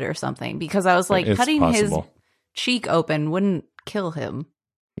instead or something, because I was like, It's cutting possible. his cheek open wouldn't kill him.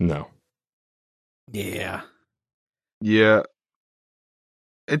 No. Yeah. Yeah.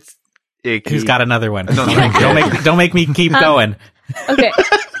 It's icky. Who's got another one? don't think Don't make me keep going. Okay.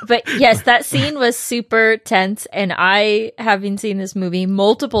 But yes, that scene was super tense. And I, having seen this movie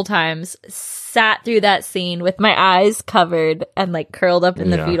multiple times, sat through that scene with my eyes covered and like curled up in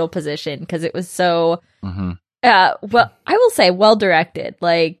the Yeah. fetal position because it was so, Mhm. well, I will say well directed.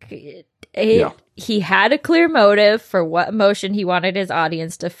 Like, he had a clear motive for what emotion he wanted his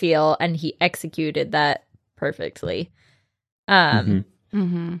audience to feel, and he executed that perfectly. Mhm.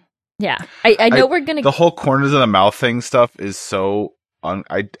 Mm-hmm. Yeah. I know we're going to. The whole corners of the mouth thing stuff is so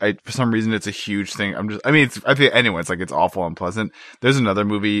I for some reason it's a huge thing. I think anyway, it's like it's awful unpleasant. There's another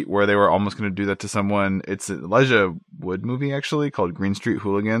movie where they were almost going to do that to someone. It's an Elijah Wood movie actually called Green Street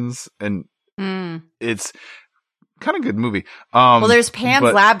Hooligans, and it's kind of good movie. Well, there's Pan's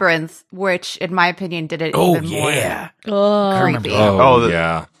but- Labyrinth, which in my opinion did it even more creepy. Oh, the-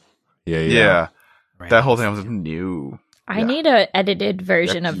 yeah. That Right. whole thing I was like, new. I need a edited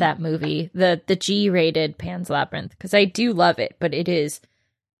version of that movie, the G-rated Pan's Labyrinth, because I do love it, but it is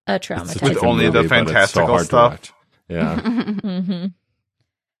a It's such a traumatizing. With good only the movie, but it's so fantastical hard to stuff. watch. Yeah. Mm-hmm.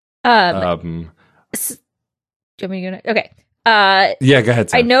 Do you want me to go next? Okay. Yeah, go ahead,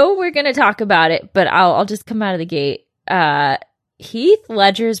 I Sam. know we're gonna talk about it, but I'll just come out of the gate. Heath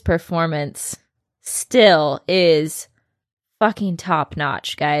Ledger's performance still is fucking top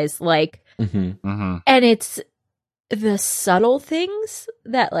notch, guys. Like, Mm-hmm. Mm-hmm. and it's the subtle things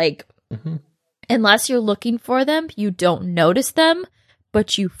that, like, Mm-hmm. unless you're looking for them, you don't notice them,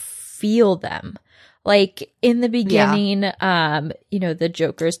 but you feel them. Like in the beginning, the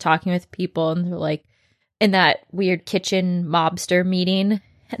Joker's talking with people and they're like in that weird kitchen mobster meeting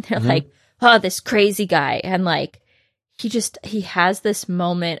and they're Mhm. like, oh, this crazy guy. And like, he has this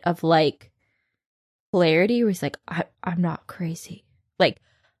moment of like clarity where he's like, I'm not crazy. Like,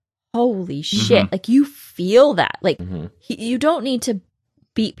 holy shit. Like you feel that. Like Mm-hmm. you don't need to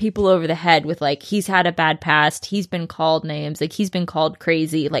beat people over the head with like, he's had a bad past. He's been called names. Like he's been called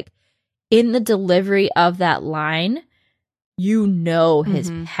crazy. Like in the delivery of that line, you know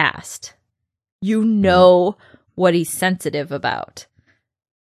his Mhm. past. You know what he's sensitive about.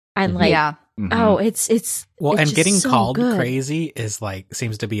 And like, Yeah. oh, it's Well, it's and just getting so called good. crazy is like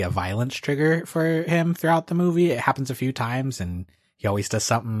seems to be a violence trigger for him throughout the movie. It happens a few times, and he always does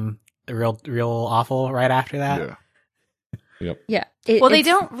something real awful right after that. Yeah. Yeah. Well, they it's-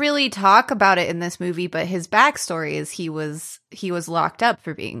 don't really talk about it in this movie, but his backstory is he was locked up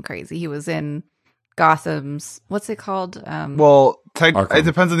for being crazy. He was in Gotham's, what's it called? Well, Arkham. it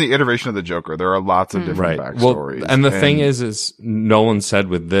depends on the iteration of the Joker. There are lots of different Right. backstories. Well, and the thing is Nolan said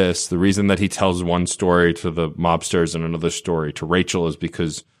with this, the reason that he tells one story to the mobsters and another story to Rachel is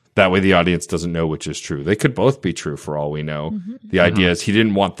because that way the audience doesn't know which is true. They could both be true for all we know. The idea is he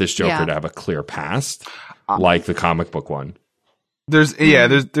didn't want this Joker Yeah. to have a clear past like the comic book one.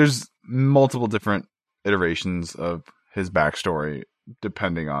 there's multiple different iterations of his backstory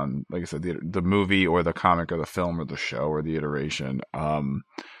depending on, like I said, the movie or the comic or the film or the show or the iteration.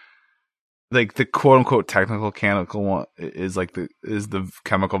 Like the quote unquote technical canonical one is like the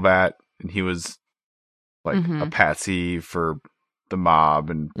chemical vat, and he was like a patsy for the mob,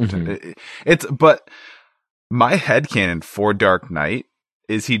 and but my headcanon for Dark Knight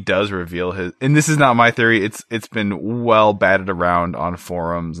is he does reveal his, and this is not my theory. It's been well batted around on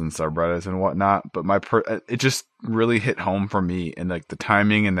forums and subreddits and whatnot. But it just really hit home for me, and like the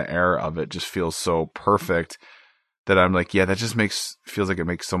timing and the era of it just feels so perfect that I'm like, yeah, that just feels like it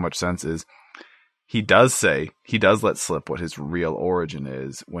makes so much sense. Is he does let slip what his real origin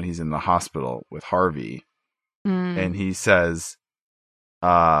is when he's in the hospital with Harvey, and he says,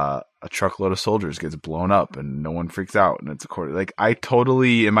 a truckload of soldiers gets blown up and no one freaks out, and it's like I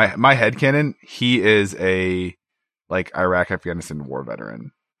totally in my headcanon he is a like Iraq Afghanistan war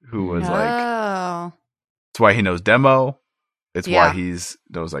veteran who was like, oh, it's why he knows demo, it's Yeah. why he's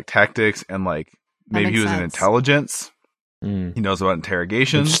knows like tactics, and like maybe makes he was in sense. intelligence, Mm. he knows about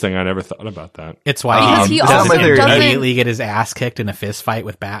interrogations. Interesting. I never thought about that. It's why Because he doesn't also doesn't- immediately get his ass kicked in a fist fight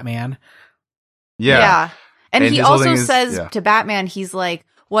with Batman. Yeah. And And he his whole also thing is- says yeah. to Batman, he's like,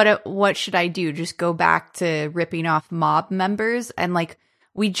 what should I do? Just go back to ripping off mob members? And like,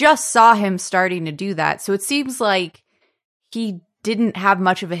 we just saw him starting to do that. So it seems like he didn't have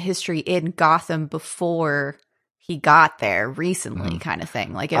much of a history in Gotham before he got there recently, kind of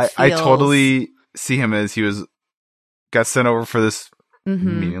thing. Like, it I feels... totally see him as he got sent over for this Mhm.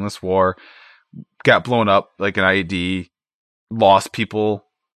 meaningless war, got blown up like an IED, lost people,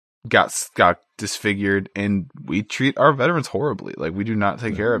 got disfigured, and we treat our veterans horribly. Like, we do not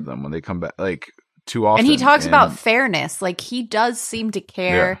take care of them when they come back, like, too often. And he talks And- about fairness. Like, he does seem to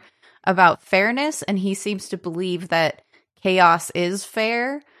care about fairness, and he seems to believe that chaos is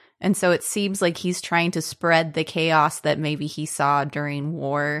fair. And so it seems like he's trying to spread the chaos that maybe he saw during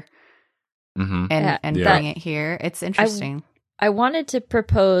war Mhm. Yeah, and Yeah. bring it here. It's interesting. I wanted to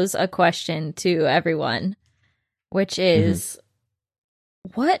propose a question to everyone, which is,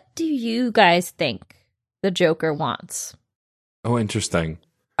 what do you guys think the Joker wants? Oh, interesting.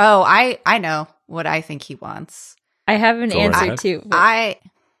 Oh, I know what I think he wants. I have an Go right answer ahead. too. but I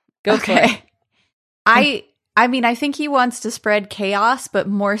Go for it. I mean, I think he wants to spread chaos, but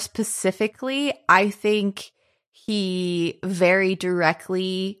more specifically, I think he very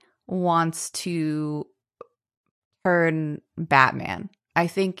directly wants to turn Batman. I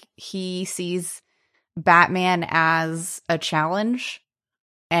think he sees Batman as a challenge,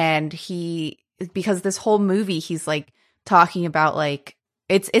 and because this whole movie he's like talking about like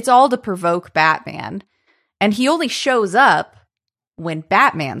it's all to provoke Batman, and he only shows up when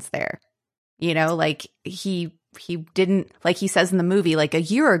Batman's there. You know, like he didn't, like he says in the movie, like a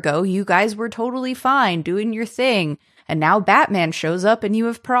year ago, you guys were totally fine doing your thing. And now Batman shows up and you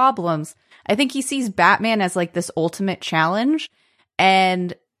have problems. I think he sees Batman as like this ultimate challenge.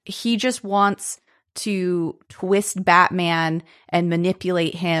 And he just wants to twist Batman and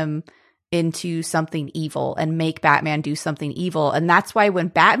manipulate him into something evil and make Batman do something evil. And that's why when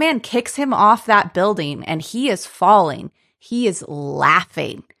Batman kicks him off that building and he is falling, he is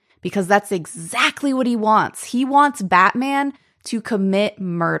laughing because that's exactly what he wants. He wants Batman to commit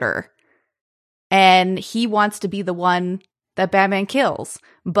murder. And he wants to be the one that Batman kills.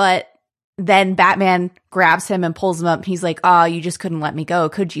 But then Batman grabs him and pulls him up. And he's like, "Oh, you just couldn't let me go,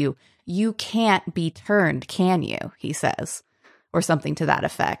 could you? You can't be turned, can you?" he says. Or something to that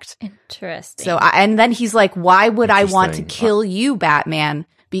effect. Interesting. So, and then he's like, "Why would I want to Interesting. kill you, Batman?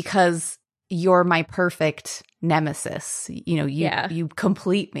 Because you're my perfect nemesis. You know, you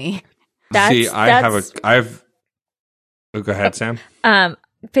complete me." See, I've. Oh, go ahead, Sam.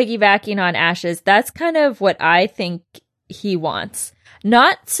 Piggybacking on Ash's, that's kind of what I think he wants.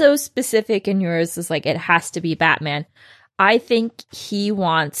 Not so specific in yours as like it has to be Batman. I think he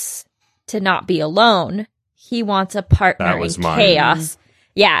wants to not be alone. He wants a partner That was in mine. chaos.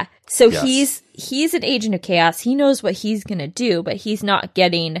 Yeah. So Yes. he's an agent of chaos. He knows what he's going to do, but he's not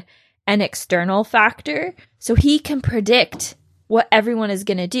getting an external factor. So he can predict what everyone is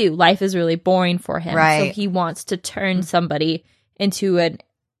going to do. Life is really boring for him. Right. So he wants to turn somebody into an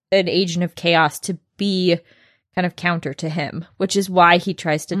agent of chaos to be kind of counter to him, which is why he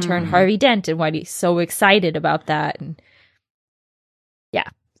tries to turn Harvey Dent and why he's so excited about that. And yeah.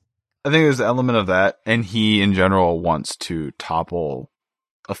 I think there's an element of that, and he in general wants to topple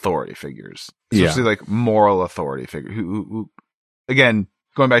authority figures, especially like moral authority figures. Who again,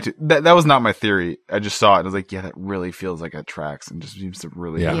 going back to that was not my theory. I just saw it and I was like, yeah, that really feels like it tracks and just seems to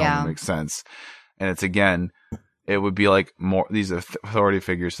really make sense. And it's again, it would be like more these authority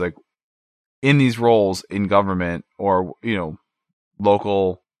figures like in these roles in government or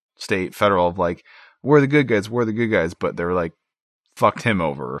local, state, federal of like we're the good guys, but they're like fucked him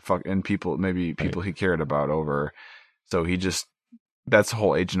over, and people he cared about over. So he just, that's the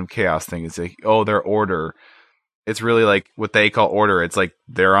whole Agent of Chaos thing. It's like, oh, their order. It's really like what they call order. It's like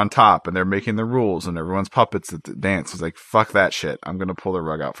they're on top and they're making the rules and everyone's puppets at the dance. It's like, fuck that shit. I'm gonna pull the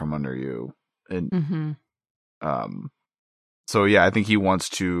rug out from under you. And so yeah, I think he wants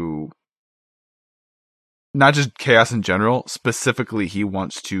to not just chaos in general. Specifically, he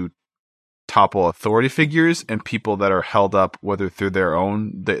wants to topple authority figures and people that are held up, whether through their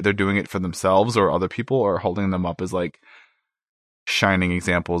own, they're doing it for themselves or other people, or holding them up as like shining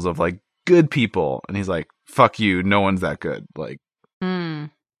examples of like good people. And he's like, fuck you, no one's that good. Like, Mm.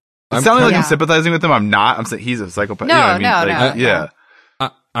 it's sounding like Yeah. I'm sympathizing with him. I'm not. I'm saying he's a psychopath. No, you know what I mean? no, Like, no, yeah.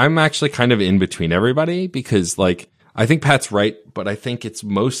 I'm actually kind of in between everybody because, like, I think Pat's right, but I think it's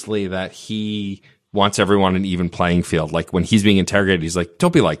mostly that he wants everyone an even playing field. Like, when he's being interrogated, he's like,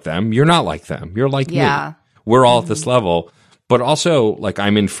 don't be like them. You're not like them. You're like Yeah. me. We're all at this level. But also, like,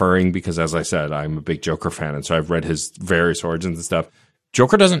 I'm inferring because, as I said, I'm a big Joker fan, and so I've read his various origins and stuff.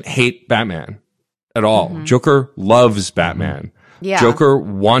 Joker doesn't hate Batman at all. Joker loves Batman. Yeah. Joker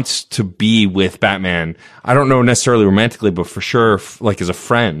wants to be with Batman. I don't know necessarily romantically, but for sure, like as a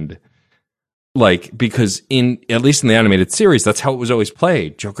friend. Like, because at least in the animated series, that's how it was always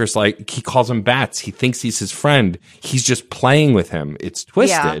played. Joker's like, he calls him Bats. He thinks he's his friend. He's just playing with him. It's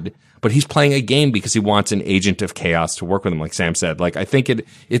twisted, but he's playing a game because he wants an agent of chaos to work with him, like Sam said. Like, I think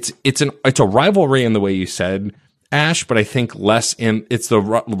it's a rivalry in the way you said, Ash, but I think less it's the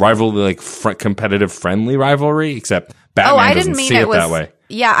rivalry, like competitive, friendly rivalry, except Batman I doesn't didn't mean see it it was that way.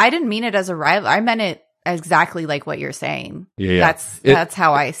 Yeah, I didn't mean it as a rival. I meant it exactly like what you're saying. Yeah. That's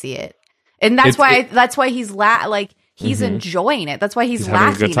how I see it. And that's why he's he's enjoying it. That's why he's having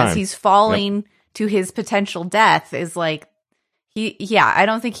a good laughing as time. he's falling to his potential death is like I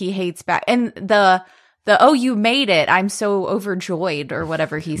don't think he hates and the oh, you made it, I'm so overjoyed or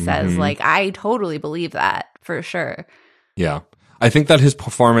whatever he says. Like, I totally believe that for sure. Yeah. I think that his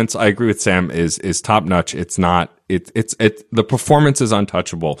performance, I agree with Sam, is top notch. It's not, the performance is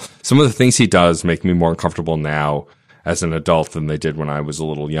untouchable. Some of the things he does make me more uncomfortable now as an adult than they did when I was a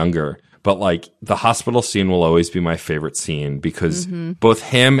little younger. But like, the hospital scene will always be my favorite scene because both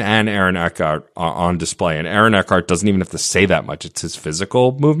him and Aaron Eckhart are on display. And Aaron Eckhart doesn't even have to say that much. It's his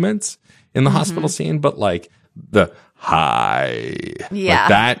physical movements in the hospital scene. But like, the hi, like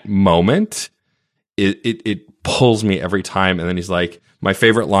that moment, it pulls me every time. And then he's like, my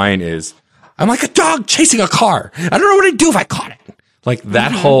favorite line is, I'm like a dog chasing a car. I don't know what I'd do if I caught it. Like,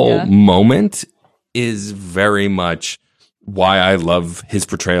 that whole moment is very much why I love his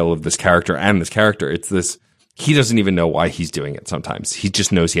portrayal of this character and this character. It's this, he doesn't even know why he's doing it sometimes. He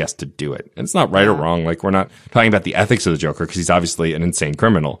just knows he has to do it. And it's not right or wrong. Like, we're not talking about the ethics of the Joker because he's obviously an insane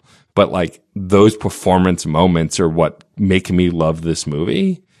criminal. But like, those performance moments are what make me love this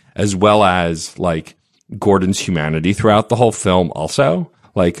movie. as well as like Gordon's humanity throughout the whole film also.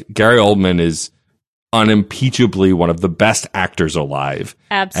 Like Gary Oldman is unimpeachably one of the best actors alive.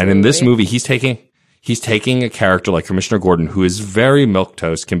 Absolutely. And in this movie, he's taking a character like Commissioner Gordon, who is very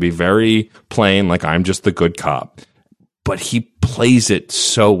milquetoast, can be very plain, like I'm just the good cop, but he plays it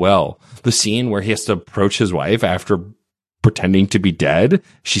so well. The scene where he has to approach his wife after pretending to be dead,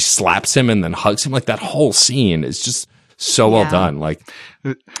 she slaps him and then hugs him. Like that whole scene is just so well done. Like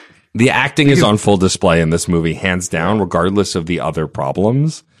the acting is on full display in this movie, hands down, regardless of the other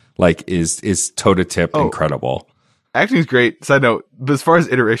problems. Like is toe to tip incredible. Acting is great. Side note, but as far as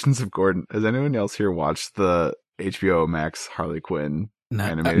iterations of Gordon, has anyone else here watched the HBO Max Harley Quinn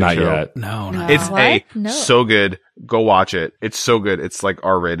animated not show? yet. No. It's No. so good. Go watch it. It's so good. It's like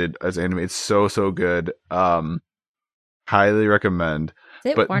R-rated as anime. It's so good. Highly recommend.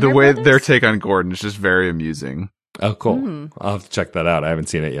 Is it But Warner the way Brothers? their take on Gordon is just very amusing. Oh, cool. I'll have to check that out. I haven't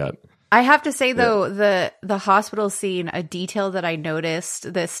seen it yet. I have to say though, the hospital scene, a detail that I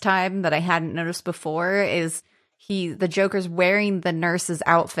noticed this time that I hadn't noticed before is the Joker's wearing the nurse's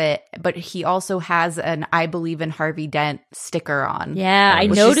outfit, but he also has an "I believe in Harvey Dent" sticker on. Yeah, I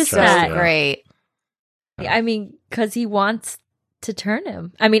Which is noticed so that. Yeah. Great. I mean, because he wants to turn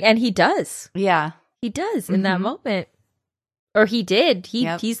him. I mean, and he does. Yeah. He does in that Mhm. moment. Or he did.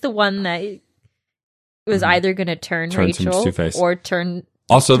 He's the one that was either going to turn Turns him Rachel Two-Face. or turn.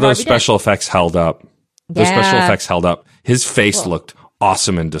 Also, to those Harvey special effects held up. Those Yeah. special effects held up. His face Cool. looked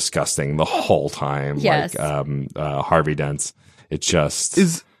awesome and disgusting the whole time. Yes. Like Harvey Dent's. It just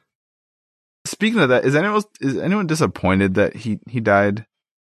Speaking of that, is anyone disappointed that he died?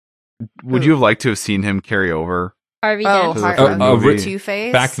 Would you have liked to have seen him carry over? Harvey Oh, Dent. movie.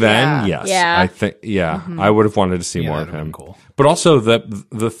 Two-Face. back then. Yeah. Yes, Yeah. I think. Yeah, I would have wanted to see more of that'd been him. cool. But also,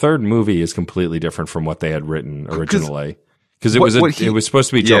 the third movie is completely different from what they had written originally. Because it was supposed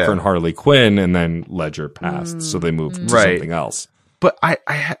to be Joker and Harley Quinn, and then Ledger passed, so they moved to Right. something else. But I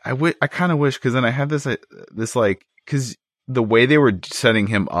kind of wish, because then I had this like, because the way they were setting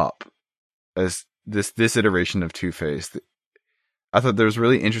him up as this iteration of Two-Face, I thought there was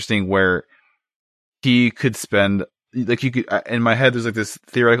really interesting where he could spend, like, you could, in my head, there's like this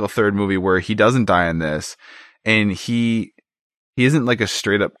theoretical third movie where he doesn't die in this, and he isn't like a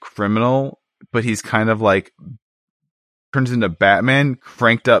straight up criminal, but he's kind of like turns into Batman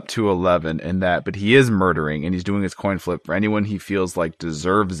cranked up to 11 in that, but he is murdering and he's doing his coin flip for anyone he feels like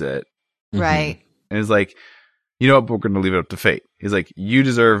deserves it. Right. And it's like, you know what, we're going to leave it up to fate. He's like,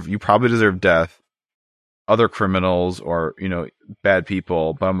 you probably deserve death, other criminals or, bad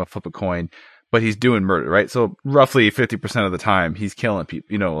people, but I'm going to flip a coin. But he's doing murder, right? So roughly 50% of the time he's killing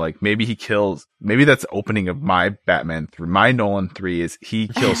people, like maybe that's the opening of my Batman 3. My Nolan 3 is he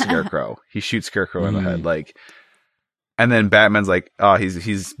kills Scarecrow. He shoots Scarecrow in the head. Like, and then Batman's like,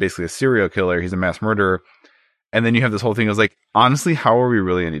 he's basically a serial killer. He's a mass murderer. And then you have this whole thing. I was like, honestly, how are we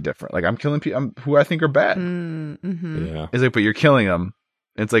really any different? Like, I'm killing people who I think are bad. Mm-hmm. Yeah. It's like, but you're killing them.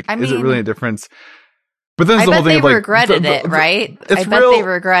 It's like, I is it mean, really a difference? But then I the whole bet thing they of like, regretted it, right? It's I bet real. they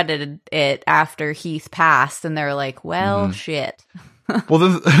regretted it after Heath passed, and they're like, well, shit. Well,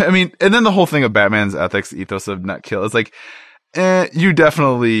 and then the whole thing of Batman's ethics, ethos of not kill, it's like, you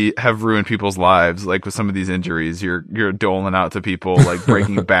definitely have ruined people's lives, like with some of these injuries. You're doling out to people, like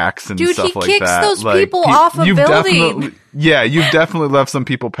breaking backs and Dude, stuff he like kicks that. those Like, people off a you've building. you've definitely left some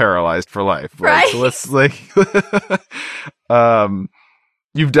people paralyzed for life, right? So let's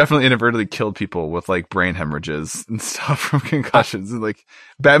you've definitely inadvertently killed people with like brain hemorrhages and stuff from concussions. And like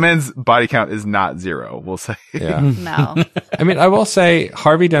Batman's body count is not 0, we'll say. Yeah. No. I mean, I will say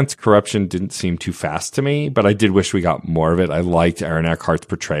Harvey Dent's corruption didn't seem too fast to me, but I did wish we got more of it. I liked Aaron Eckhart's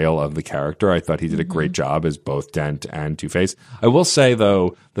portrayal of the character. I thought he did a great job as both Dent and Two-Face. I will say,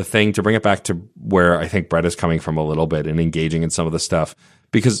 though, the thing to bring it back to where I think Brett is coming from a little bit and engaging in some of the stuff,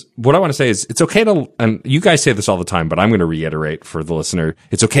 because what I want to say is it's okay to, and you guys say this all the time, but I'm going to reiterate for the listener,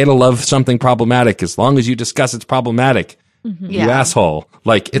 it's okay to love something problematic as long as you discuss it's problematic. You Yeah. asshole.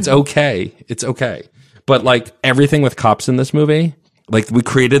 Like, it's okay. It's okay. But like everything with cops in this movie, like we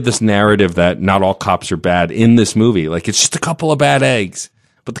created this narrative that not all cops are bad in this movie. Like it's just a couple of bad eggs,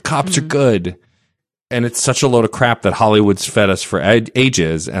 but the cops are good. And it's such a load of crap that Hollywood's fed us for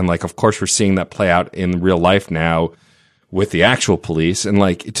ages. And like, of course, we're seeing that play out in real life now with the actual police. And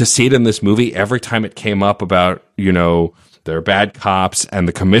like to see it in this movie, every time it came up about, they're bad cops and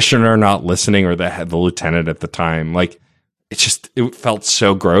the commissioner not listening or the lieutenant at the time, like it felt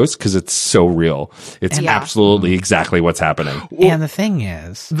so gross because it's so real. It's absolutely exactly what's happening. And the thing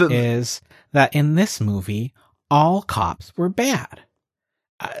is that in this movie, all cops were bad.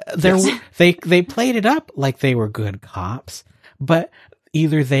 They played it up like they were good cops, but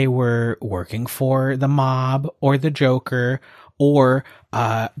either they were working for the mob or the Joker, or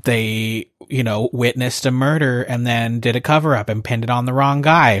they, witnessed a murder and then did a cover up and pinned it on the wrong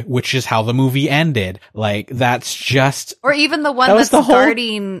guy, which is how the movie ended. Like, that's just, Or even the one That was that's the whole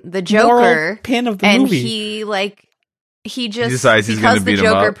guarding the moral Joker, pin of the and movie. he just decides he's because gonna beat the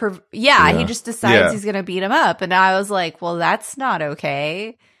him Joker up. he just decides he's gonna beat him up, and I was like, well, that's not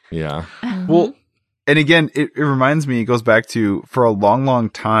okay. Yeah. Well, and again, it reminds me, it goes back to, for a long, long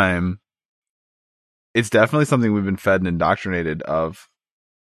time, it's definitely something we've been fed and indoctrinated of.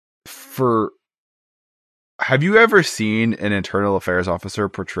 Have you ever seen an internal affairs officer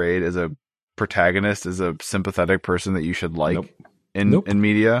portrayed as a protagonist, as a sympathetic person that you should like Nope. in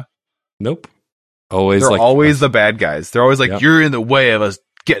media? Nope. Always They're like always the bad guys. They're always like, Yep. you're in the way of us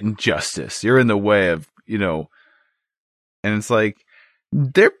getting justice. You're in the way of, and it's like,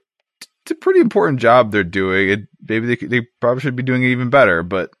 it's a pretty important job they're doing. Maybe they probably should be doing it even better,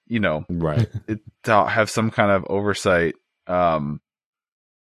 but right. to have some kind of oversight.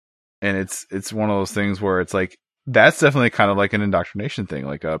 And it's one of those things where it's like, that's definitely kind of like an indoctrination thing,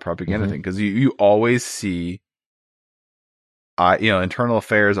 like a propaganda thing. Cause you always see, internal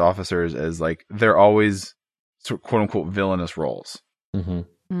affairs officers as like, they're always quote unquote villainous roles.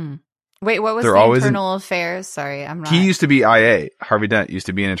 Mm-hmm. Wait, what was They're the always internal affairs? Sorry, I'm not. He used to be IA. Harvey Dent used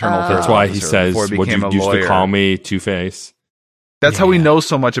to be an internal affairs That's why officer he says, before he what you became a used lawyer. to call me, Two-Face. That's how we Yeah. know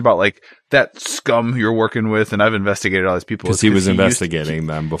so much about like that scum you're working with, and I've investigated all these people Because he was used- investigating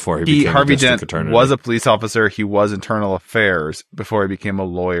them before he became Harvey a district Dent attorney. was a police officer. He was internal affairs before he became a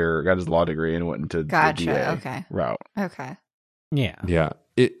lawyer, got his law degree, and went into Gotcha, the DA okay. route. Okay. Yeah. Yeah.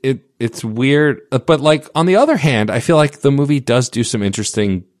 It's weird. But like, on the other hand, I feel like the movie does do some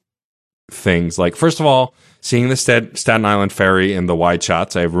interesting things. Like, first of all, seeing the Staten Island ferry in the wide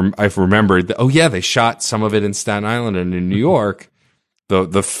shots, I've remembered that, they shot some of it in Staten Island and in New York.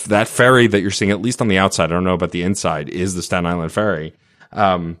 That ferry that you're seeing, at least on the outside, I don't know about the inside, is the Staten Island ferry.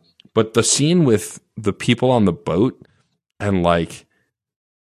 But the scene with the people on the boat and like,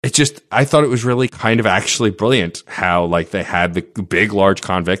 I thought it was really kind of actually brilliant how like they had the big, large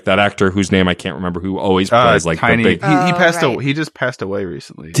convict, that actor whose name I can't remember, who always plays like Tiny. the big. He passed right. away. He just passed away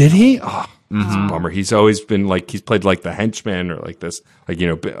recently. Did he? Oh, Mhm. it's a bummer. He's always been like, he's played like the henchman or like this, like,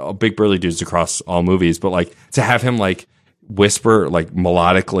 big burly dudes across all movies. But like to have him like whisper like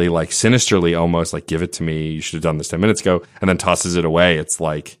melodically, like sinisterly almost, like, give it to me, you should have done this 10 minutes ago, and then tosses it away. It's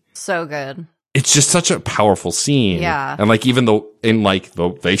like, So good. it's just such a powerful scene. Yeah. And like, even though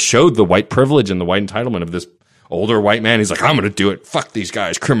they showed the white privilege and the white entitlement of this older white man, he's like, I'm going to do it. Fuck these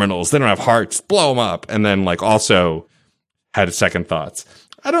guys, criminals. They don't have hearts. Blow them up. And then like also had second thoughts.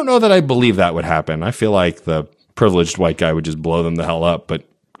 I don't know that I believe that would happen. I feel like the privileged white guy would just blow them the hell up, but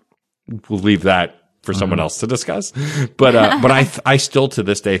we'll leave that for someone else to discuss. But I still to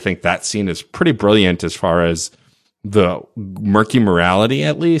this day think that scene is pretty brilliant as far as the murky morality,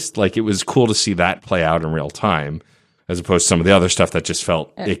 at least. Like, it was cool to see that play out in real time, as opposed to some of the other stuff that just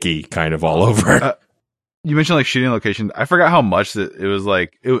felt icky kind of all over. You mentioned like shooting location. I forgot how much that it was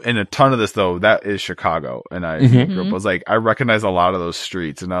like, and a ton of this though, that is Chicago. And I grew up, I was like, I recognize a lot of those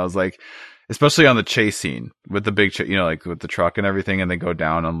streets, and I was like, especially on the chase scene with the big, like with the truck and everything, and they go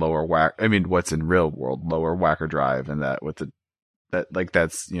down on what's in real world, Lower Wacker Drive, and that with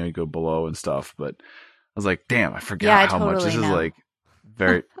that's, you go below and stuff. But I was like, damn, I forgot Yeah, I how much totally this is know. like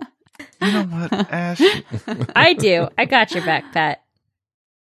very, you know what, Ash? I do. I got your back, Pat.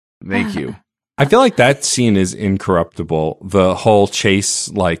 Thank you. I feel like that scene is incorruptible. The whole chase,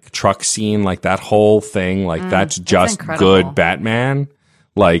 like truck scene, like that whole thing, like that's just incredible. good Batman.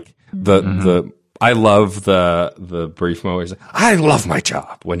 Like I love the brief moment. I love my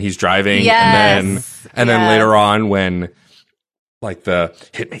job when he's driving, Yes. and then Yes. later on when like the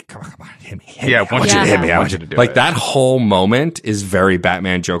hit me, come on, hit me. Yeah, I want you to hit me. I want you to do like it. that whole moment is very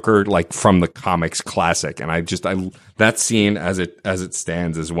Batman Joker, like from the comics classic. And I that scene as it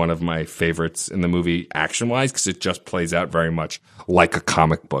stands is one of my favorites in the movie action wise, because it just plays out very much like a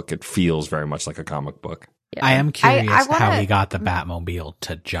comic book. It feels very much like a comic book. I am curious wanna- how he got the Batmobile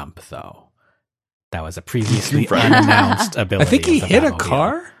to jump, though. That was a previously unannounced ability. I think he of the hit a Batmobile.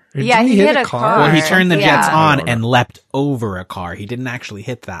 car. Yeah, Didn't he hit a car. Well, he turned the jets Yeah. on and leapt over a car. He didn't actually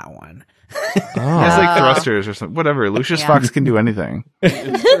hit that one. He has like thrusters or something. Whatever. Lucius Yeah. Fox can do anything.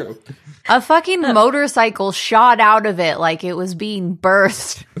 A fucking motorcycle shot out of it like it was being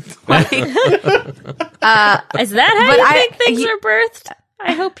birthed. Like, Is that how But you I- think things you- are birthed?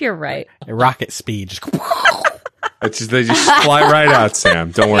 I hope you're right. At rocket speed, just They just fly right out,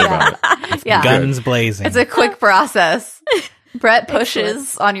 Sam. Don't worry about it. yeah. guns blazing. It's a quick process. Brett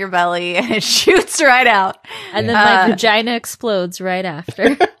pushes on your belly and it shoots right out. And then my vagina explodes right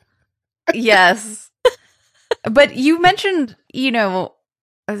after. Yes. But you mentioned,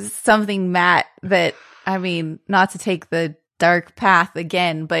 something, Matt, that, I mean, not to take the dark path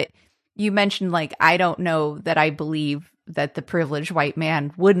again, but you mentioned, like, I don't know that I believe that the privileged white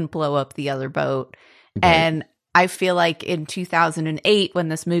man wouldn't blow up the other boat. Right. And I feel like in 2008, when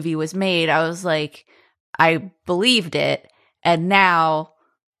this movie was made, I was like, I believed it. And now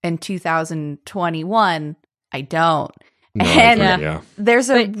in 2021, I don't. No, and there's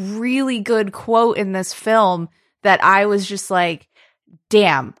a really good quote in this film that I was just like,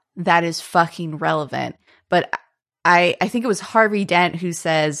 damn, that is fucking relevant. But I think it was Harvey Dent who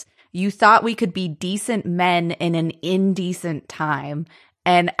says, "You thought we could be decent men in an indecent time."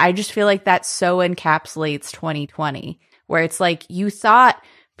 And I just feel like that so encapsulates 2020, where it's like, you thought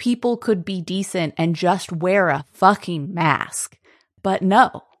people could be decent and just wear a fucking mask. But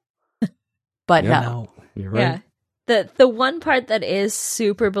no. No. You're right. Yeah. The one part that is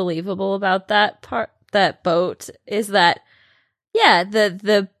super believable about that boat is that,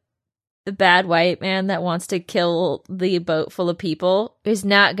 the bad white man that wants to kill the boat full of people is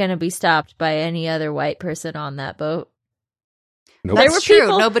not going to be stopped by any other white person on that boat. Nope. That's There were true.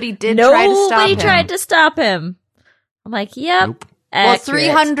 people- Nobody did try to stop him. Nobody tried to stop him. I'm like, yep. Nope. Well, accurate.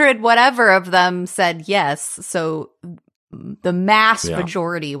 300 whatever of them said yes. So the mass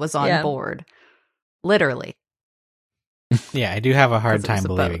majority was on board. Literally. Yeah, I do have a hard 'Cause it was time a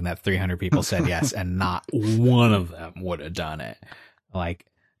boat. believing that 300 people said yes and not one of them would have done it. Like,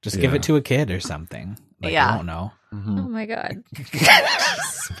 just give it to a kid or something. Like, I don't know. Oh my god.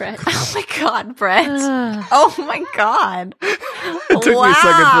 Brett. Oh my God, Brett. Ugh. Oh my God. It took me a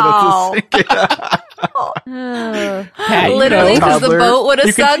second for that to sink in. Ugh. Pat, you Literally, know, because the toddler. boat would have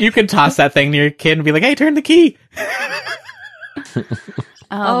you sunk. can toss that thing to your kid and be like, hey, turn the key.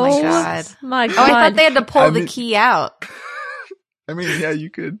 Oh my God. My god. Oh, I thought they had to pull I the mean- key out. I mean, yeah, you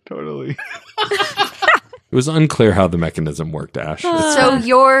could totally. It was unclear how the mechanism worked, Ash. So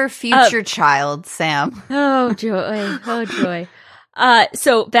your future child, Sam. Oh joy. Oh joy.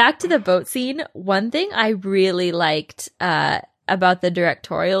 So back to the boat scene. One thing I really liked about the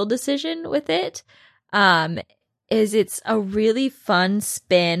directorial decision with it is it's a really fun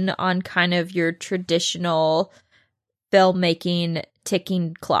spin on kind of your traditional filmmaking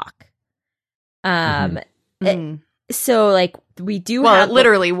ticking clock. So like we do Well, have it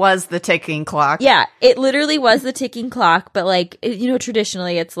literally was the ticking clock. Yeah, it literally was the ticking clock, but like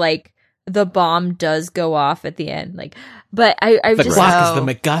traditionally it's like the bomb does go off at the end. Like, but I The just clock Oh. is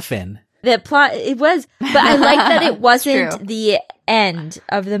the MacGuffin. the plot it was, but I like that it wasn't True. the end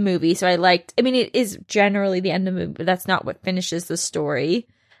of the movie. So I mean it is generally the end of the movie, but that's not what finishes the story.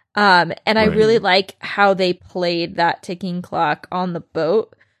 And I Right. really like how they played that ticking clock on the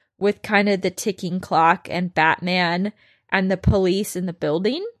boat with kind of the ticking clock and Batman and the police in the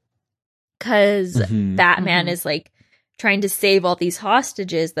building. 'Cause Batman is like trying to save all these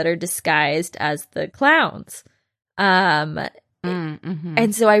hostages that are disguised as the clowns. And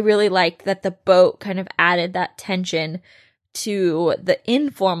so I really like that the boat kind of added that tension to the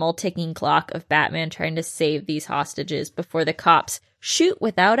informal ticking clock of Batman trying to save these hostages before the cops shoot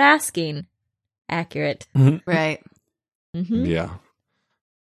without asking. Accurate. Right. Mm-hmm. Yeah.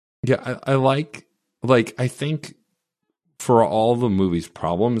 Yeah, I like I think for all the movie's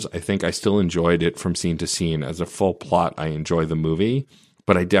problems, I think I still enjoyed it from scene to scene. As a full plot, I enjoy the movie,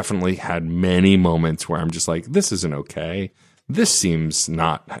 but I definitely had many moments where I'm just like, this isn't okay. This seems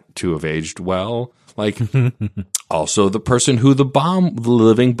not to have aged well. Like, also the person who the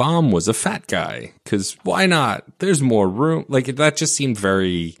living bomb was a fat guy. 'Cause why not? There's more room. Like, that just seemed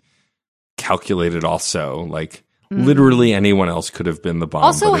very calculated also. Like, literally anyone else could have been the bomb.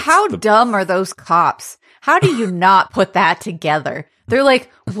 Also, but it's how the dumb are those cops? How do you not put that together? They're like,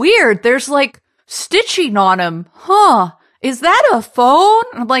 weird. There's like stitching on him. Huh. Is that a phone?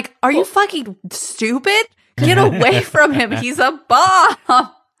 I'm like, are you fucking stupid? Get away from him. He's a bomb.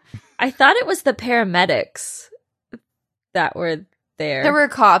 I thought it was the paramedics that were there. There were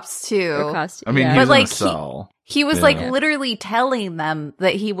cops too. Or cost- I mean, yeah. he was But, in like, a cell. He was Yeah. like literally telling them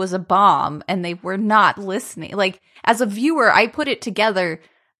that he was a bomb and they were not listening. Like, as a viewer, I put it together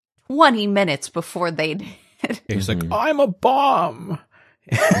 20 minutes before they did. He's like, I'm a bomb.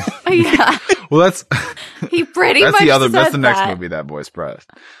 Yeah. Well, that's He pretty that's much the other. That's said the next that. movie that boy's pressed.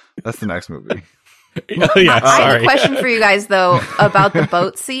 That's the next movie. Oh, yeah, I have a sorry. question for you guys though about the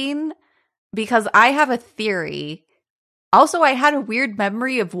boat scene because I have a theory. Also, I had a weird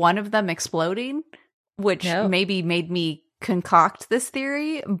memory of one of them exploding, which No. maybe made me concoct this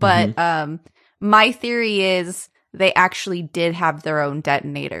theory. But my theory is they actually did have their own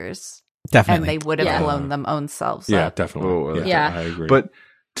detonators. Definitely. And they would have Yeah. blown them own selves Yeah, up. definitely. Oh, yeah. I agree. But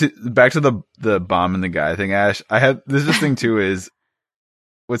back to the bomb and the guy thing, Ash. I have this thing too. Is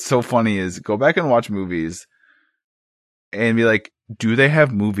what's so funny is go back and watch movies and be like, do they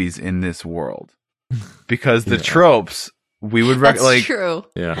have movies in this world? Because the Yeah. tropes we would That's like, true.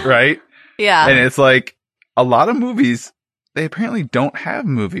 yeah. right? Yeah. And it's like a lot of movies. They apparently don't have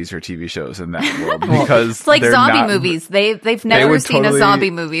movies or TV shows in that world because It's like they're zombie not- movies. They've never would seen totally- a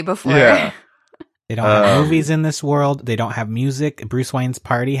zombie movie before. Yeah. They don't have Um, movies in this world. They don't have music. Bruce Wayne's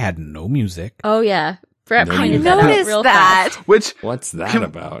party had no music. Oh yeah, Brett No, pointed you that out Notice real that. fast. Which What's that Can-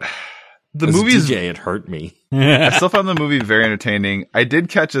 about? the As movies DJ, it hurt me. I still found the movie very entertaining. I did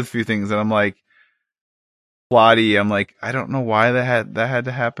catch a few things and I'm like, plotty. I'm like, I don't know why that had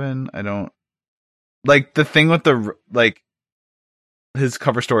to happen. I don't like the thing with the like his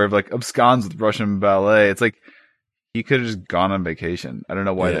cover story of like absconds with Russian ballet. It's like he could have just gone on vacation. I don't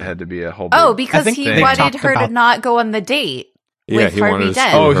know why Yeah. that had to be a whole. Oh, big because think he they wanted talked her to about- not go on the date Yeah, with he Harvey wanted to Dent.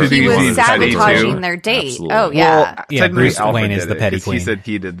 screw Oh, her. so he he's was being petty sabotaging too? their date. Absolutely. Oh, yeah. Well, Yeah, technically Bruce Alfred Wayne is did the it, petty 'cause queen. He said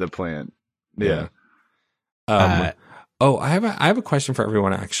he did the plan. Yeah. Uh, I have a question for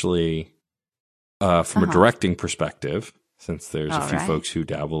everyone actually, from a directing perspective, since there's a All few right. folks who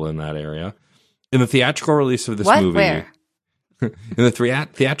dabble in that area. In the theatrical release of this What? movie, Where? in the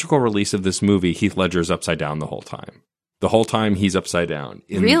theatrical release of this movie, Heath Ledger's upside down the whole time. The whole time he's upside down.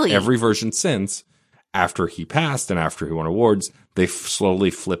 In Really? every version since, after he passed and after he won awards, they slowly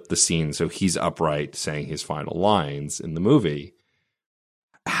flipped the scene so he's upright saying his final lines in the movie.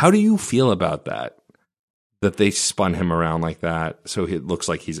 How do you feel about that? That they spun him around like that so it looks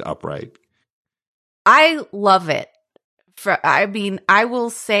like he's upright. I love it. I will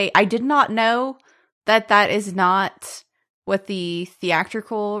say I did not know that is not what the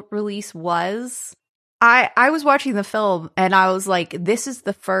theatrical release was. I was watching the film and I was like, this is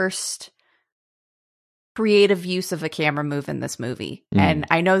the first creative use of a camera move in this movie. Mm. And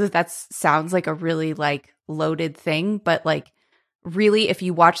I know that sounds like a really like loaded thing, but like really if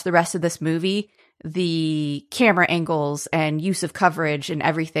you watch the rest of this movie, the camera angles and use of coverage and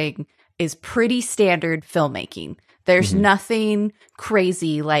everything is pretty standard filmmaking. There's nothing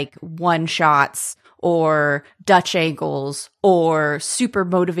crazy like one shots or Dutch angles or super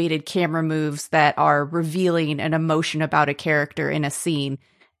motivated camera moves that are revealing an emotion about a character in a scene.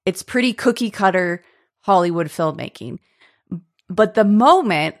 It's pretty cookie cutter Hollywood filmmaking. But the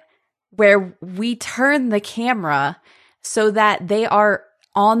moment where we turn the camera so that they are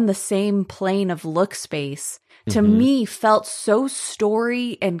on the same plane of look space, to me felt so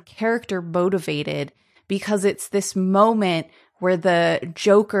story and character motivated because it's this moment where the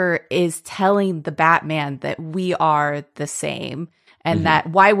Joker is telling the Batman that we are the same and that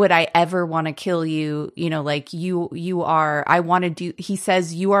why would I ever want to kill you? You know, like you are, I want to do, he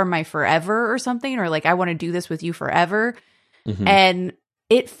says, you are my forever or something, or like, I want to do this with you forever. And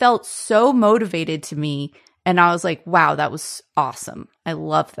it felt so motivated to me. And I was like, wow, that was awesome. I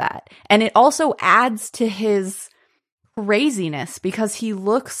love that. And it also adds to his craziness because he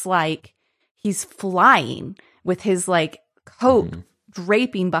looks like he's flying with his like coat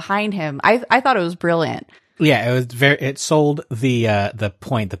draping behind him. I thought it was brilliant. Yeah, it was it sold the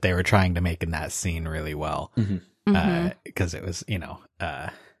point that they were trying to make in that scene really well. Because it was, I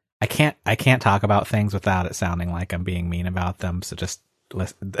can't talk about things without it sounding like I'm being mean about them. So just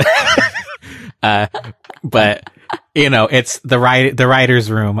listen. But it's the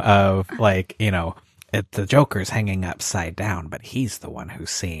writer's room of like, the Joker's hanging upside down, but he's the one who's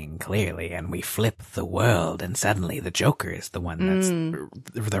seeing clearly, and we flip the world, and suddenly the Joker is the one that's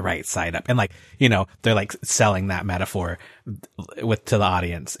the right side up. And like, they're like selling that metaphor to the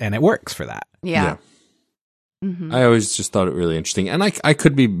audience, and it works for that. Yeah. I always just thought it really interesting. And I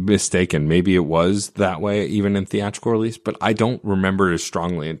could be mistaken. Maybe it was that way even in theatrical release, but I don't remember it as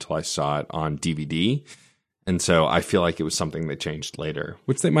strongly until I saw it on DVD. And so I feel like it was something they changed later,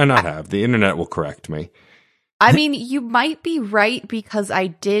 which they might not have. The internet will correct me. I mean, you might be right because I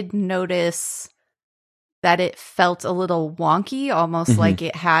did notice that it felt a little wonky, almost like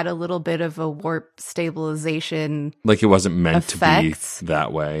it had a little bit of a warp stabilization. Like it wasn't meant Effects. to be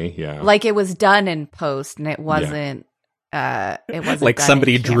that way. Yeah. Like it was done in post and it wasn't Like done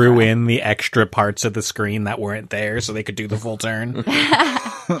somebody in drew camera. in the extra parts of the screen that weren't there so they could do the full turn.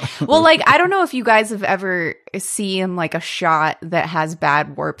 Well, like, I don't know if you guys have ever seen like a shot that has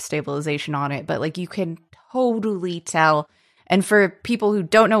bad warp stabilization on it, but like you can totally tell. And for people who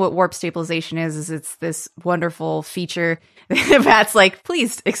don't know what warp stabilization is it's this wonderful feature. Matt's like,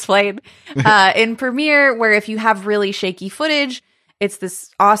 please explain. In Premiere, where if you have really shaky footage, it's this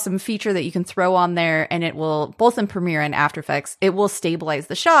awesome feature that you can throw on there, and it will, both in Premiere and After Effects, it will stabilize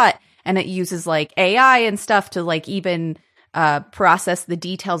the shot, and it uses like AI and stuff to like even process the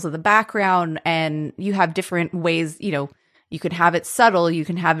details of the background, and you have different ways, you know, you can have it subtle, you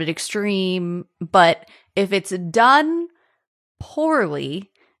can have it extreme, but if it's done poorly,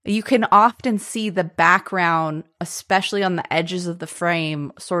 you can often see the background, especially on the edges of the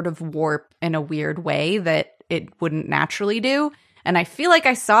frame, sort of warp in a weird way that it wouldn't naturally do. And I feel like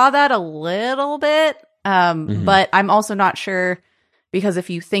I saw that a little bit, but I'm also not sure, because if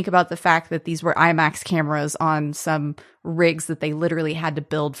you think about the fact that these were IMAX cameras on some rigs that they literally had to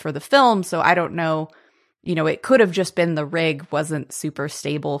build for the film, so I don't know, you know, it could have just been the rig wasn't super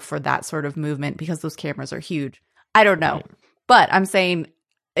stable for that sort of movement because those cameras are huge. I don't know. But I'm saying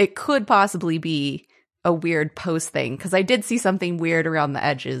it could possibly be a weird post thing, because I did see something weird around the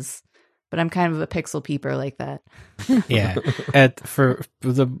edges, but I'm kind of a pixel peeper like that. Yeah. For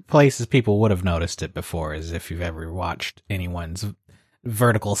the places people would have noticed it before is if you've ever watched anyone's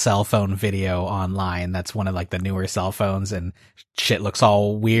vertical cell phone video online. That's one of like the newer cell phones, and shit looks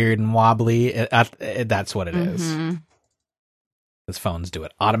all weird and wobbly. That's what it is. Those phones do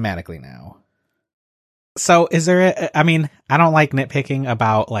it automatically now. So is there I mean, I don't like nitpicking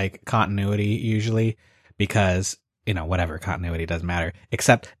about like continuity usually, because, you know, whatever, continuity doesn't matter,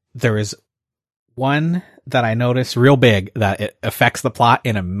 except there is one that I noticed real big that it affects the plot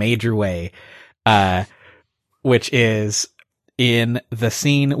in a major way, which is in the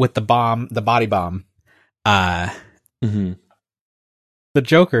scene with the bomb, the body bomb. The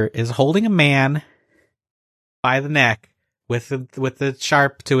Joker is holding a man by the neck with the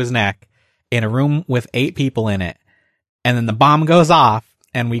sharp to his neck in a room with 8 people in it. And then the bomb goes off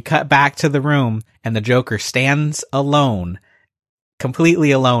and we cut back to the room and the Joker stands alone,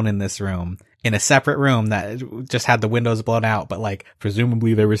 completely alone in this room, in a separate room that just had the windows blown out. But like,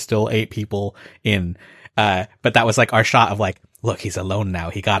 presumably there was still 8 people in, but that was like our shot of like, look, he's alone now.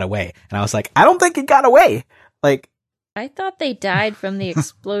 He got away. And I was like, I don't think he got away. Like, I thought they died from the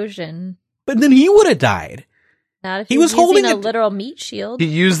explosion. But then he would have died. Not if He he was was holding holding a literal meat shield. He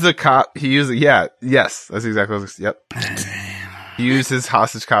used the cop. Yeah, yes, that's exactly what I was. Yep. He used his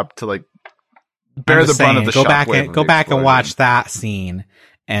hostage cop to like bear I'm the just brunt of saying, the go back shockwave and of go the back and explosion. watch that scene,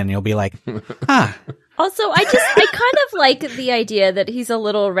 and you'll be like, huh. Also, I kind of like the idea that he's a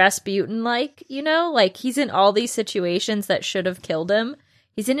little Rasputin-like, you know? Like, he's in all these situations that should have killed him.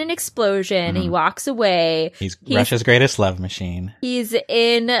 He's in an explosion, he walks away. He's Russia's greatest love machine. He's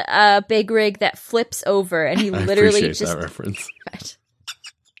in a big rig that flips over, and he literally appreciate just... that reference.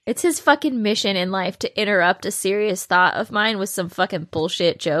 It's his fucking mission in life to interrupt a serious thought of mine with some fucking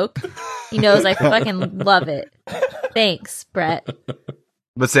bullshit joke. He knows I fucking love it. Thanks, Brett.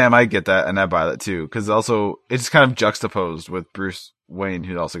 But Sam, I get that, and I buy that too, because also it's kind of juxtaposed with Bruce Wayne,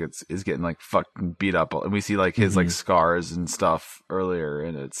 who also is getting like fucking beat up, and we see like his like scars and stuff earlier,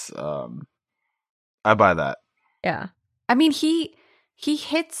 and it's I buy that. Yeah. I mean, he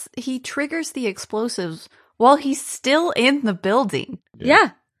triggers the explosives while he's still in the building.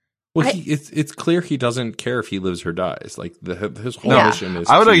 Yeah. Well, it's clear he doesn't care if he lives or dies. Like his whole No, mission is.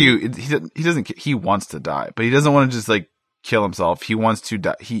 I would to- argue he doesn't. He wants to die, but he doesn't want to just like kill himself. He wants to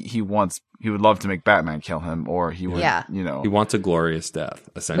die. He would love to make Batman kill him, or he would, you know, he wants a glorious death.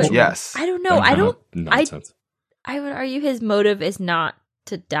 Essentially, yes. I don't know. Nonsense. I would argue his motive is not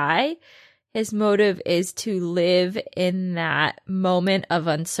to die. His motive is to live in that moment of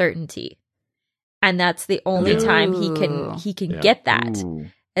uncertainty. And that's the only time he can get that. Ooh.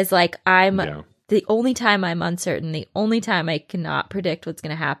 It's like, the only time I'm uncertain, the only time I cannot predict what's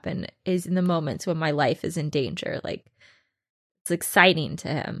going to happen is in the moments when my life is in danger. Like, it's exciting to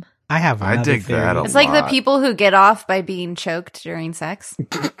him. I have I another dig theory. that a It's like the lot. people who get off by being choked during sex.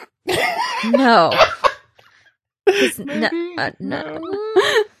 No. No.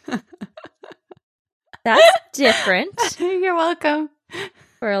 That's different You're welcome.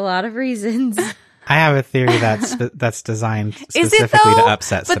 for a lot of reasons. I have a theory that's designed Is specifically it though? to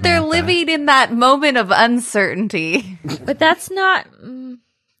upset But they're Samantha. living in that moment of uncertainty. But that's not...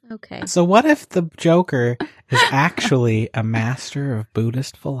 okay. So what if the Joker is actually a master of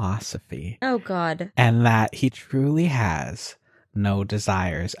Buddhist philosophy, Oh, God. and that he truly has no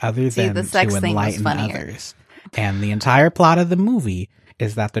desires other See, than the sex to thing was enlighten funnier. others? And the entire plot of the movie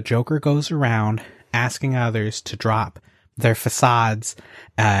is that the Joker goes around asking others to drop their facades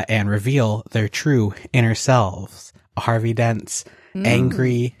and reveal their true inner selves. Harvey Dent's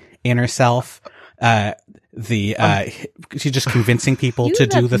angry inner self. She's just convincing people You to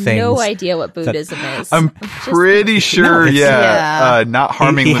do have the things. no idea what Buddhism is. I'm Just- pretty sure, it's- Yeah. Not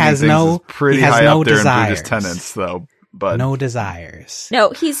harming He living has things no- is pretty he has high no up there in desires. Buddhist tenets, though. bud. No desires.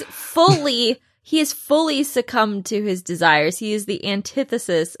 No, he is fully succumbed to his desires. He is the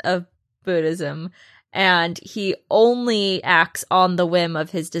antithesis of Buddhism, and he only acts on the whim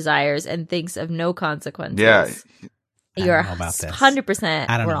of his desires and thinks of no consequences. Yeah. You're I don't know about this. 100%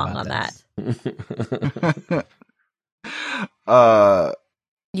 I don't know wrong about on this. that.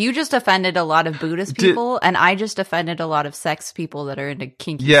 You just offended a lot of Buddhist people, and I just offended a lot of sex people that are into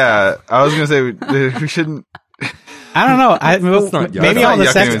kinky Yeah, stuff. I was gonna say we shouldn't. I don't know. Let's not yuck. Maybe Let's all not the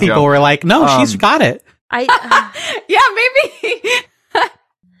yuck sex anyone's people yum. were like, no, she's got it. Yeah, maybe.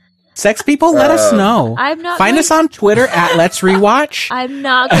 Sex people, let us know. I'm not Find going- us on Twitter at Let's Rewatch. I'm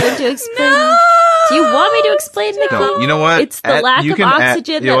not going to explain. Do you want me to explain, Nikki? No, you know what? It's the lack you of can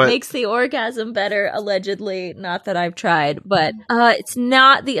oxygen you know that what? makes the orgasm better, allegedly. Not that I've tried, but it's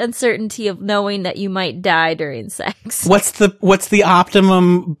not the uncertainty of knowing that you might die during sex. What's the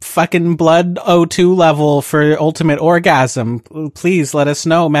optimum fucking blood O2 level for ultimate orgasm? Please let us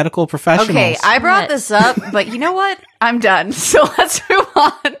know, medical professionals. Okay, I brought this up, but you know what? I'm done. So let's move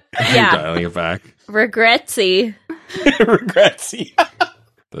on. You're Yeah, dialing it back. regretsy. Regrets.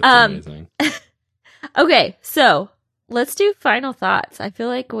 That's amazing. Okay, so let's do final thoughts. I feel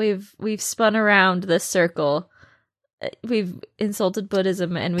like we've spun around this circle. We've insulted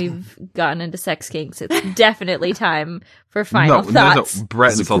Buddhism and we've gotten into sex kinks. It's definitely time for final thoughts. No,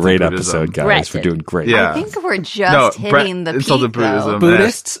 Brett This is a insulted great Buddhism. episode, guys. Brett We're did. doing great. Yeah. I think we're just Brett hitting the insulted peak, though. Buddhism.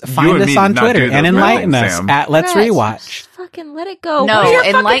 Buddhists, You find and us me on did not Twitter do the and right enlighten thing, us Sam. at Let's Brett, Rewatch. just fucking let it go. No, What are your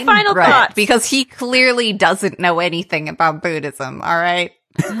fucking enlighten final Brett, thoughts? because he clearly doesn't know anything about Buddhism, all right?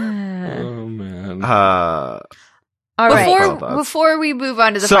 Oh man. All right. Final thoughts. Before we move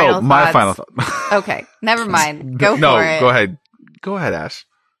on to the So final my thoughts. final thought. Okay, never mind. Go no, for it. go ahead. Go ahead, Ash.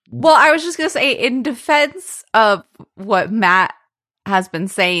 Well, I was just going to say, in defense of what Matt has been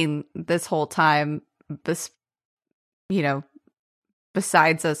saying this whole time,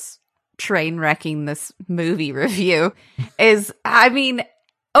 besides us train wrecking this movie review, is, I mean,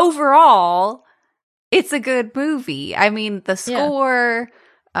 overall, it's a good movie. I mean, the score,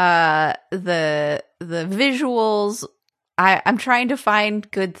 the visuals, I'm trying to find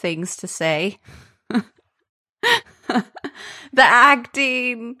good things to say. The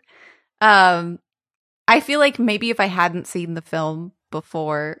acting, I feel like maybe if I hadn't seen the film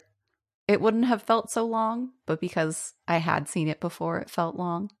before, it wouldn't have felt so long, but because I had seen it before, it felt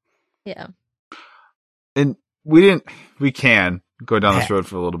long. Yeah. And we can go down this road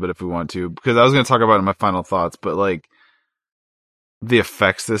for a little bit if we want to, because I was going to talk about it in my final thoughts, but like the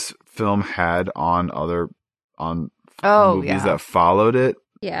effects this film had on movies that followed it.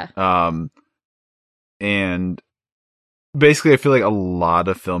 Yeah. And basically I feel like a lot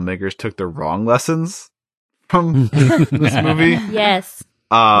of filmmakers took the wrong lessons from this movie. Yes.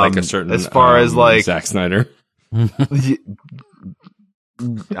 Like a certain as far as like Zack Snyder.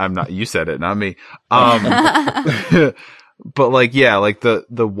 I'm not, you said it, not me. But like, yeah, like the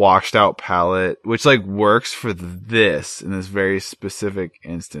washed out palette, which like works for this in this very specific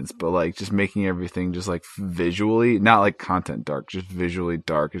instance, but like just making everything just like visually, not like content dark, just visually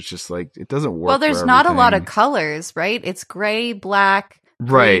dark. It's just like, it doesn't work. Well, there's for not a lot of everything. colors, right? It's gray, black,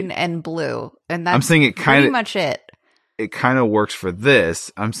 Right. green, and blue. And that's I'm saying it pretty kind much it. of works for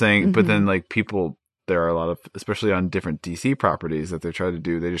this. I'm saying, but Mhm. then like people, there are a lot of, especially on different DC properties that they try to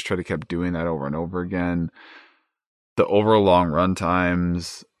do, they just try to keep doing that over and over again. The over long run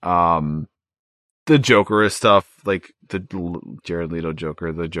times, the Joker stuff, like the Jared Leto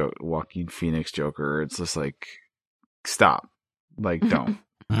Joker, the Joaquin Phoenix Joker. It's just like, stop, like don't,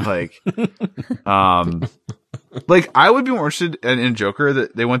 like, like I would be more interested in Joker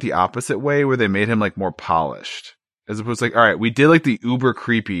that they went the opposite way, where they made him like more polished, as opposed to like, all right, we did like the uber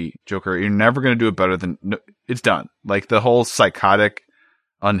creepy Joker. You're never gonna do it better than it's done. Like the whole psychotic,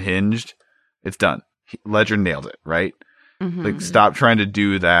 unhinged, it's done. Ledger nailed it, right? Mhm. Like, stop trying to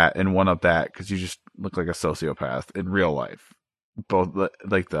do that and one up that, because you just look like a sociopath in real life. Both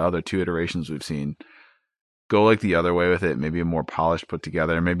like the other two iterations we've seen. Go like the other way with it, maybe a more polished, put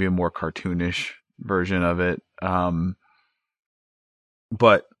together, maybe a more cartoonish version of it.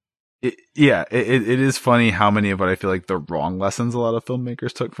 But it is funny how many of what I feel like the wrong lessons a lot of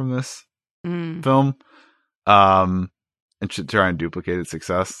filmmakers took from this film, and should try and duplicate its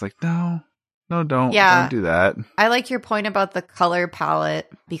success. Like, no, don't do that. I like your point about the color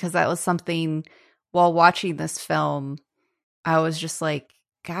palette, because that was something while watching this film, I was just like,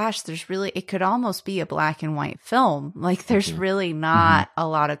 gosh, it could almost be a black and white film. Like there's really not a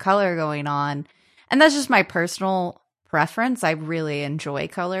lot of color going on. And that's just my personal preference. I really enjoy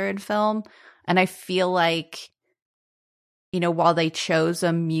color in film. And I feel like, while they chose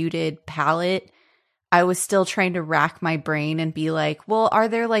a muted palette, I was still trying to rack my brain and be like, well, are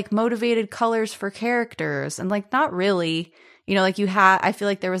there like motivated colors for characters? And like, not really. You know, like I feel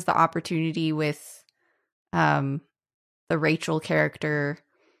like there was the opportunity with the Rachel character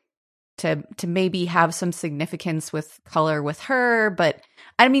to maybe have some significance with color with her, but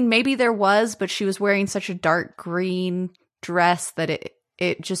I mean, maybe there was, but she was wearing such a dark green dress that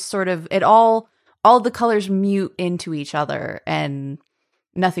it just sort of, all the colors mute into each other and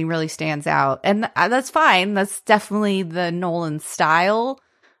nothing really stands out. And that's fine. That's definitely the Nolan style,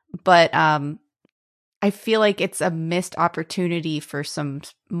 but I feel like it's a missed opportunity for some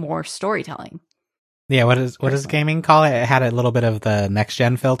more storytelling. Yeah, what does gaming call it? It had a little bit of the next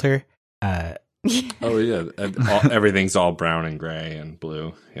gen filter. Oh yeah, everything's all brown and gray and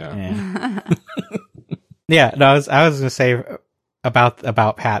blue. Yeah. Yeah, no, I was gonna say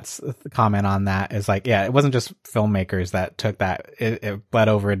about Pat's comment on that is like, yeah, it wasn't just filmmakers that took that; it bled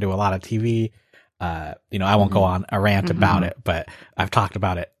over into a lot of TV. I won't go on a rant about it, but I've talked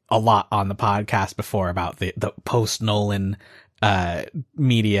about it a lot on the podcast before about the post Nolan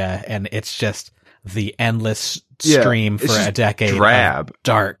media, and it's just the endless stream for a decade drab, of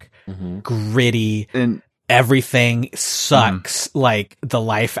dark, gritty, and everything sucks like the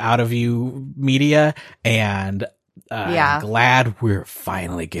life out of you media. And I'm glad we're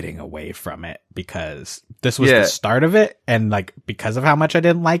finally getting away from it, because this was the start of it, and like because of how much I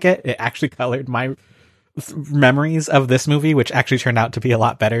didn't like it, it actually colored my memories of this movie, which actually turned out to be a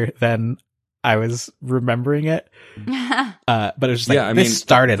lot better than I was remembering it. But it was just like, this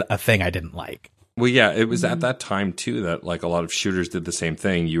started a thing I didn't like. Well, yeah, it was at that time too that like a lot of shooters did the same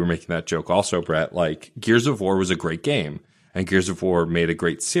thing. You were making that joke also, Brett. Like Gears of War was a great game, and Gears of War made a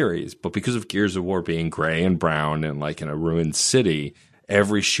great series, but because of Gears of War being gray and brown and like in a ruined city,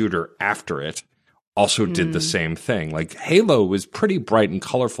 every shooter after it also did the same thing. Like Halo was pretty bright and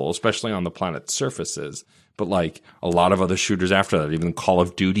colorful, especially on the planet's surfaces. But like a lot of other shooters after that, even Call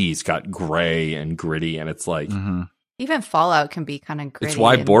of Duty's got gray and gritty, and it's like even Fallout can be kind of gritty. It's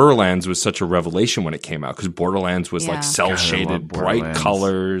why Borderlands was such a revelation when it came out, because Borderlands was like cell shaded, bright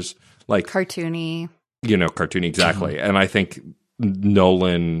colors, like cartoony. Cartoony, exactly. And I think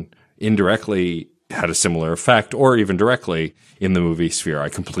Nolan indirectly had a similar effect, or even directly in the movie sphere. I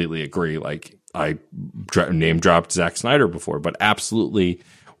completely agree. Like I name dropped Zack Snyder before, but absolutely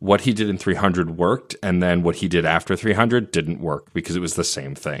what he did in 300 worked, and then what he did after 300 didn't work because it was the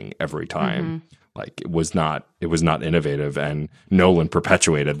same thing every time. Like it was not innovative, and Nolan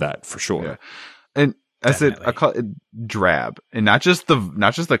perpetuated that for sure. Yeah. And I said I call it drab, and not just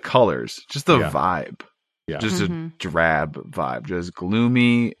the colors, just the vibe. Yeah. Just a drab vibe, just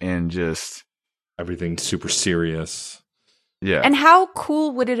gloomy and just everything super serious. Yeah. And how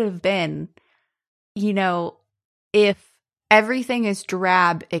cool would it have been, if everything is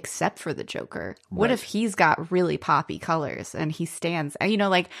drab except for the Joker? What if he's got really poppy colors and he stands,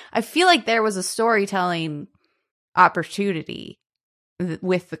 like I feel like there was a storytelling opportunity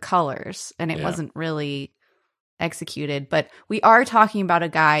with the colors, and it wasn't really executed. But we are talking about a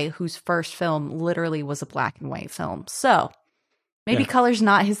guy whose first film literally was a black and white film, so maybe color's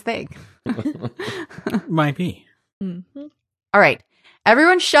not his thing. Might be. All right,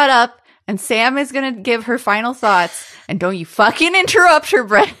 everyone shut up, and Sam is gonna give her final thoughts, and don't you fucking interrupt her,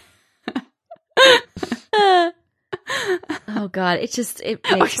 Brett. Oh god, it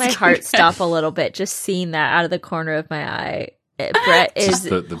makes my heart stop a little bit just seeing that out of the corner of my eye. Brett is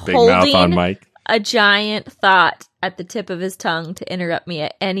the big mouth on Mike. A giant thought at the tip of his tongue to interrupt me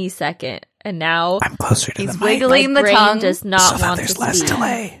at any second, and now I'm closer to he's the wiggling my the brain tongue. Does not so want there's to less speak.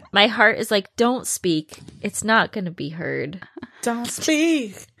 delay. My heart is like, don't speak. It's not going to be heard. Don't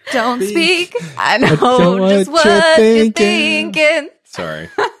speak. Don't speak. I know what just what you're thinking. Sorry.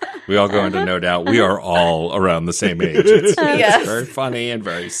 We all go into No Doubt. We are all around the same age. It's very funny and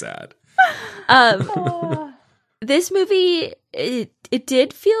very sad. This movie, it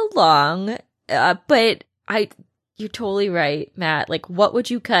did feel long, but you're totally right, Matt. Like, what would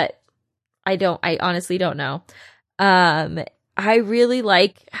you cut? I honestly don't know. I really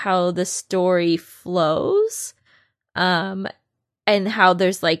like how the story flows, and how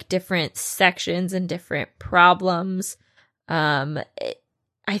there's like different sections and different problems. I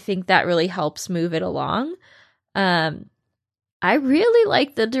think that really helps move it along. I really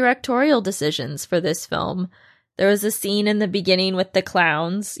like the directorial decisions for this film. There was a scene in the beginning with the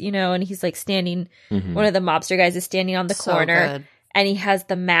clowns, and he's like standing, one of the mobster guys is standing on the corner, and he has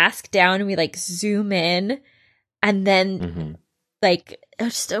the mask down, and we like zoom in, and then like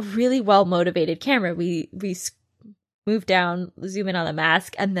just a really well motivated camera. We move down, zoom in on the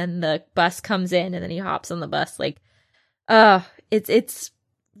mask, and then the bus comes in, and then he hops on the bus. Like, it's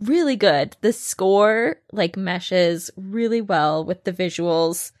really good. The score like meshes really well with the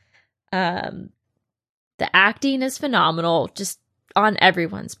visuals. The acting is phenomenal, just on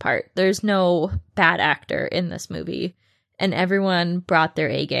everyone's part. There's no bad actor in this movie, and everyone brought their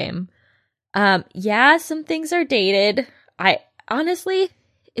A game. Yeah, some things are dated. I honestly,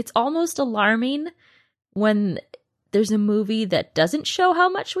 it's almost alarming when there's a movie that doesn't show how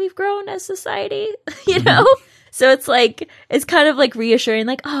much we've grown as society, you know? So it's like, it's kind of like reassuring,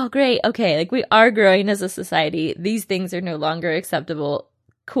 like, oh, great. Okay. Like we are growing as a society. These things are no longer acceptable.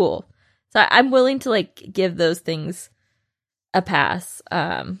 Cool. So I'm willing to like give those things a pass.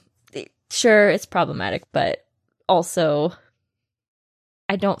 Sure, it's problematic, but also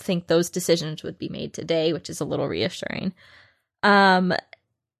I don't think those decisions would be made today, which is a little reassuring.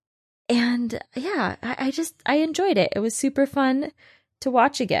 And yeah, I enjoyed it. It was super fun to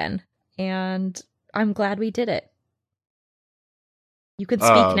watch again, and I'm glad we did it. You can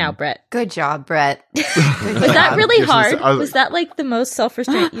speak now, Brett. Good job, Brett. Was that really hard? I was- Was that like the most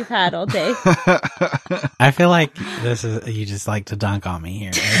self-restraint you've had all day? I feel like this is, you just like to dunk on me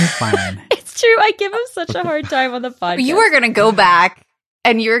here. It's fine. It's true. I give him such a hard time on the podcast. You were going to go back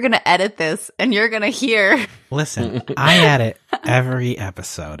and you're going to edit this and you're going to hear. Listen, I edit every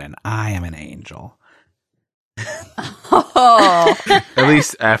episode and I am an angel. Oh, At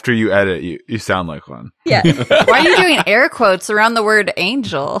least after you edit, you sound like one. Yeah. why are you doing air quotes around the word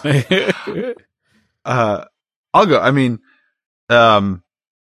angel? I'll go. I mean, I'm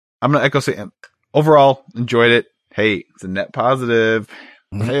gonna echo say overall enjoyed it. Hey, it's a net positive.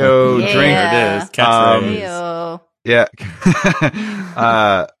 Heyo, Yeah. drink. There it is. Catchphrase. Um, Ew.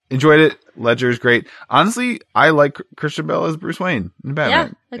 Yeah. Enjoyed it. Ledger's great. Honestly, I like Christian Bale as Bruce Wayne in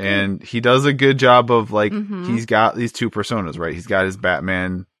Batman. Yeah, agreed. And he does a good job of like, Mhm. he's got these two personas, right? He's got his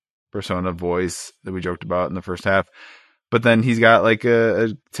Batman persona voice that we joked about in the first half. But then he's got like a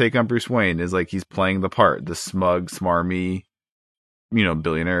take on Bruce Wayne is like, he's playing the part, the smug, smarmy,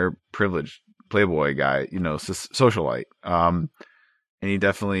 billionaire privileged playboy guy, socialite. And he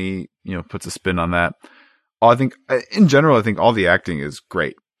definitely, puts a spin on that. I think in general, I think all the acting is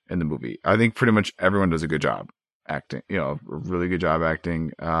great in the movie. I think pretty much everyone does a good job acting, a really good job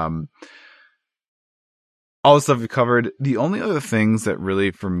acting. All the stuff we covered. The only other things that really,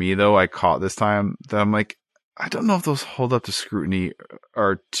 for me though, I caught this time that I'm like, I don't know if those hold up to scrutiny,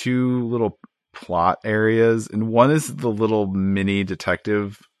 are two little plot areas. And one is the little mini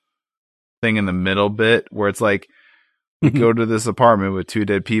detective thing in the middle bit where it's like, we go to this apartment with two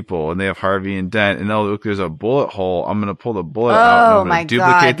dead people and they have Harvey and Dent, and oh look, there's a bullet hole. I'm gonna pull the bullet out and I'm my gonna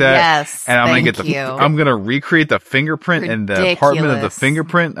duplicate God, that. yes. And I'm Thank gonna you. I'm gonna recreate the fingerprint in the apartment of the Ridiculous.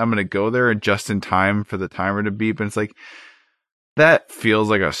 fingerprint. I'm gonna go there just in time for the timer to beep. And it's like, that feels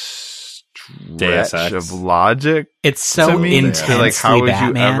like a Deus stretch Ex. of logic. It's so To me, intensely like, how would you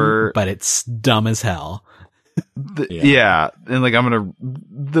Batman, ever- but it's dumb as hell. Yeah. And like, I'm gonna,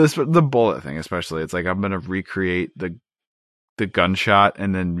 the bullet thing, especially, it's like, I'm gonna recreate the gunshot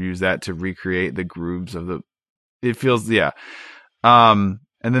and then use that to recreate the grooves of it feels, yeah. And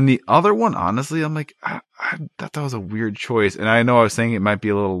then the other one, honestly, I'm like, I thought that was a weird choice. And I know I was saying it might be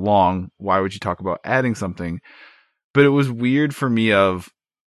a little long. Why would you talk about adding something? But it was weird for me of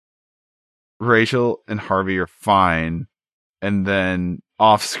Rachel and Harvey are fine. And then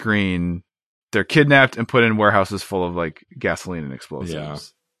off screen, they're kidnapped and put in warehouses full of like gasoline and explosives. Yeah.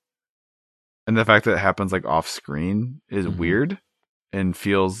 And the fact that it happens like off screen is Mhm. weird and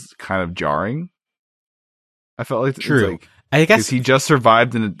feels kind of jarring. I felt like it's True. like, I because guess he just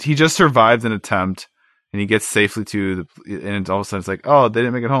survived an attempt and he gets safely to and all of a sudden it's like, oh, they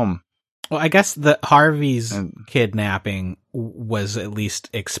didn't make it home. Well, I guess the Harvey's And- kidnapping was at least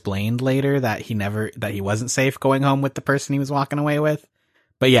explained later that he wasn't safe going home with the person he was walking away with.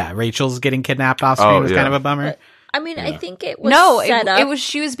 But yeah, Rachel's getting kidnapped off screen Oh, was yeah. kind of a bummer. I mean, I Yeah. think it was No, set up. it was,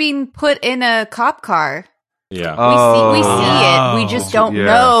 she was being put in a cop car. Yeah. We see Oh. it. We just don't Yeah.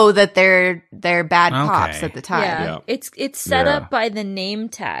 know that they're bad cops Okay. at the time. Yeah. Yeah. It's set Yeah. up by the name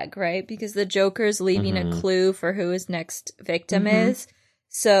tag, right? Because the Joker's leaving a Mhm. clue for who his next victim Mhm. is.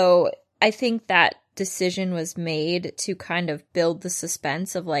 So I think that decision was made to kind of build the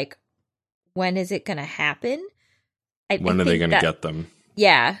suspense of like, when is it going to happen? When are they going to get them?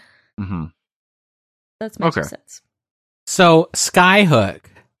 Yeah, Mm-hmm. that's makes Okay. sense. So Skyhook,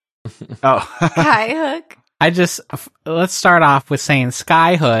 Oh, Skyhook. let's start off with saying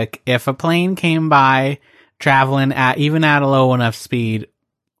Skyhook. If a plane came by traveling at a low enough speed,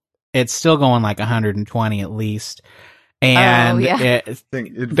 it's still going like 120 at least. And Oh, yeah. it There-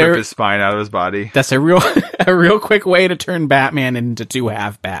 ripped his spine out of his body. that's a real quick way to turn Batman into two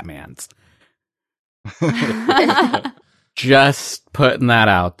half Batmans. Just putting that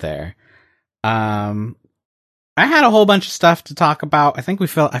out there. I had a whole bunch of stuff to talk about. I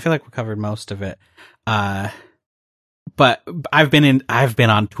feel like we covered most of it. But I've been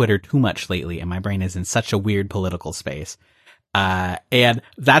on Twitter too much lately, and my brain is in such a weird political space. And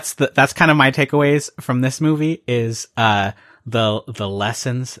that's kind of my takeaways from this movie is, the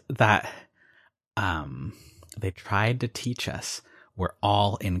lessons that, they tried to teach us were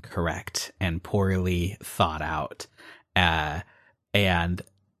all incorrect and poorly thought out. And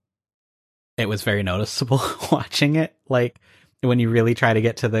it was very noticeable watching it. Like, when you really try to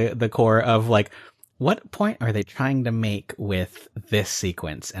get to the core of, like, what point are they trying to make with this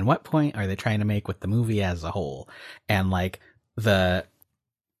sequence? And what point are they trying to make with the movie as a whole? And, like, the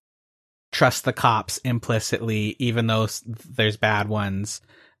trust the cops implicitly, even though there's bad ones.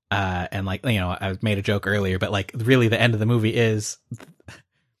 And, like, you know, I made a joke earlier, but, like, really the end of the movie is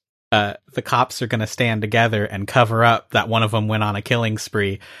the cops are going to stand together and cover up that one of them went on a killing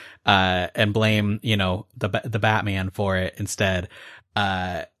spree, and blame, you know, the Batman for it instead.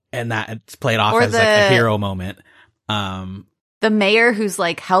 And that it's played off as like a hero moment. The mayor who's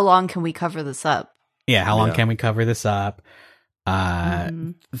like, how long can we cover this up? Yeah. How long can we cover this up?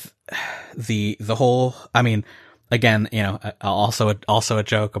 The whole, I mean, again, you know, also a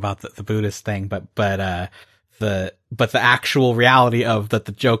joke about the Buddhist thing, but the actual reality of that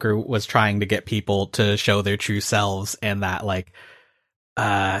the Joker was trying to get people to show their true selves, and that, like,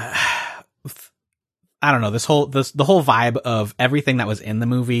 I don't know, the whole vibe of everything that was in the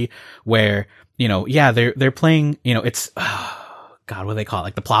movie, where, you know, yeah, they're playing, you know, it's, God, what do they call it?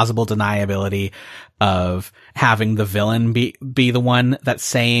 Like the plausible deniability of having the villain be the one that's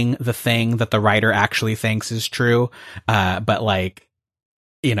saying the thing that the writer actually thinks is true, but, like,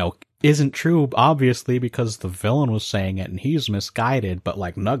 you know, isn't true, obviously, because the villain was saying it and he's misguided, but,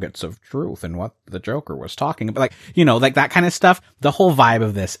 like, nuggets of truth and what the Joker was talking about, like, you know, like that kind of stuff. The whole vibe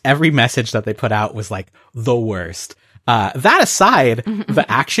of this, every message that they put out was, like, the worst. That aside, the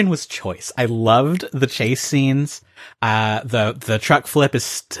action was choice. I loved the chase scenes. The truck flip is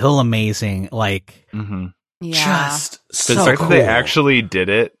still amazing. Like, just so the fact cool. that they actually did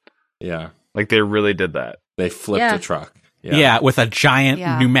it. Yeah. Like, they really did that. They flipped a truck. Yeah, with a giant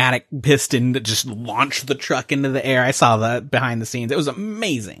pneumatic piston that just launched the truck into the air. I saw that behind the scenes. It was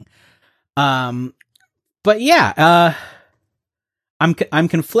amazing. But yeah, I'm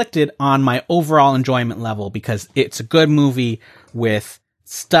conflicted on my overall enjoyment level, because it's a good movie with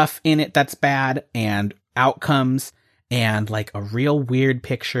stuff in it that's bad and outcomes, and, like, a real weird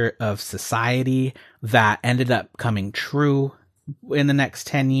picture of society that ended up coming true in the next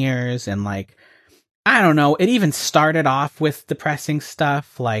 10 years. And, like, I don't know, it even started off with depressing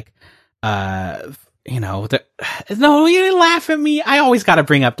stuff, like, you know, no, you didn't laugh at me. I always got to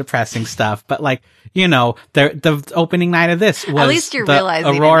bring up depressing stuff, but, like, you know, the opening night of this was at least you're the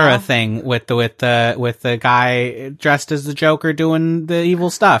realizing Aurora thing with the guy dressed as the Joker doing the evil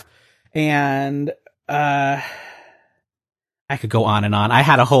stuff. And, I could go on and on. I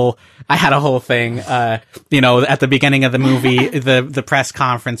had a whole thing, you know, at the beginning of the movie, the press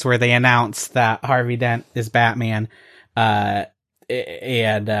conference where they announced that Harvey Dent is Batman, and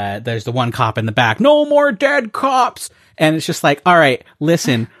there's the one cop in the back, no more dead cops. And it's just like, all right,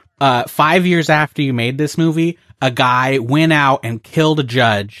 listen, 5 years after you made this movie, a guy went out and killed a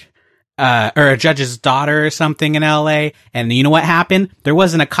judge, or a judge's daughter or something in LA. And you know what happened? There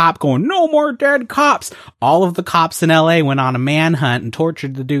wasn't a cop going, no more dead cops. All of the cops in LA went on a manhunt and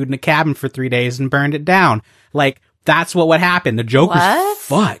tortured the dude in a cabin for 3 days and burned it down. Like, that's what would happen. The Joker's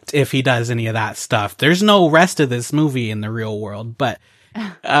fucked if he does any of that stuff. There's no rest of this movie in the real world, but,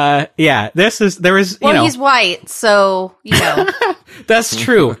 yeah, he's white, so, you know. That's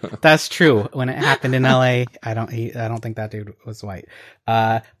true. That's true. When it happened in LA, I don't think that dude was white.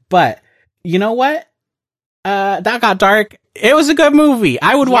 But you know what? That got dark. It was a good movie.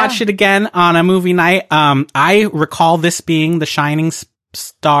 I would watch it again on a movie night. I recall this being the shining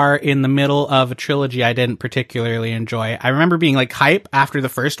star in the middle of a trilogy I didn't particularly enjoy. I remember being, like, hype after the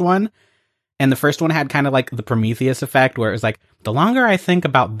first one, and the first one had kind of like the Prometheus effect, where it was like, the longer I think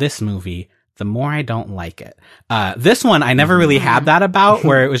about this movie, the more I don't like it. This one, I never really had that about,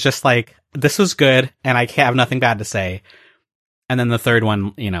 where it was just like, this was good, and I have nothing bad to say. And then the third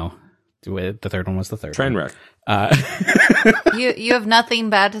one, you know, the third one was the third Train one. wreck. You have nothing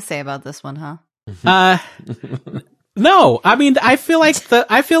bad to say about this one, huh? No, I mean, I feel like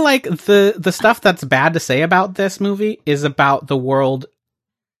the stuff that's bad to say about this movie is about the world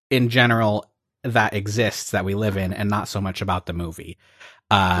in general that exists, that we live in, and not so much about the movie.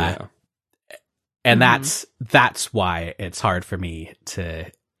 And that's why it's hard for me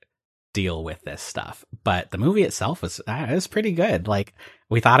to deal with this stuff. But the movie itself was pretty good. Like,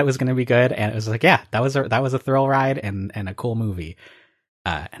 we thought it was going to be good, and it was like, yeah, that was a thrill ride and a cool movie.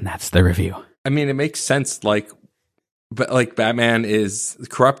 And that's the review. I mean, it makes sense. But Batman is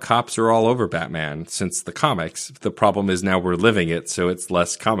corrupt cops are all over Batman since the comics. The problem is now we're living it, so it's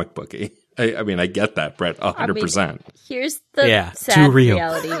less comic booky. I mean, I get that, Brett, 100%. Here's the too sad real.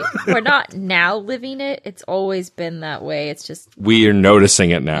 reality. We're not now living it. It's always been that way. It's just We are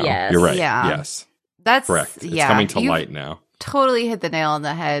noticing it now. Yes. You're right. Yeah. Yes, That's correct. It's yeah, coming to you've light now. Totally hit the nail on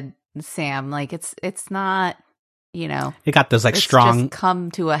the head, Sam. Like it's not, It got those like it's strong just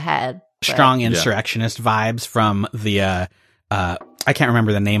come to a head. but- strong insurrectionist vibes from the I can't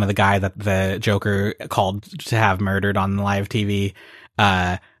remember the name of the guy that the Joker called to have murdered on live TV.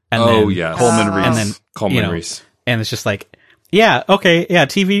 Yes. Coleman Reese. And then Coleman Reese. and it's just like, yeah, okay, yeah,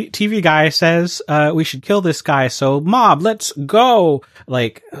 TV guy says we should kill this guy, so mob, let's go.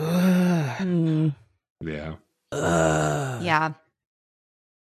 Like, Mm, Yeah. yeah.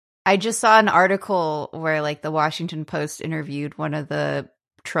 I just saw an article where like the Washington Post interviewed one of the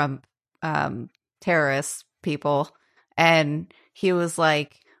Trump terrorist people, and he was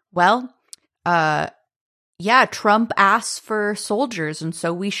like, well, yeah, Trump asked for soldiers, and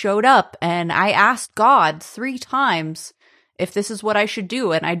so we showed up, and I asked God 3 times if this is what I should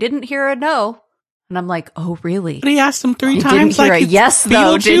do, and I didn't hear a no. And I'm like, oh, really? but he asked him 3 You times. didn't hear like a yes,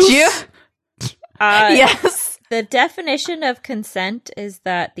 though, did you? Yes. the definition of consent is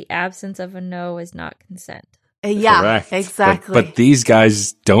that the absence of a no is not consent. Yeah, Correct. exactly. But these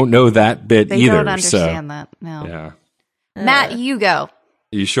guys don't know that bit they either. don't understand so, that. No. yeah. Matt, you go.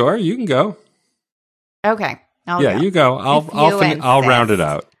 You sure? You can go. Okay. I'll Yeah, go. you go. I'll round it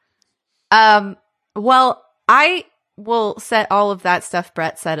out. Well, I will set all of that stuff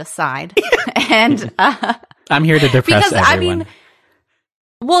Brett said aside. And I'm here to depress because everyone.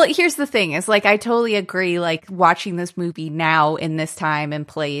 well, here's the thing is like I totally agree, like watching this movie now in this time and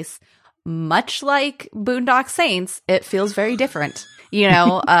place, much like Boondock Saints, it feels very different.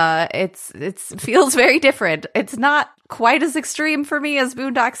 It feels very different. It's not quite as extreme for me as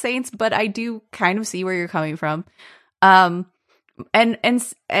Boondock Saints, but I do kind of see where you're coming from. And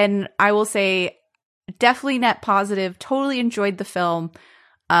I will say definitely net positive, totally enjoyed the film.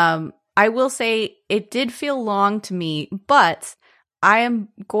 I will say it did feel long to me, but I am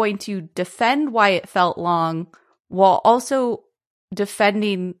going to defend why it felt long while also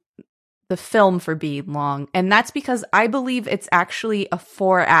defending the film for being long. And that's because I believe it's actually a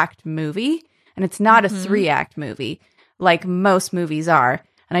 4-act movie and it's not a 3-act movie like most movies are.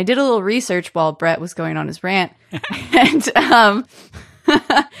 And I did a little research while Brett was going on his rant. And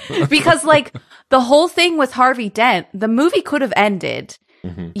because like the whole thing with Harvey Dent, the movie could have ended,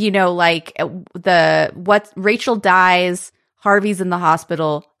 Rachel dies, Harvey's in the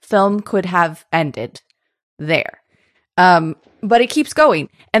hospital, film could have ended there. But it keeps going.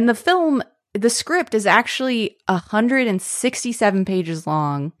 And the script is actually 167 pages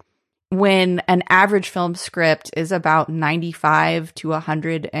long when an average film script is about 95 to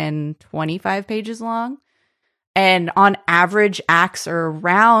 125 pages long. And on average, acts are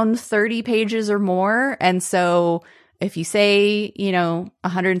around 30 pages or more. And so if you say,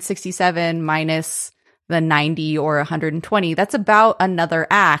 167 minus the 90 or 120, that's about another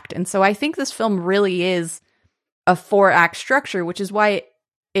act. And so I think this film really is a 4-act structure, which is why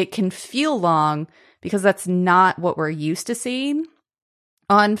it can feel long, because that's not what we're used to seeing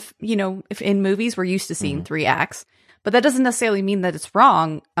on, if in movies we're used to seeing 3 acts, but that doesn't necessarily mean that it's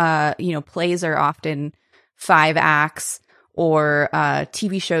wrong. Plays are often 5 acts, or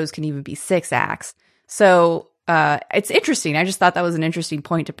TV shows can even be 6 acts. So it's interesting. I just thought that was an interesting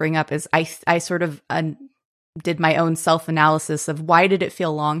point to bring up, is I sort of did my own self-analysis of why did it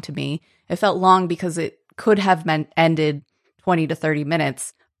feel long to me. It felt long because it could have ended 20 to 30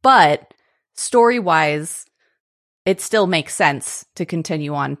 minutes, but story-wise, it still makes sense to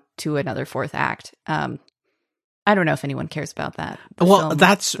continue on to another 4th act. I don't know if anyone cares about that.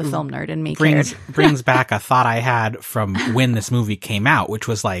 That's the film nerd in me brings back a thought I had from when this movie came out, which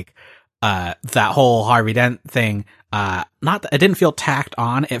was like that whole Harvey Dent thing. It didn't feel tacked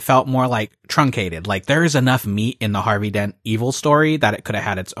on. It felt more like truncated. Like there's enough meat in the Harvey Dent evil story that it could have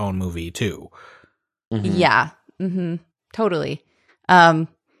had its own movie too. Mm-hmm. Yeah. Totally.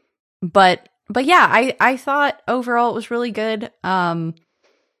 But yeah, I thought overall it was really good. I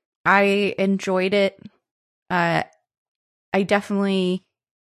enjoyed it.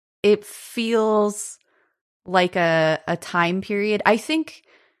 It feels like a time period. I think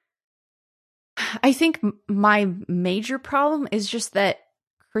my major problem is just that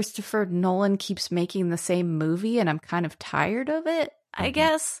Christopher Nolan keeps making the same movie and I'm kind of tired of it, I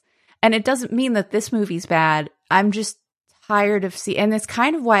guess. And it doesn't mean that this movie's bad. I'm just tired of seeing, and it's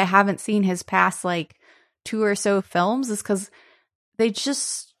kind of why I haven't seen his past like 2 or so films, is because they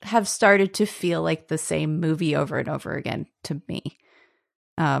just have started to feel like the same movie over and over again to me.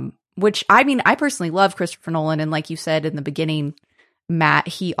 Which, I mean, I personally love Christopher Nolan, and like you said in the beginning, Matt,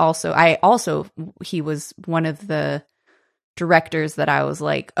 he was one of the directors that I was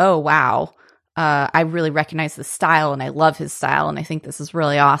like, oh wow, I really recognize the style, and I love his style, and I think this is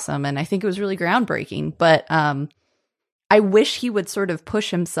really awesome, and I think it was really groundbreaking. But I wish he would sort of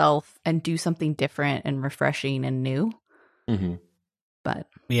push himself and do something different and refreshing and new. Mm-hmm. But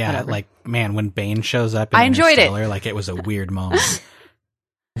yeah, whatever. like, man, when Bane shows up in I enjoyed it. Interstellar, like, it was a weird moment.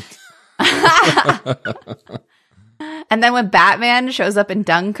 And then when Batman shows up in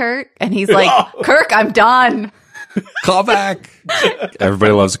Dunkirk and he's like, Kirk, I'm done. Callback.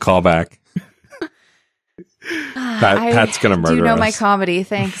 Everybody loves a callback. Pat's gonna murder us. Do you know my comedy?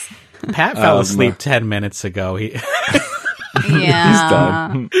 Thanks. Pat fell asleep 10 minutes ago. Yeah. He's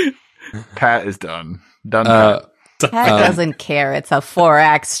done. Pat is done. Pat. Pat doesn't care. It's a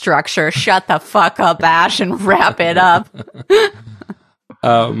 4-act structure. Shut the fuck up, Ash, and wrap it up.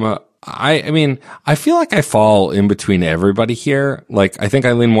 I mean, I feel like I fall in between everybody here. Like, I think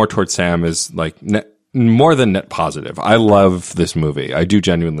I lean more towards Sam as like more than net positive. I love this movie. I do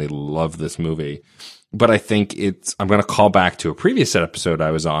genuinely love this movie. But I think I'm going to call back to a previous episode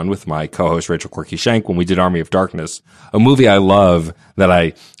I was on with my co-host Rachel Quirky Shank when we did Army of Darkness, a movie I love that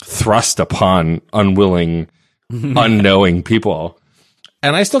I thrust upon unwilling, unknowing people.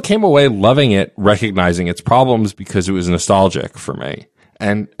 And I still came away loving it, recognizing its problems because it was nostalgic for me.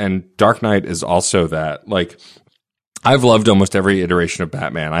 And Dark Knight is also that. Like, I've loved almost every iteration of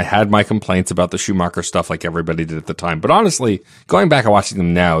Batman. I had my complaints about the Schumacher stuff like everybody did at the time. But honestly, going back and watching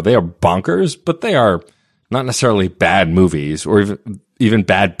them now, they are bonkers, but they are not necessarily bad movies or even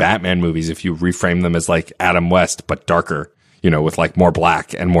bad Batman movies if you reframe them as like Adam West, but darker, with like more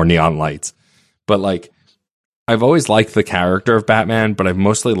black and more neon lights. But like, I've always liked the character of Batman, but I've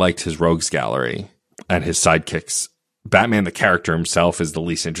mostly liked his rogues gallery and his sidekicks. Batman, the character himself, is the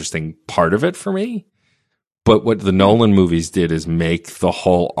least interesting part of it for me. But what the Nolan movies did is make the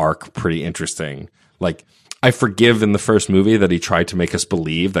whole arc pretty interesting. Like, I forgive in the first movie that he tried to make us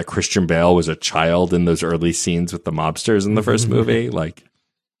believe that Christian Bale was a child in those early scenes with the mobsters in the first movie. Like,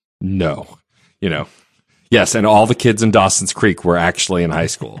 no. Yes, and all the kids in Dawson's Creek were actually in high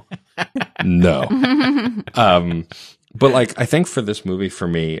school. No. But like, I think for this movie, for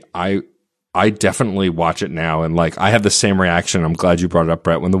me, I definitely watch it now, and like, I have the same reaction. I'm glad you brought it up,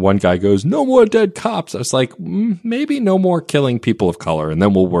 Brett. When the one guy goes, "No more dead cops," I was like, maybe no more killing people of color, and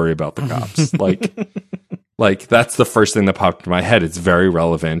then we'll worry about the cops. like that's the first thing that popped into my head. It's very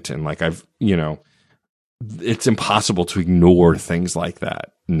relevant, and like, it's impossible to ignore things like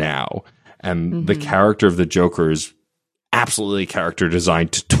that now. And the character of the Joker is absolutely a character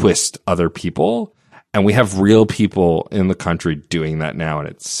designed to twist other people, and we have real people in the country doing that now, and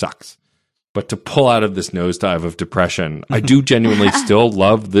it sucks. But to pull out of this nosedive of depression, I do genuinely still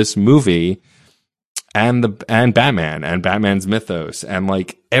love this movie and Batman and Batman's mythos. And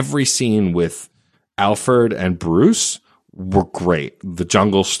like, every scene with Alfred and Bruce were great. The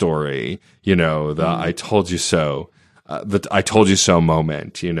jungle story, the I told you so, the I told you so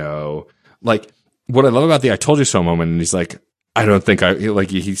moment, like, what I love about the I told you so moment. And he's like, I don't think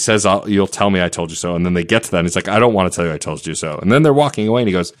he says, you'll tell me I told you so. And then they get to that and he's like, I don't want to tell you I told you so. And then they're walking away and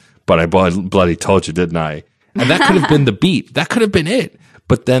he goes, but I bloody told you, didn't I? And that could have been the beat. That could have been it.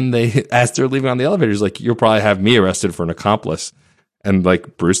 But then as they're leaving on the elevator, he's like, you'll probably have me arrested for an accomplice. And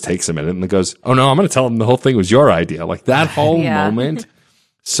like, Bruce takes a minute and goes, oh no, I'm going to tell him the whole thing was your idea. Like, that whole moment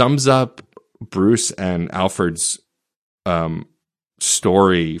sums up Bruce and Alfred's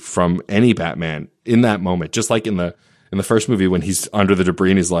story from any Batman in that moment. Just like in the first movie when he's under the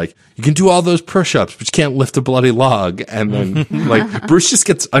debris and he's like, you can do all those push-ups, but you can't lift a bloody log. And then like, Bruce just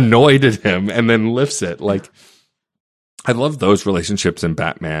gets annoyed at him and then lifts it. Like, I love those relationships in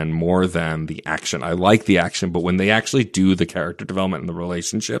Batman more than the action. I like the action, but when they actually do the character development and the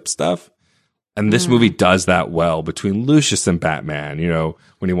relationship stuff, and this movie does that well between Lucius and Batman,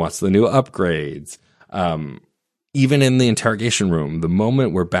 when he wants the new upgrades, even in the interrogation room, the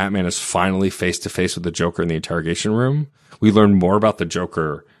moment where Batman is finally face to face with the Joker in the interrogation room, we learn more about the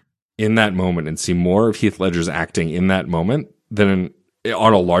Joker in that moment and see more of Heath Ledger's acting in that moment than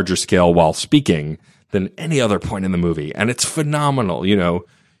on a larger scale while speaking than any other point in the movie. And it's phenomenal,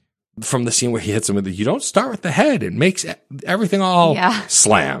 from the scene where he hits him with you don't start with the head. It makes everything all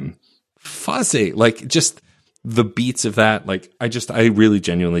slam, fuzzy. Like, just the beats of that, like, I really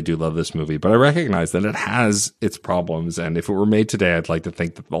genuinely do love this movie, but I recognize that it has its problems. And if it were made today, I'd like to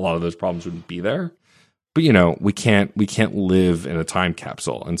think that a lot of those problems wouldn't be there. But, you know, we can't live in a time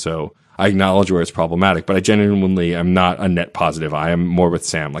capsule. And so I acknowledge where it's problematic, but I genuinely am not a net positive. I am more with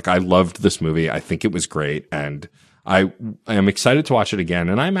Sam. Like, I loved this movie. I think it was great. And I am excited to watch it again.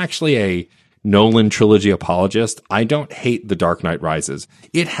 And I'm actually a Nolan trilogy apologist. I don't hate The Dark Knight Rises.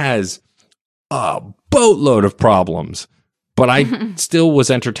 It has a boatload of problems, but I still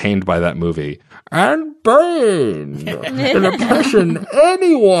was entertained by that movie. And Bane, in a passion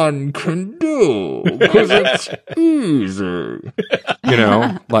anyone can do, because it's easy. You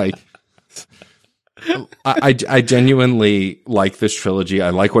know, like, I genuinely like this trilogy.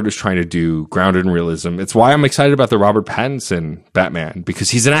 I like what it's trying to do, grounded in realism. It's why I'm excited about the Robert Pattinson Batman, because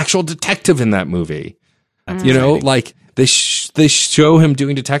he's an actual detective in that movie. That's you know, exciting. like, they show him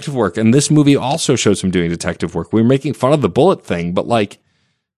doing detective work, and this movie also shows him doing detective work. We're making fun of the bullet thing, but, like,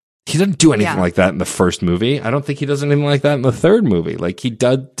 he doesn't do anything like that in the first movie. I don't think he does anything like that in the third movie. Like, he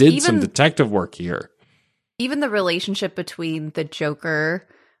did some detective work here. Even the relationship between the Joker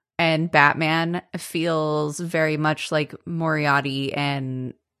and Batman feels very much like Moriarty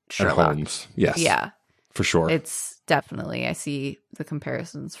and Sherlock. And Holmes. Yes. Yeah. For sure. It's definitely, I see the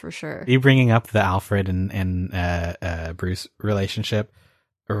comparisons for sure. You bringing up the Alfred and Bruce relationship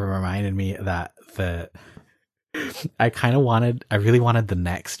reminded me that I really wanted the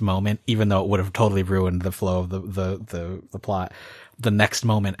next moment, even though it would have totally ruined the flow of the plot. The next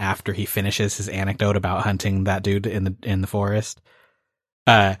moment after he finishes his anecdote about hunting that dude in the forest,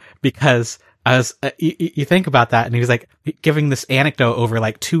 because I was, you think about that, and he was like giving this anecdote over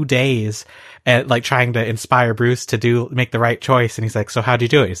like 2 days, and like trying to inspire Bruce to make the right choice. And he's like, "So how'd you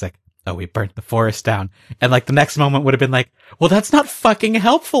do it?" He's like, "Oh, we burnt the forest down." And like the next moment would have been like, "Well, that's not fucking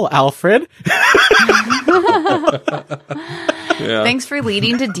helpful, Alfred." Yeah. Thanks for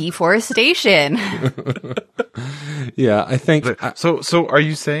leading to deforestation. Yeah, I think. So are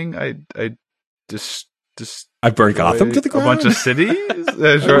you saying I just I burned Gotham to the ground? a bunch of cities?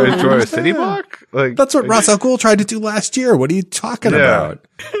 Destroy a city block? Like, That's what Ra's al Ghul tried to do last year. What are you talking about?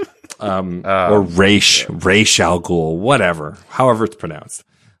 Or Ra's al Ghul, whatever, however it's pronounced.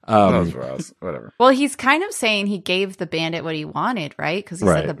 Whatever. Well, he's kind of saying he gave the bandit what he wanted, right? Because he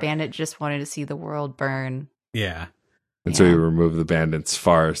Right. said the bandit just wanted to see the world burn. Yeah. And so you remove the bandits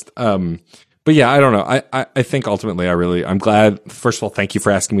forest. But yeah, I don't know. I think ultimately I'm glad. First of all, thank you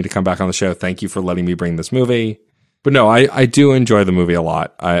for asking me to come back on the show. Thank you for letting me bring this movie. But no, I do enjoy the movie a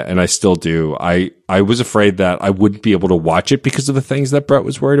lot. And I still do. I was afraid that I wouldn't be able to watch it because of the things that Brett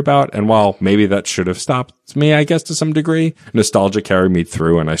was worried about. And while maybe that should have stopped me, I guess, to some degree, nostalgia carried me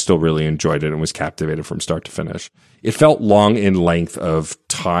through, and I still really enjoyed it and was captivated from start to finish. It felt long in length of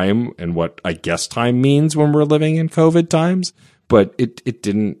time and what I guess time means when we're living in COVID times. But it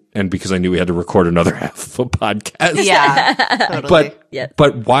didn't, and because I knew we had to record another half of a podcast. Yeah, totally.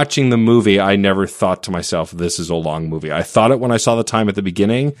 But watching the movie, I never thought to myself, this is a long movie. I thought it when I saw the time at the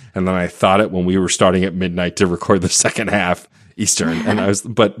beginning, and then I thought it when we were starting at midnight to record the second half Eastern.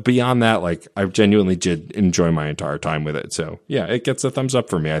 But beyond that, like, I genuinely did enjoy my entire time with it. So yeah, it gets a thumbs up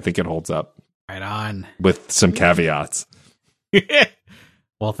for me. I think it holds up. Right on. With some caveats.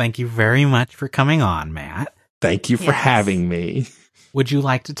 Well, thank you very much for coming on, Matt. Thank you for having me. Would you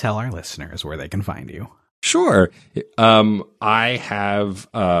like to tell our listeners where they can find you? Sure. I have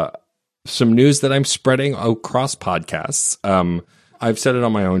some news that I'm spreading across podcasts. I've said it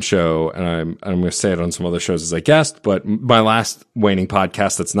on my own show, and I'm going to say it on some other shows as a guest, but my last waning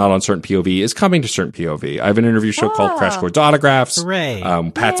podcast that's not on Certain POV is coming to Certain POV. I have an interview show called Crash Course Autographs. Hooray.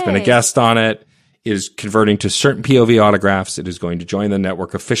 Pat's been a guest on it. It is converting to Certain POV Autographs. It is going to join the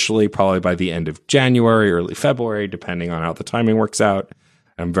network officially probably by the end of January, early February, depending on how the timing works out.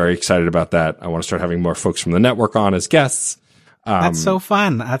 I'm very excited about that. I want to start having more folks from the network on as guests. That's so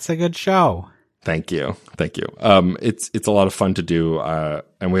fun. That's a good show. Thank you. It's a lot of fun to do.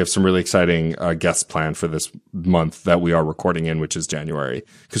 And we have some really exciting guests planned for this month that we are recording in, which is January.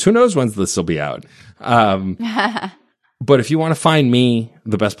 Because who knows when this will be out. But if you want to find me,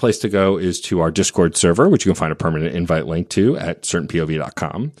 the best place to go is to our Discord server, which you can find a permanent invite link to at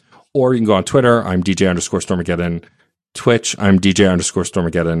certainpov.com. Or you can go on Twitter. I'm DJ_Stormageddon. Twitch, I'm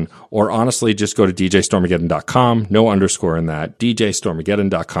DJ_Stormageddon. Or honestly, just go to DJStormageddon.com. No underscore in that.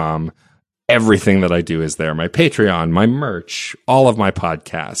 DJStormageddon.com. Everything that I do is there. My Patreon, my merch, all of my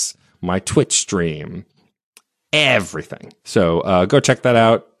podcasts, my Twitch stream, everything. So go check that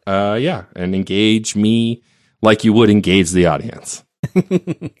out. And engage me like you would engage the audience.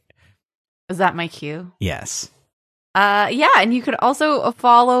 Is that my cue? Yes. And you could also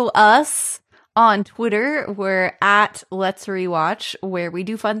follow us On Twitter, we're at Let's Rewatch, where we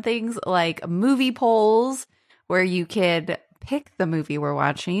do fun things like movie polls, where you could pick the movie we're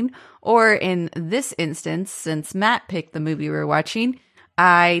watching. Or in this instance, since Matt picked the movie we're watching,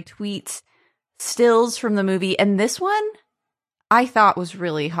 I tweet stills from the movie. And this one I thought was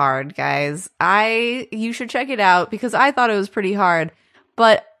really hard, guys. You should check it out because I thought it was pretty hard.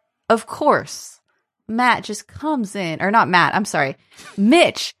 But of course, Matt just comes in, or not Matt, I'm sorry,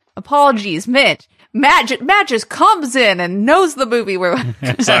 Mitch. Apologies, Mitch. Matt just comes in and knows the movie we're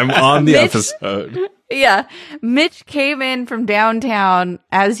watching. So I'm on the Mitch- episode. Yeah. Mitch came in from downtown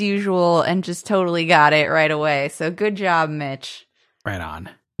as usual and just totally got it right away. So good job, Mitch. Right on.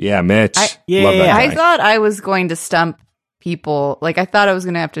 Yeah, Mitch. Yeah. Love that guy. I thought I was going to stump people. Like, I thought I was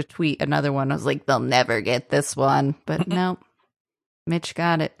going to have to tweet another one. I was like, they'll never get this one. But no, Mitch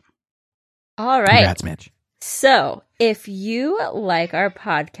got it. All right. Congrats, Mitch. So, if you like our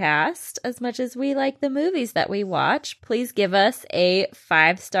podcast as much as we like the movies that we watch, please give us a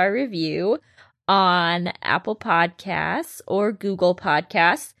 5-star review on Apple Podcasts or Google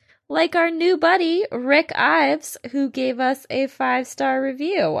Podcasts, like our new buddy, Rick Ives, who gave us a 5-star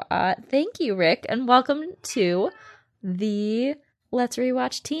review. Thank you, Rick, and welcome to the Let's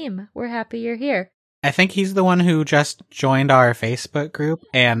Rewatch team. We're happy you're here. I think he's the one who just joined our Facebook group,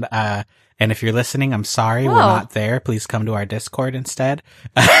 and if you're listening, I'm sorry we're not there. Please come to our Discord instead.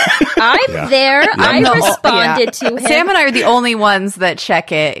 I'm there. I responded to him. Sam and I are the only ones that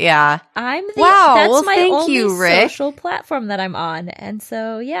check it. Yeah. That's well, my thank only you, Rick. social platform that I'm on. And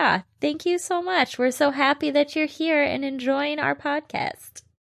so, yeah, thank you so much. We're so happy that you're here and enjoying our podcast.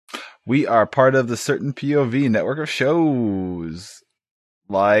 We are part of the Certain POV network of shows.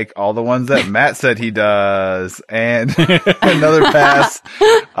 Like all the ones that Matt said he does, and Another Pass,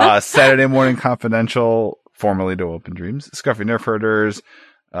 Saturday Morning Confidential, formerly To Open Dreams, Scuffy Nerf Herders,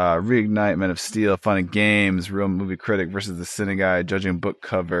 Reignite, Men of Steel, Fun and Games, Real Movie Critic versus the Cine Guy, Judging Book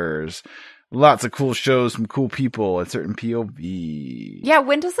Covers. Lots of cool shows from cool people at Certain POV. Yeah,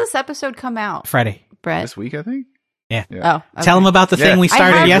 when does this episode come out, Friday. Brett? This week, I think. Yeah. Yeah. Oh, okay. Tell him about the thing we I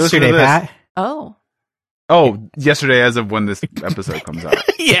started have- yesterday, Listen to this. Pat. Oh. Yesterday, as of when this episode comes out.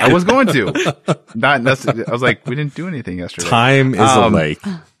 Yeah. I was going to. Not necessarily. I was like, we didn't do anything yesterday. Time is a lake.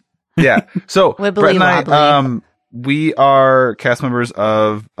 Yeah. So Wibbly Brett and I, wobbly. we are cast members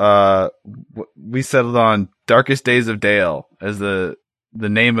of, we settled on Darkest Days of Dale as the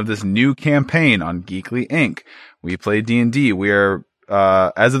name of this new campaign on Geekly Inc. We play D&D. We are,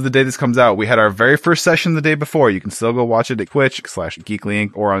 as of the day this comes out, we had our very first session the day before. You can still go watch it at Twitch/Geekly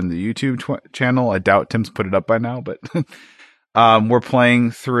Inc. or on the YouTube channel. I doubt Tim's put it up by now, but, we're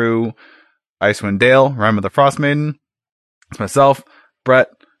playing through Icewind Dale, Rime of the Frost Maiden. It's myself, Brett,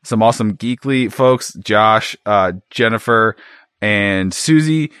 some awesome Geekly folks, Josh, Jennifer, and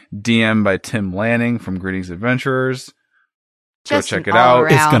Susie, DM by Tim Lanning from Greetings Adventurers. Just check an it out.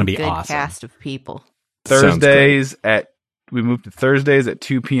 all-around It's gonna be good awesome. cast of people. We moved to Thursdays at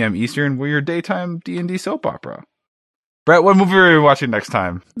 2 p.m. Eastern. We're your daytime D&D soap opera. Brett, what movie are we watching next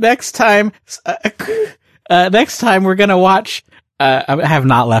time? Next time we're gonna watch. I have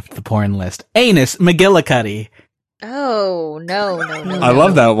not left the porn list. Anus McGillicuddy. Oh, no. I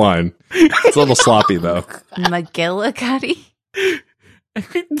love that one. It's a little sloppy though. McGillicuddy?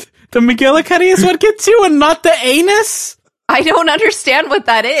 The McGillicuddy is what gets you, and not the anus. I don't understand what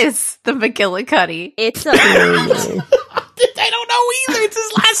that is. The McGillicuddy. It's a, I don't know either. It's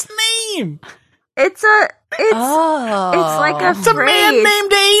his last name. it's like a It's a man phrase.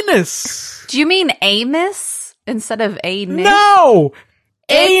 named Anus. Do you mean Amos instead of anus? No,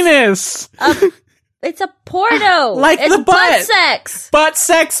 anus. It's a porno. Like it's the butt. sex. Butt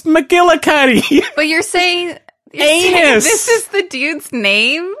sex McGillicuddy. But you're saying Anus. this is the dude's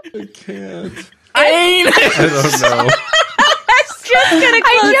name? I can't. Anus. I don't know. Just gonna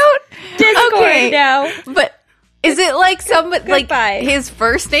close Discord Okay. now. But is it like Goodbye. his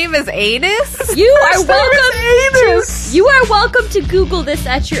first name is Anus? You are welcome Anus. to. You are welcome to Google this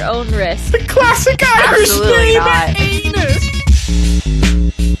at your own risk. Classic Irish Absolutely name. not. Anus.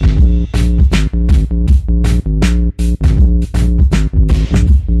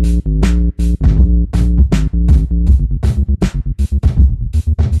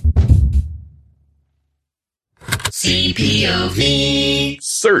 CPOV.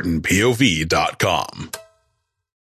 CertainPOV.com.